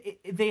 but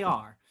they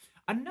are.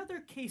 Another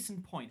case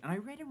in point, and I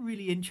read a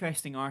really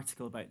interesting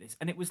article about this,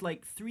 and it was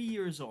like 3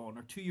 years on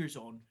or 2 years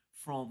on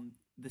from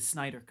the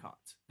Snyder Cut,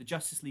 the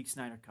Justice League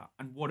Snyder Cut,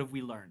 and what have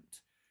we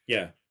learned?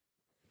 Yeah.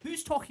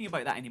 Who's talking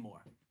about that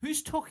anymore?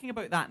 Who's talking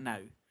about that now?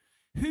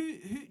 Who?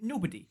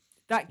 Nobody.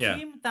 That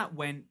came, that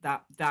went,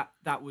 that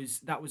was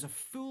a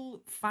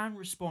full fan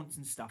response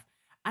and stuff.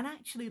 And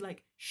actually,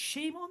 like,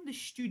 shame on the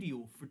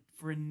studio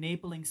for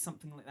enabling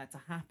something like that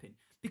to happen.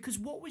 Because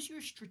what was your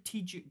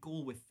strategic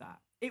goal with that?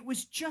 It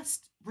was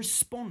just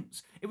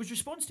response. It was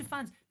response to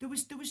fans. There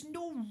was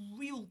no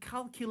real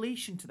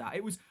calculation to that.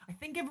 It was, I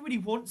think everybody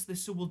wants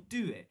this, so we'll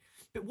do it.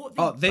 But what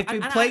they've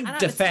been playing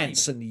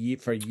defense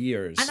for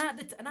years. And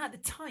at the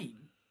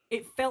time,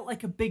 it felt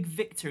like a big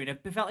victory, and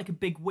it felt like a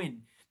big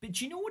win. But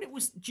do you know what it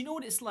was? Do you know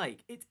what it's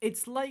like?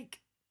 It's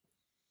like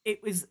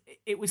it was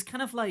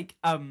kind of like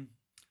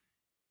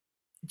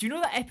do you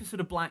know that episode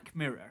of Black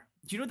Mirror?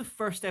 Do you know the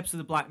first episode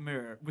of Black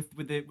Mirror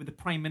with the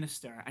Prime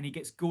Minister, and he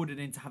gets goaded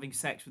into having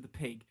sex with a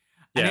pig,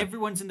 and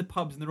everyone's in the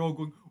pubs and they're all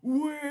going,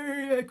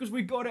 "Way!" because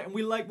we got it and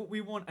we like what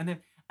we want, and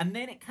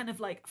then it kind of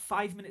like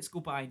 5 minutes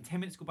go by and 10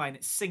 minutes go by and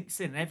it sinks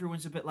in and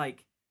everyone's a bit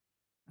like,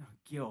 "Oh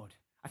God,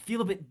 I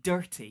feel a bit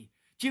dirty."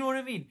 Do you know what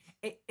I mean?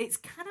 It's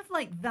kind of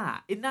like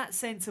that, in that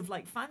sense of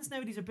like fans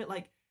nowadays are a bit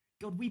like,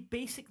 "God, we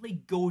basically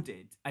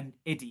goaded an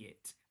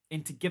idiot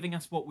into giving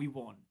us what we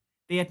want.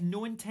 They had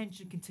no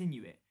intention to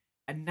continue it,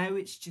 and now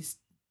it's just,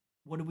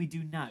 what do we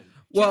do now?"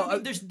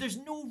 Well, there's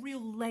no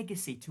real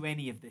legacy to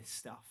any of this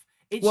stuff.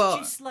 It's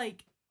just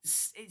like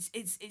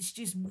it's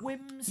just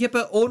whims. Yeah,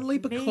 but only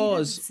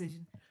because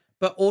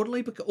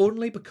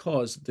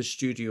the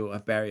studio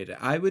have buried it.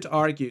 I would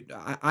argue.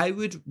 I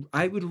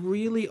would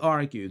really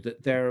argue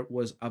that there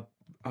was a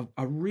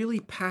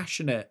really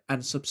passionate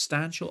and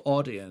substantial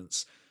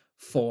audience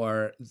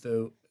for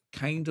the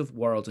kind of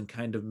world and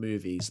kind of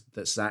movies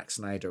that Zack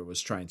Snyder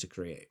was trying to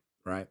create,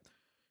 right?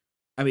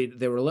 I mean,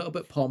 they were a little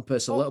bit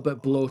pompous, a little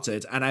bit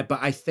bloated, but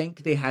I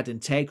think they had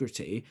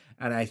integrity,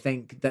 and I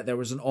think that there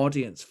was an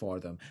audience for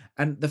them.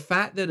 And the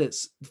fact that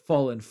it's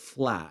fallen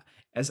flat,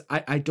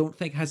 I don't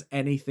think has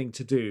anything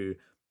to do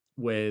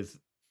with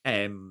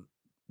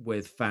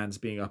fans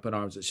being up in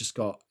arms. It's just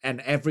got, and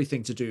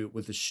everything to do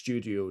with the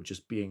studio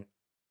just being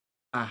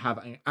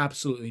having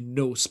absolutely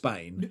no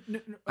spine. No,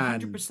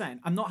 100%.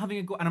 I'm not having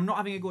a go, and I'm not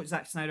having a go at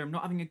Zack Snyder. I'm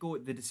not having a go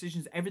at the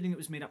decisions, everything that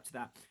was made up to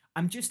that.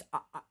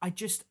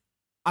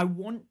 I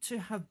want to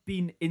have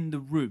been in the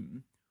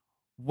room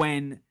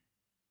when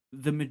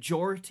the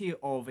majority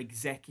of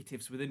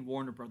executives within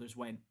Warner Brothers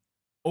went,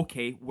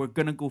 "Okay, we're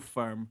gonna go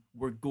firm.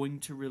 We're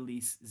going to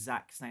release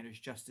Zack Snyder's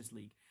Justice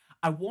League."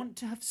 I want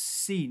to have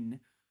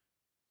seen.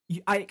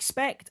 I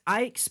expect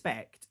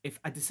if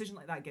a decision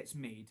like that gets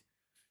made,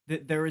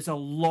 that there's a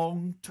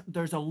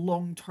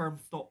long-term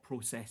thought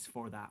process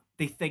for that.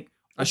 They think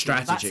A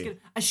strategy.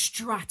 a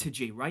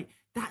strategy, right?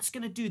 That's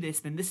going to do this,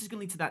 then this is going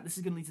to lead to that, this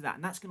is going to lead to that,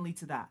 and that's going to lead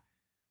to that.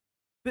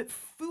 But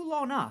fool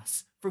on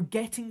us for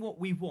getting what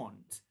we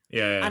want.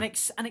 Yeah. And do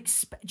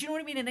you know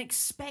what I mean? And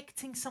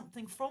expecting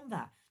something from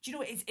that. Do you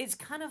know? It's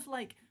kind of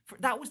like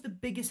that was the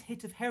biggest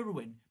hit of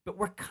heroin, but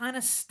we're kind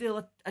of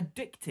still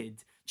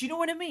addicted. Do you know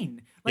what I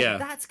mean? Like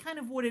that's kind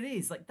of what it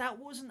is. Like that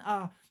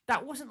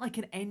wasn't like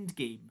an end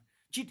game.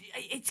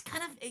 It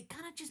kind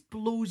of just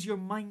blows your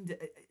mind.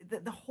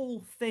 The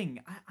whole thing,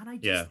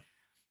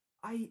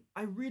 I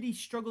really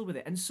struggled with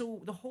it. And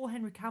so the whole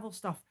Henry Cavill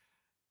stuff,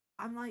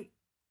 I'm like,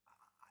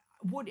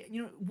 what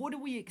do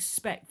we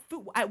expect?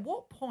 At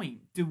what point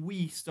do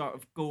we sort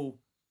of go,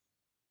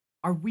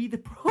 are we the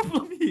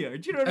problem here?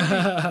 Do you know what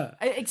I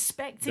mean?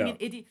 Expecting an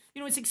idiot,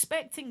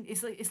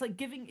 it's like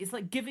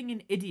giving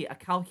an idiot a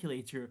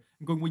calculator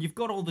and going, well, you've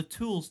got all the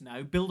tools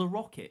now, build a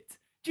rocket.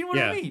 Do you know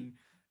what I mean?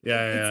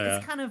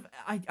 It's kind of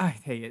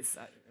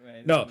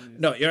No,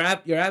 you're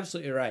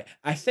absolutely right.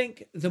 I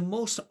think the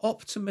most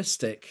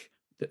optimistic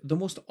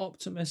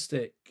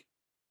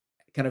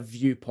kind of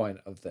viewpoint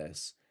of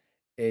this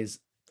is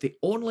the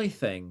only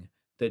thing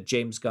that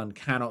James Gunn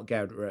cannot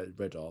get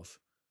rid of,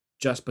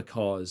 just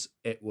because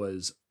it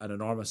was an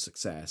enormous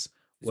success,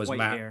 was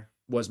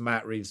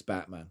Matt Reeves'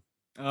 Batman.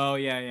 Oh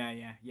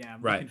yeah.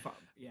 Right.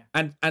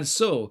 And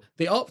so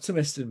the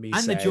optimist in me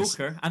says, and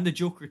the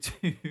Joker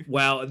too.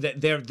 Well,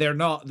 they're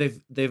not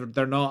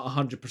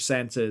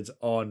 100%ed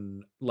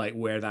on like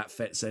where that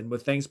fits in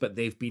with things, but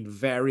they've been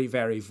very,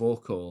 very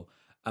vocal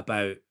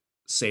about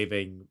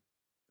saving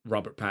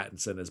Robert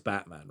Pattinson as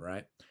Batman,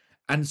 right?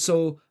 And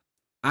so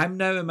I'm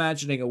now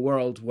imagining a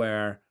world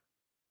where,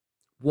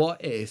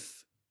 what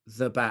if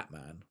the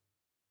Batman,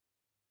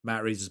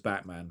 Matt Reeves'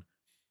 Batman,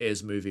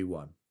 is movie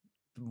one?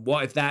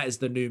 What if that is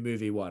the new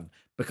movie one?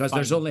 Because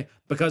there's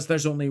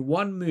only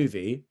one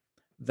movie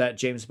that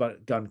James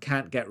Gunn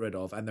can't get rid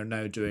of, and they're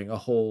now doing a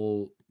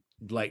whole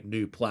like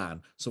new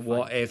plan. So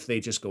what if they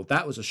just go,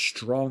 that was a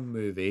strong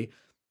movie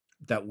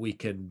that we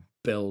can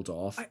build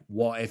off?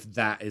 What if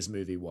that is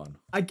movie one?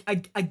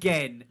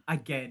 Again,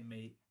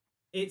 mate.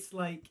 It's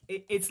like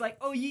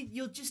oh,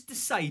 you'll just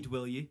decide,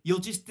 will you? You'll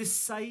just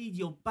decide.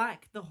 You'll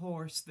back the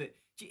horse. That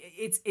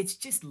it's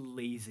just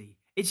lazy.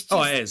 It's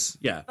just it is,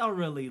 yeah,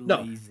 thoroughly lazy.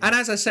 No, and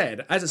as I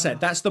said,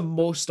 that's the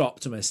most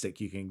optimistic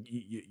you can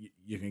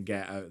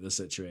get out of the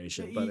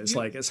situation. But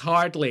it's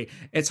hardly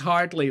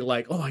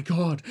like, oh my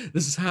god,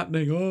 this is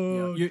happening.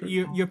 Oh,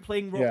 you're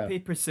playing rock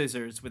paper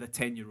scissors with a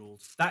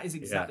 10-year-old. That is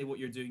exactly what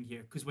you're doing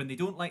here. Because when they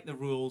don't like the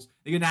rules,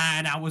 they go, nah,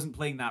 I wasn't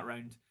playing that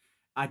round.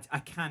 I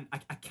can't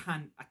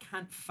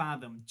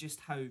fathom just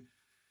how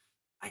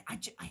I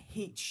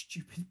hate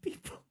stupid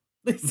people.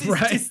 This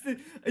is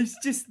it's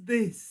just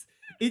this.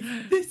 It's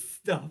this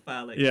stuff,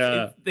 Alex.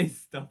 Yeah. It's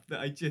this stuff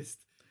that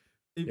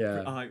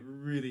it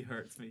really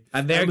hurts me.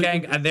 And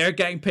they're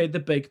getting paid the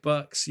big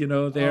bucks,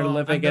 they're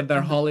living in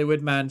their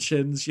Hollywood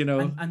mansions,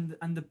 And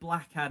the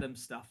Black Adam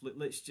stuff.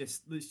 Let's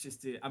just do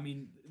it. I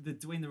mean, the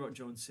Dwayne The Rock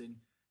Johnson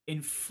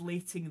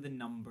inflating the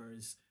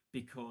numbers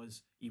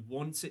because he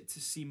wants it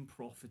to seem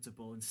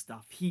profitable and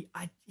stuff.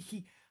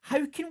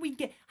 How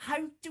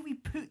do we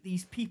put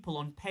these people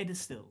on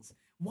pedestals?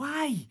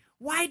 Why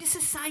does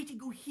society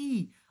go,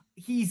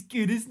 he's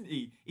good, isn't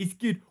he? He's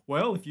good.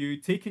 Well, if you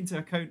take into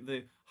account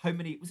how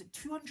many, was it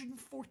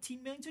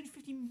 214 million,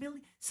 250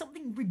 million,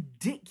 something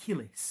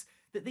ridiculous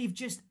that they've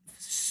just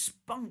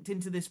spunked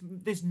into this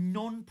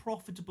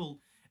non-profitable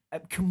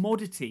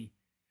commodity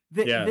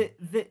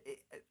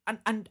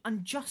and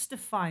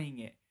justifying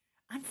it.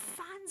 And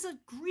fans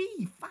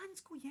agree.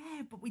 Fans go,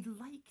 yeah, but we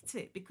liked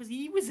it because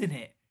he was in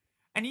it.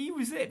 And he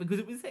was it because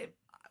it was him.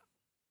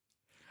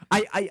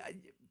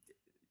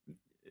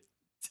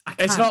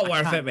 It's not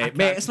worth it, mate.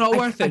 Mate, it's not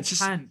worth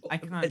it. I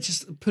can't.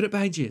 Just put it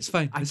behind you. It's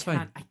fine. It's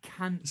fine. I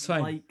can't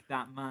like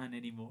that man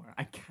anymore.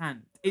 I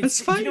can't.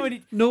 It's fine. You know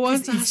no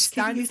one's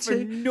asking you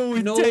to. No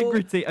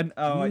integrity. And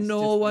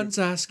no one's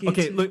asking.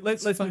 Okay, look.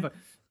 Let's move on.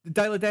 The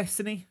Dial of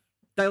Destiny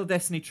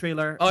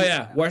trailer. Oh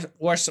yeah,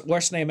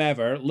 worst name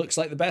ever. Looks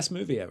like the best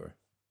movie ever.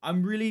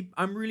 I'm really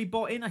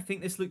bought in. I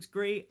think this looks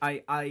great.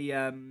 I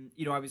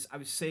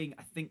was saying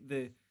I think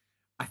the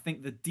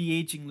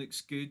de-aging looks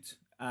good.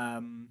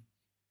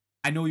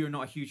 I know you're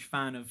not a huge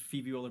fan of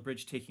Phoebe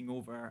Waller-Bridge taking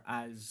over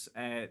as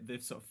the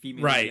sort of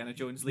female Indiana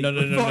Jones lead. No. I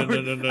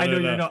know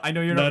you're not. I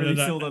know you're not really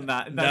sold on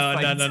that.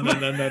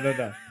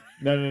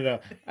 No.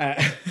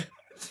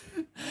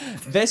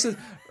 This is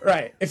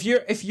right.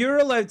 If you're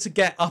allowed to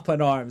get up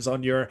in arms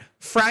on your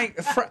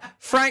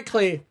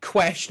frankly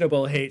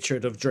questionable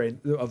hatred of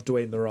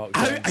Dwayne The Rock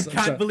Johnson, I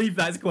can't believe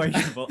that's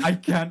questionable. I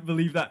can't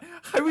believe that.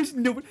 How is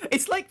nobody?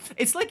 It's like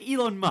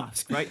Elon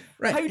Musk, right?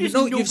 Right. How does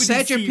you've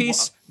said your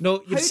piece.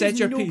 You've said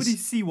your piece. Nobody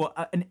see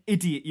what an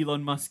idiot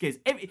Elon Musk is.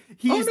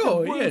 He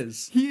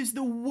is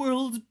the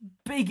world's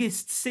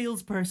biggest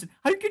salesperson.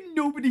 How can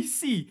nobody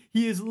see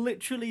he is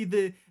literally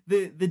the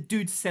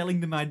dude selling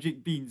the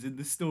magic beans in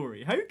the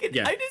story? How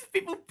does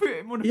people put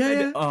him on a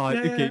pedestal? Oh,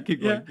 okay,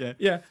 keep going.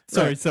 Yeah.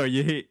 Sorry,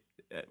 you hate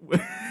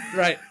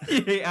Right.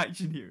 you hate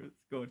action heroes.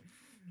 Go on.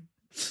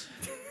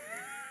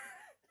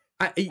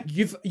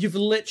 You've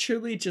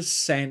literally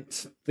just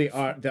sent the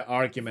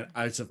argument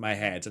out of my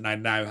head, and I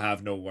now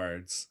have no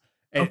words.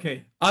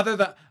 Okay. Other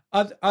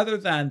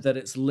than that,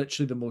 it's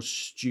literally the most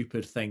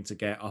stupid thing to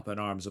get up in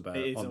arms about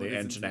on the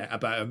internet,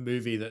 about a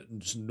movie that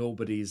just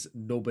nobody's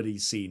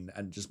seen,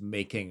 and just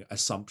making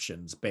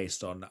assumptions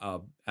based on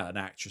an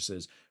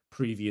actress's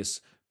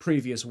previous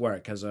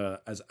work as a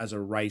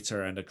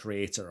writer and a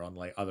creator on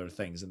like other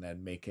things, and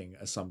then making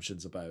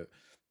assumptions about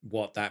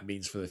what that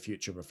means for the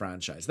future of a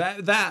franchise.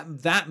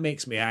 That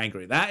makes me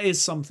angry. That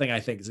is something I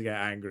think to get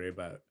angry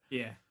about.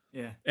 Yeah.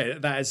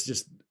 That is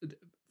just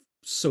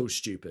so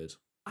stupid.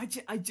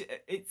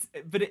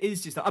 But it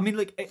is just. I mean,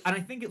 like, and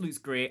I think it looks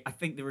great. I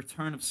think the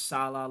return of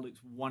Salah looks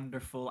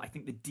wonderful. I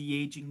think the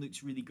de-aging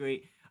looks really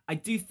great. I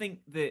do think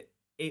that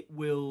it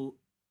will.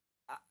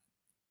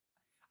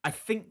 I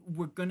think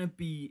we're gonna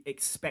be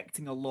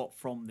expecting a lot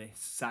from this,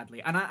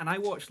 sadly. And I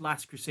watched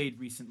Last Crusade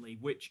recently,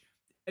 which.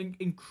 An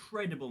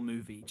incredible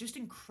movie, just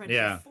incredible.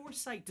 Yeah.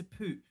 Foresight to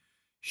put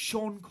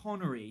Sean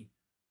Connery.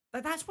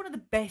 That's one of the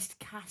best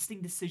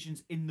casting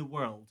decisions in the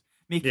world.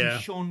 Making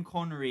Sean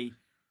Connery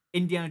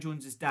Indiana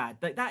Jones's dad.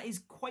 That is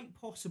quite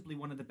possibly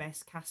one of the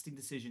best casting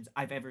decisions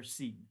I've ever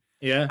seen.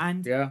 Yeah.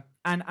 And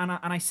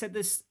I said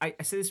this. I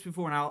said this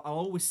before, and I'll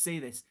always say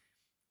this.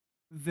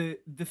 The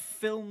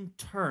film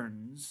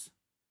turns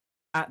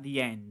at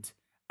the end,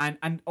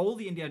 and all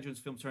the Indiana Jones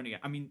films turning.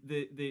 I mean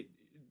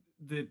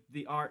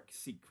the arc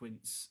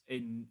sequence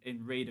in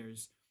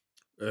Raiders,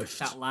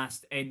 that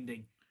last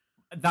ending,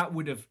 that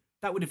would have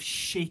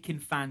shaken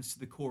fans to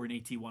the core in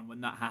 81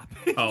 when that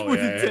happened. Oh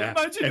yeah.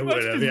 Imagine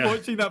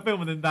watching that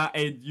film and then that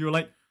end, you're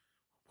like,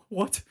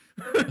 what?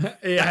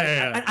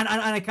 yeah. And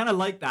I kind of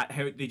like that,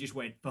 how they just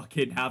went,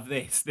 fucking have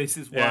this. This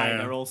is why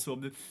they're also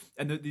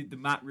the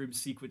mat room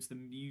sequence, the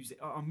music,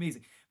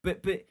 amazing.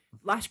 But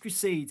Last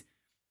Crusade.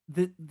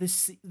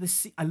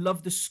 I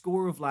love the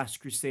score of Last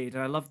Crusade,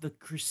 and I love the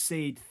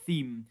Crusade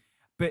theme,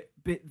 but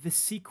the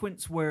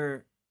sequence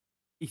where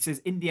he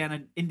says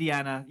Indiana,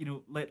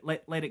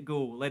 let it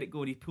go,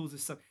 and he pulls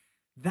his son,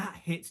 that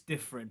hits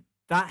different.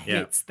 That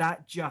hits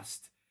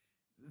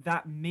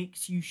that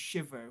makes you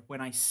shiver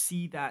when I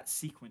see that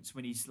sequence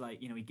when he's like,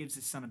 he gives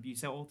his son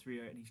abuse all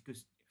through it, and he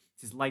goes,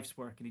 it's his life's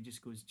work, and he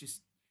just goes,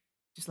 just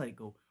let it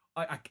go.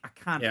 I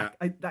can't. Yeah.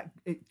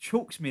 It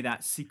chokes me,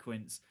 that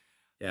sequence.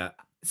 Yeah.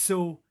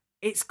 So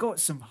it's got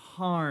some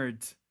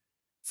hard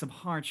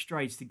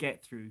strides to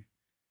get through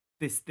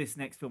this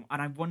next film,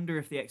 and I wonder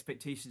if the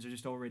expectations are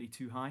just already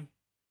too high.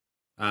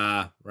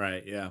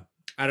 Right, yeah.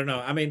 I don't know.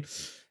 I mean,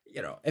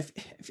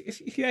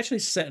 if you actually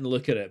sit and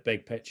look at it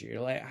big picture, you're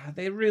like,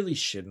 they really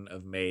shouldn't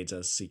have made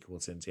a sequel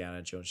to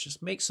Indiana Jones.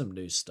 Just make some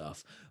new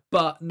stuff.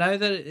 But now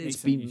that it's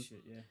been,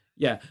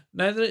 now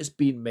that it's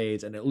been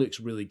made and it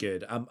looks really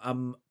good,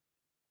 I'm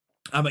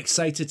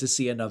excited to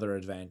see another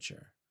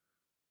adventure.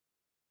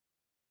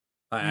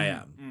 I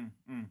am.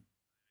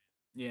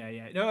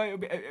 Yeah. No,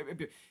 it'll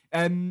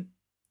be,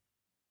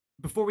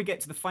 before we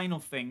get to the final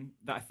thing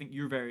that I think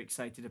you're very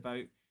excited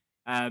about,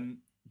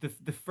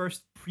 the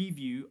first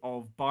preview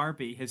of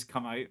Barbie has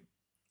come out.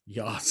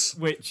 Yes.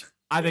 Which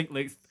I think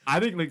looks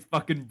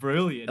fucking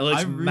brilliant. It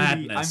looks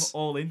madness. I'm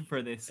all in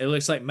for this. It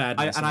looks like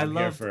madness, and I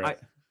love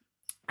it.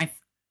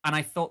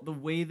 I thought the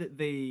way that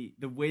they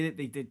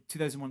did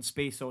 2001: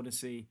 Space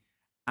Odyssey,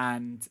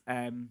 and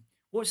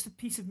what's the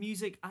piece of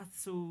music?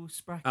 Also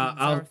Sprach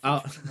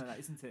Zarathustra, something like that,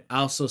 isn't it?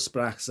 Also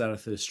Sprach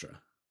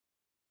Zarathustra.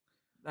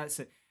 That's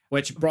it.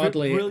 Which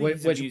broadly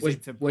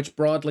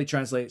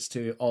translates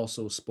to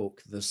also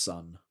spoke the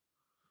sun.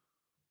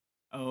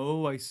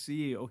 Oh, I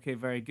see. Okay,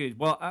 very good.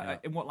 Well,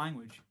 in what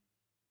language?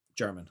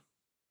 German.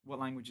 What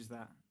language is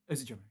that?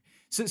 Is it German?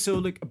 So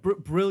look, a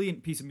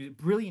brilliant piece of music,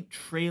 brilliant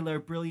trailer,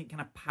 brilliant kind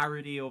of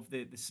parody of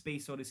the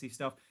Space Odyssey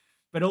stuff.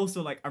 But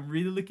also, like, I'm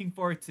really looking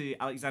forward to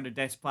Alexander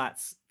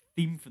Desplat's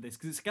theme for this,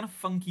 because it's a kind of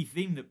funky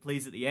theme that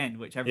plays at the end,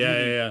 which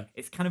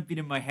it's kind of been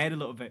in my head a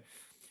little bit.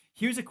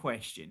 Here's a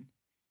question.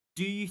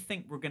 Do you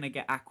think we're going to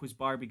get Aqua's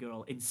Barbie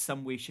Girl in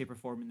some way, shape, or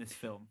form in this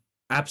film?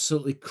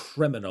 Absolutely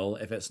criminal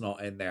if it's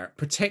not in there.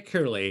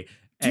 Particularly,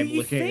 do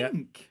you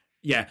think?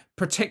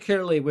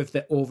 Particularly with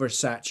the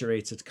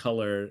oversaturated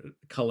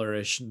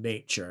colorish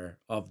nature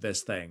of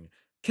this thing.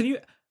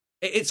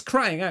 It's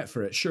crying out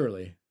for it,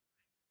 surely.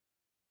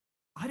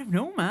 I don't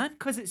know, man,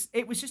 because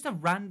it was just a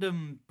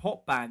random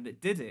pop band that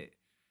did it.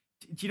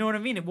 Do you know what I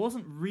mean? It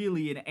wasn't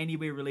really in any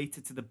way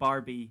related to the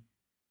Barbie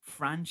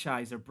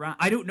franchise or brand.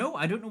 I don't know.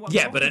 What.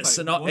 Yeah, but it's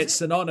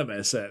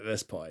synonymous at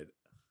this point.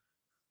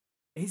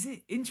 Is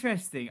it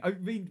interesting? I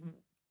mean,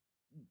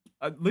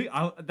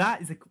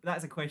 that's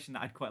a question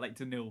that I'd quite like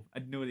to know.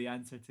 I'd know the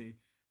answer to.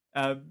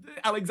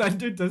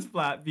 Alexander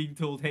Desplat being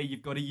told, "Hey,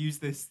 you've got to use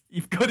this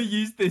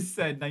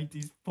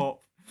 90s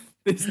pop,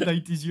 this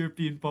 90s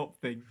European pop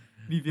thing."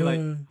 And you'd be like,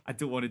 I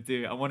don't want to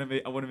do it. I want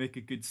to make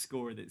a good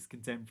score that's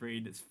contemporary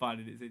and it's fun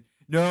and it's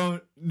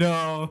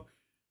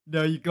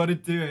no, you got to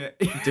do it.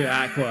 Do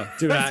Aqua.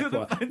 Do That's what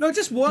Aqua. the- No,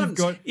 just once. you've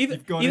gotta Even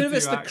if do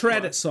it's the Aqua.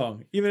 credit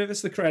song. Even if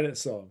it's the credit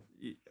song.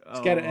 Let's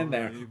get it in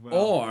there.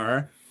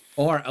 Well,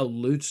 Or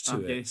allude to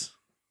Okay. it.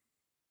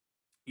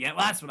 yeah,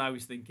 well, that's what I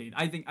was thinking.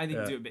 I think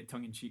Yeah. do a bit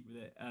tongue in cheek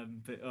with it.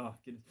 But oh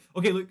goodness.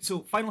 Okay, look. So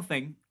final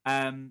thing.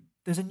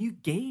 There's a new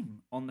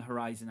game on the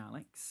horizon,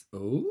 Alex,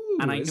 Ooh,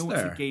 and I is know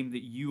there? it's a game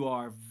that you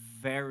are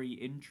very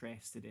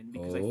interested in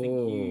because I think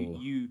Oh.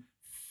 you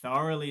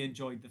thoroughly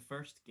enjoyed the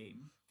first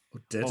game. Oh,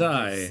 did of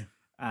I?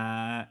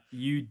 this.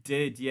 You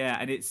did, yeah,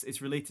 and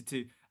it's related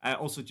to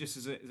also just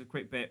as a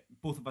quick bit.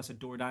 Both of us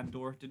adored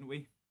Andor, didn't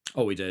we?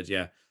 Oh, we did,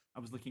 yeah.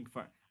 I was looking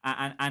for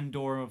an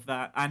Andor of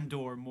that,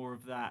 Andor more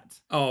of that.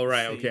 Oh,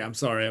 right, See. okay. I'm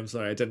sorry.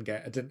 I didn't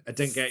get your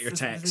There's a-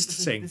 text there's a-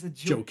 saying there's a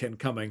joke. joke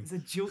incoming.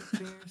 There's a joke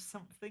there,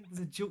 something.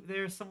 There's a joke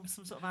there, some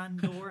sort of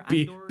Andor.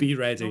 Be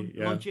ready,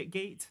 yeah. Logic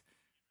gate.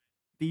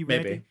 Be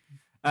Maybe. ready.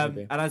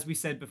 Maybe. And as we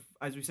said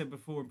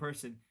before in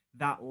person,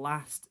 that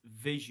last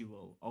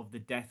visual of the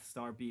Death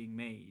Star being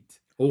made,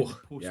 Oh,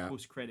 yeah.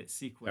 post credit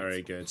sequence.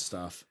 Very good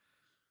stuff.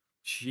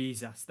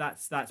 Jesus,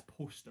 that's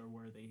poster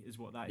worthy, is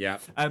what that is. Yeah,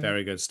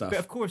 very good stuff. But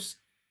of course,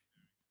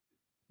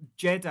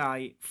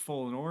 Jedi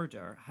Fallen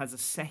Order has a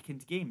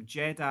second game,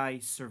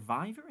 Jedi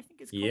Survivor, I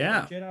think it's called.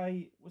 Yeah. Or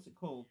Jedi, what's it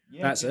called?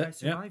 Yeah, That's Jedi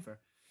it, yeah. Survivor.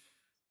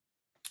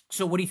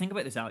 So, what do you think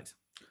about this, Alex?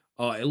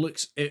 Oh, it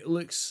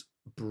looks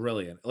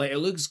brilliant. Like it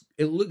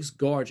looks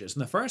gorgeous.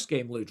 And the first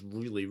game looked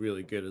really,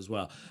 really good as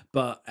well.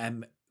 But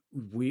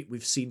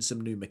we've seen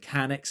some new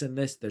mechanics in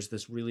this. There's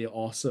this really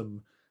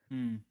awesome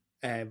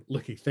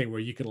looking thing where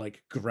you can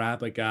like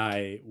grab a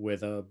guy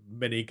with a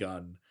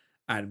minigun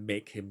and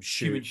make him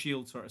shoot Human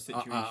shield sort of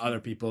situation. other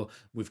people.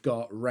 We've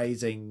got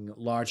rising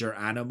larger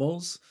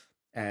animals.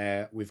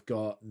 We've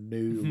got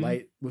new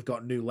We've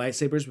got new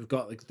lightsabers. We've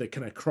got like the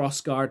kind of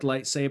cross guard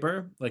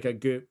lightsaber, like a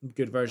good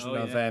version Oh,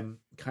 of yeah.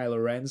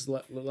 Kylo Ren's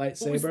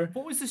lightsaber.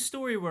 What was the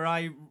story where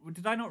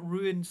did I not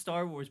ruin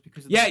Star Wars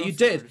because of Yeah, the you crossguard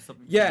did. or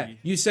something for Yeah, you?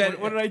 you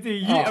said. What did I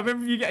do? Oh. I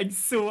remember you getting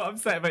so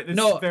upset about this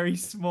No, very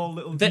small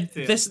little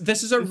detail. This is a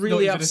It's not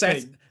really even a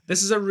upsetting. thing.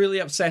 This is a really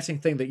upsetting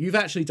thing that you've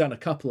actually done a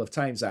couple of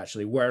times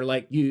actually, where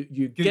like you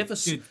give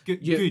us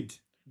good.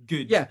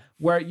 Yeah,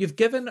 where you've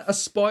given a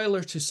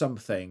spoiler to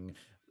something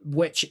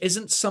which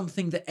isn't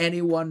something that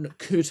anyone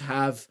could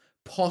have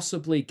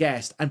possibly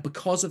guessed, and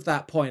because of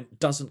that point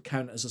doesn't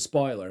count as a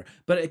spoiler,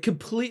 but it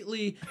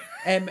completely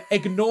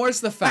ignores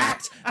the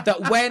fact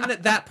that when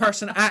that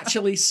person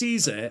actually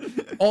sees it,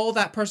 all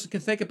that person can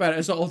think about it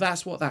is, oh,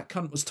 that's what that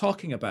cunt was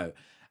talking about.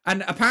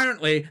 And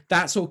apparently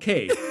that's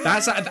okay.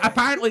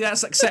 Apparently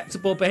that's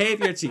acceptable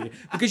behavior to you,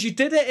 because you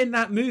did it in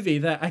that movie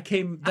that I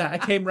came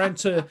round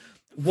to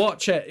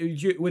watch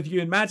it with you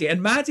and Maddie,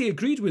 and Maddie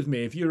agreed with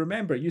me. If you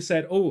remember, you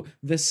said, "Oh,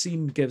 this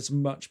scene gives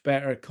much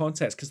better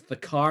context because of the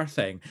car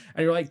thing,"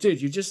 and you're like,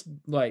 "Dude, you just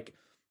like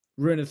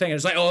ruined the thing." And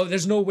it's like, "Oh,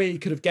 there's no way you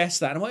could have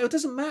guessed that." And I'm like, "It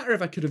doesn't matter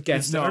if I could have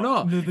guessed it or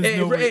not. There's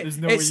no way you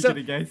could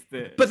have guessed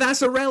it. But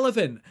that's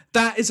irrelevant.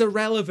 That is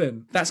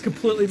irrelevant. That's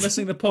completely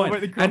missing the point."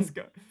 What about the And-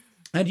 crossguard?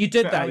 And you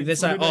did But that. Alex, They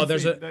said, what "Oh,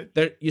 did I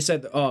say? you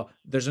said, oh,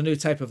 there's a new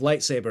type of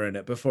lightsaber in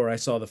it." Before I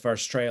saw the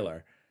first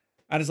trailer,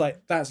 and it's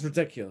like, that's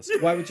ridiculous.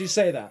 Why would you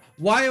say that?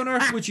 Why on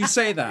earth would you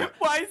say that?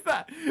 Why is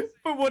that?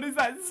 But what does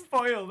that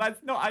spoil?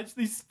 That's not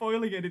actually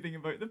spoiling anything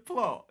about the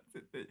plot.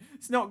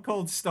 It's not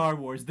called Star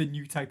Wars: The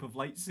New Type of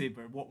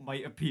Lightsaber. What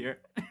might appear?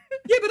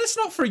 Yeah, but it's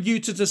not for you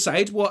to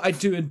decide what I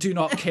do and do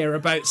not care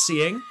about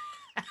seeing.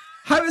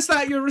 How is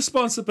that your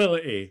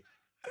responsibility?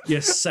 You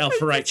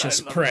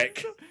self-righteous I love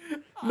prick. it.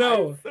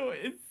 No.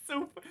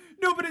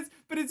 No,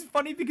 but it's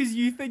funny because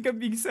you think I'm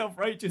being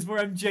self-righteous, where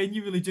I'm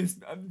genuinely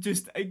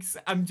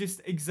I'm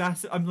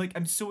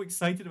so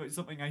excited about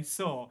something I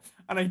saw,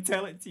 and I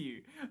tell it to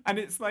you, and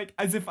it's like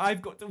as if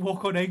I've got to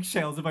walk on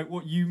eggshells about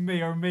what you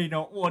may or may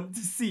not want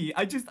to see.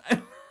 I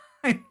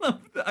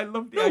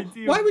love the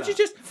idea. Why of would that. you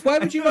just? Why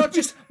would you not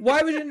just?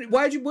 Why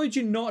would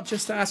you not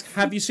just ask?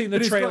 Have you seen the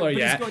But it's got- trailer but it's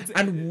yet? got to-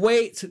 And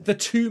wait the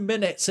 2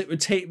 minutes it would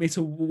take me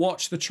to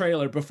watch the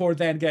trailer before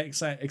then get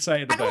excited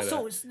And about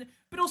also, it.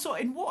 but also,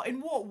 in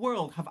what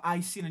world have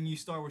I seen a new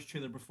Star Wars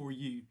trailer before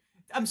you?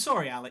 I'm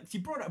sorry, Alex. You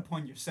brought it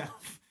upon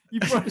yourself. You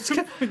brought it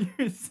upon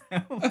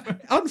yourself.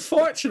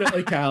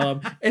 Unfortunately,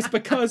 Callum, it's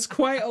because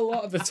quite a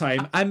lot of the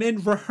time I'm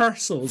in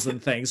rehearsals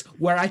and things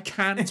where I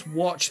can't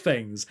watch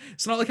things.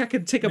 It's not like I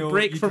can take a No,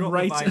 break you from drop the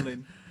writing.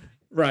 violin.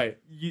 Right.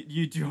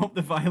 You drop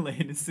the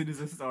violin as soon as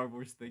a Star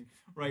Wars thing.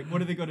 Right,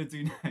 what are they going to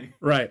do now?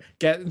 Right.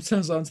 Get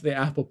themselves onto the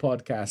Apple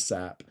Podcasts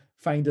app.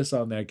 Find us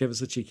on there. Give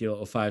us a cheeky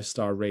little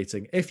 5-star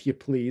rating, if you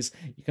please.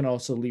 You can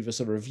also leave us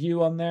a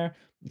review on there.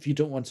 If you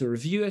don't want to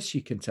review us,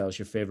 you can tell us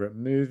your favorite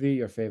movie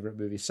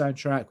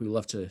soundtrack. We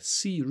love to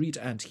see, read,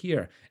 and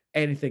hear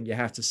anything you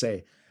have to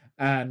say.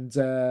 And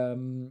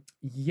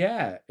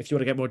yeah, if you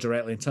want to get more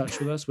directly in touch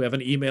with us, we have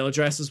an email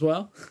address as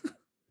well.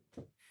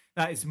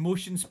 That is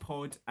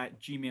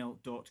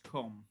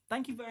motionspod@gmail.com.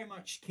 Thank you very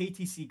much,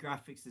 KTC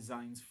Graphics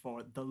Designs,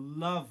 for the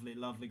lovely,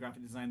 lovely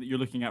graphic design that you're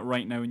looking at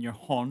right now in your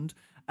Hond.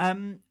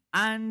 And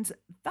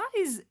that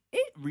is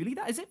it, really.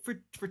 That is it for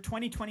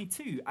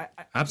 2022.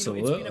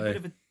 Absolutely. It's been a bit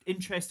of an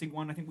interesting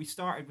one. I think we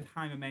started with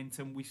high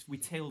momentum. We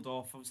tailed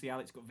off. Obviously,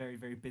 Alex got very,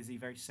 very busy,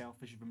 very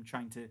selfish of him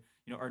trying to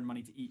earn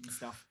money to eat and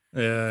stuff.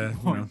 Yeah.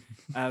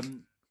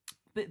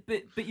 But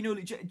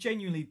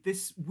genuinely,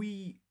 this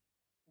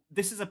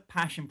is a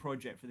passion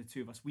project for the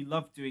two of us. We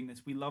love doing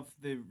this. We love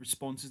the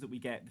responses that we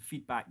get, the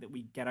feedback that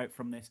we get out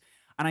from this.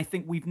 And I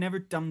think we've never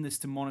done this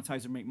to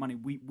monetize or make money.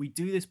 We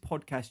do this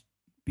podcast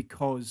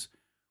because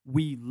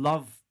we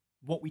love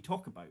what we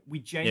talk about. We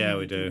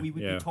genuinely do. We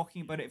would be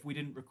talking about it if we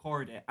didn't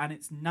record it. And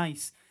it's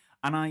nice.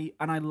 And I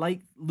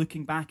like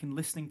looking back and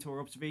listening to our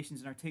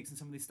observations and our takes on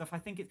some of this stuff. I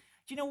think do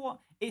you know what?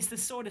 It's the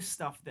sort of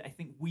stuff that I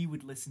think we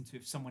would listen to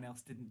if someone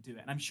else didn't do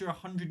it. And I'm sure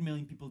 100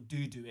 million people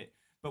do it.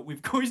 But we,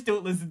 of course,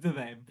 don't listen to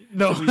them.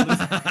 No. We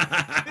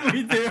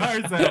do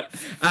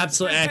ourselves.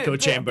 Absolute echo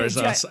chambers,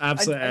 us.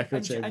 Absolute echo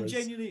And chambers.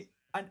 genuinely,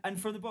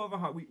 and from the bottom of our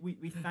heart,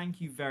 we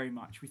thank you very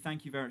much. We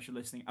thank you very much for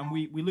listening. And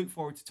we look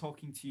forward to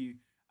talking to you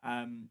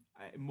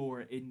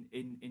more in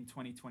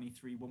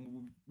 2023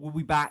 when we'll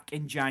be back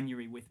in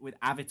January with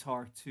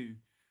Avatar 2.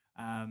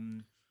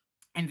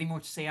 Anything more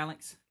to say,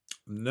 Alex?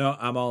 No,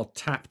 I'm all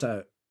tapped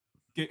out.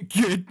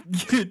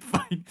 Good,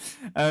 fine.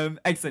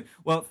 Excellent.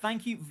 Well,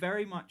 thank you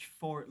very much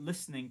for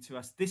listening to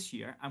us this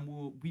year, and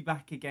we'll be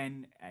back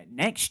again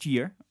next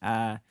year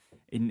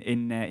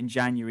in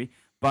January.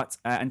 But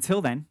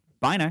until then,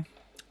 bye now.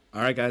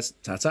 All right, guys.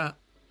 Ta-ta.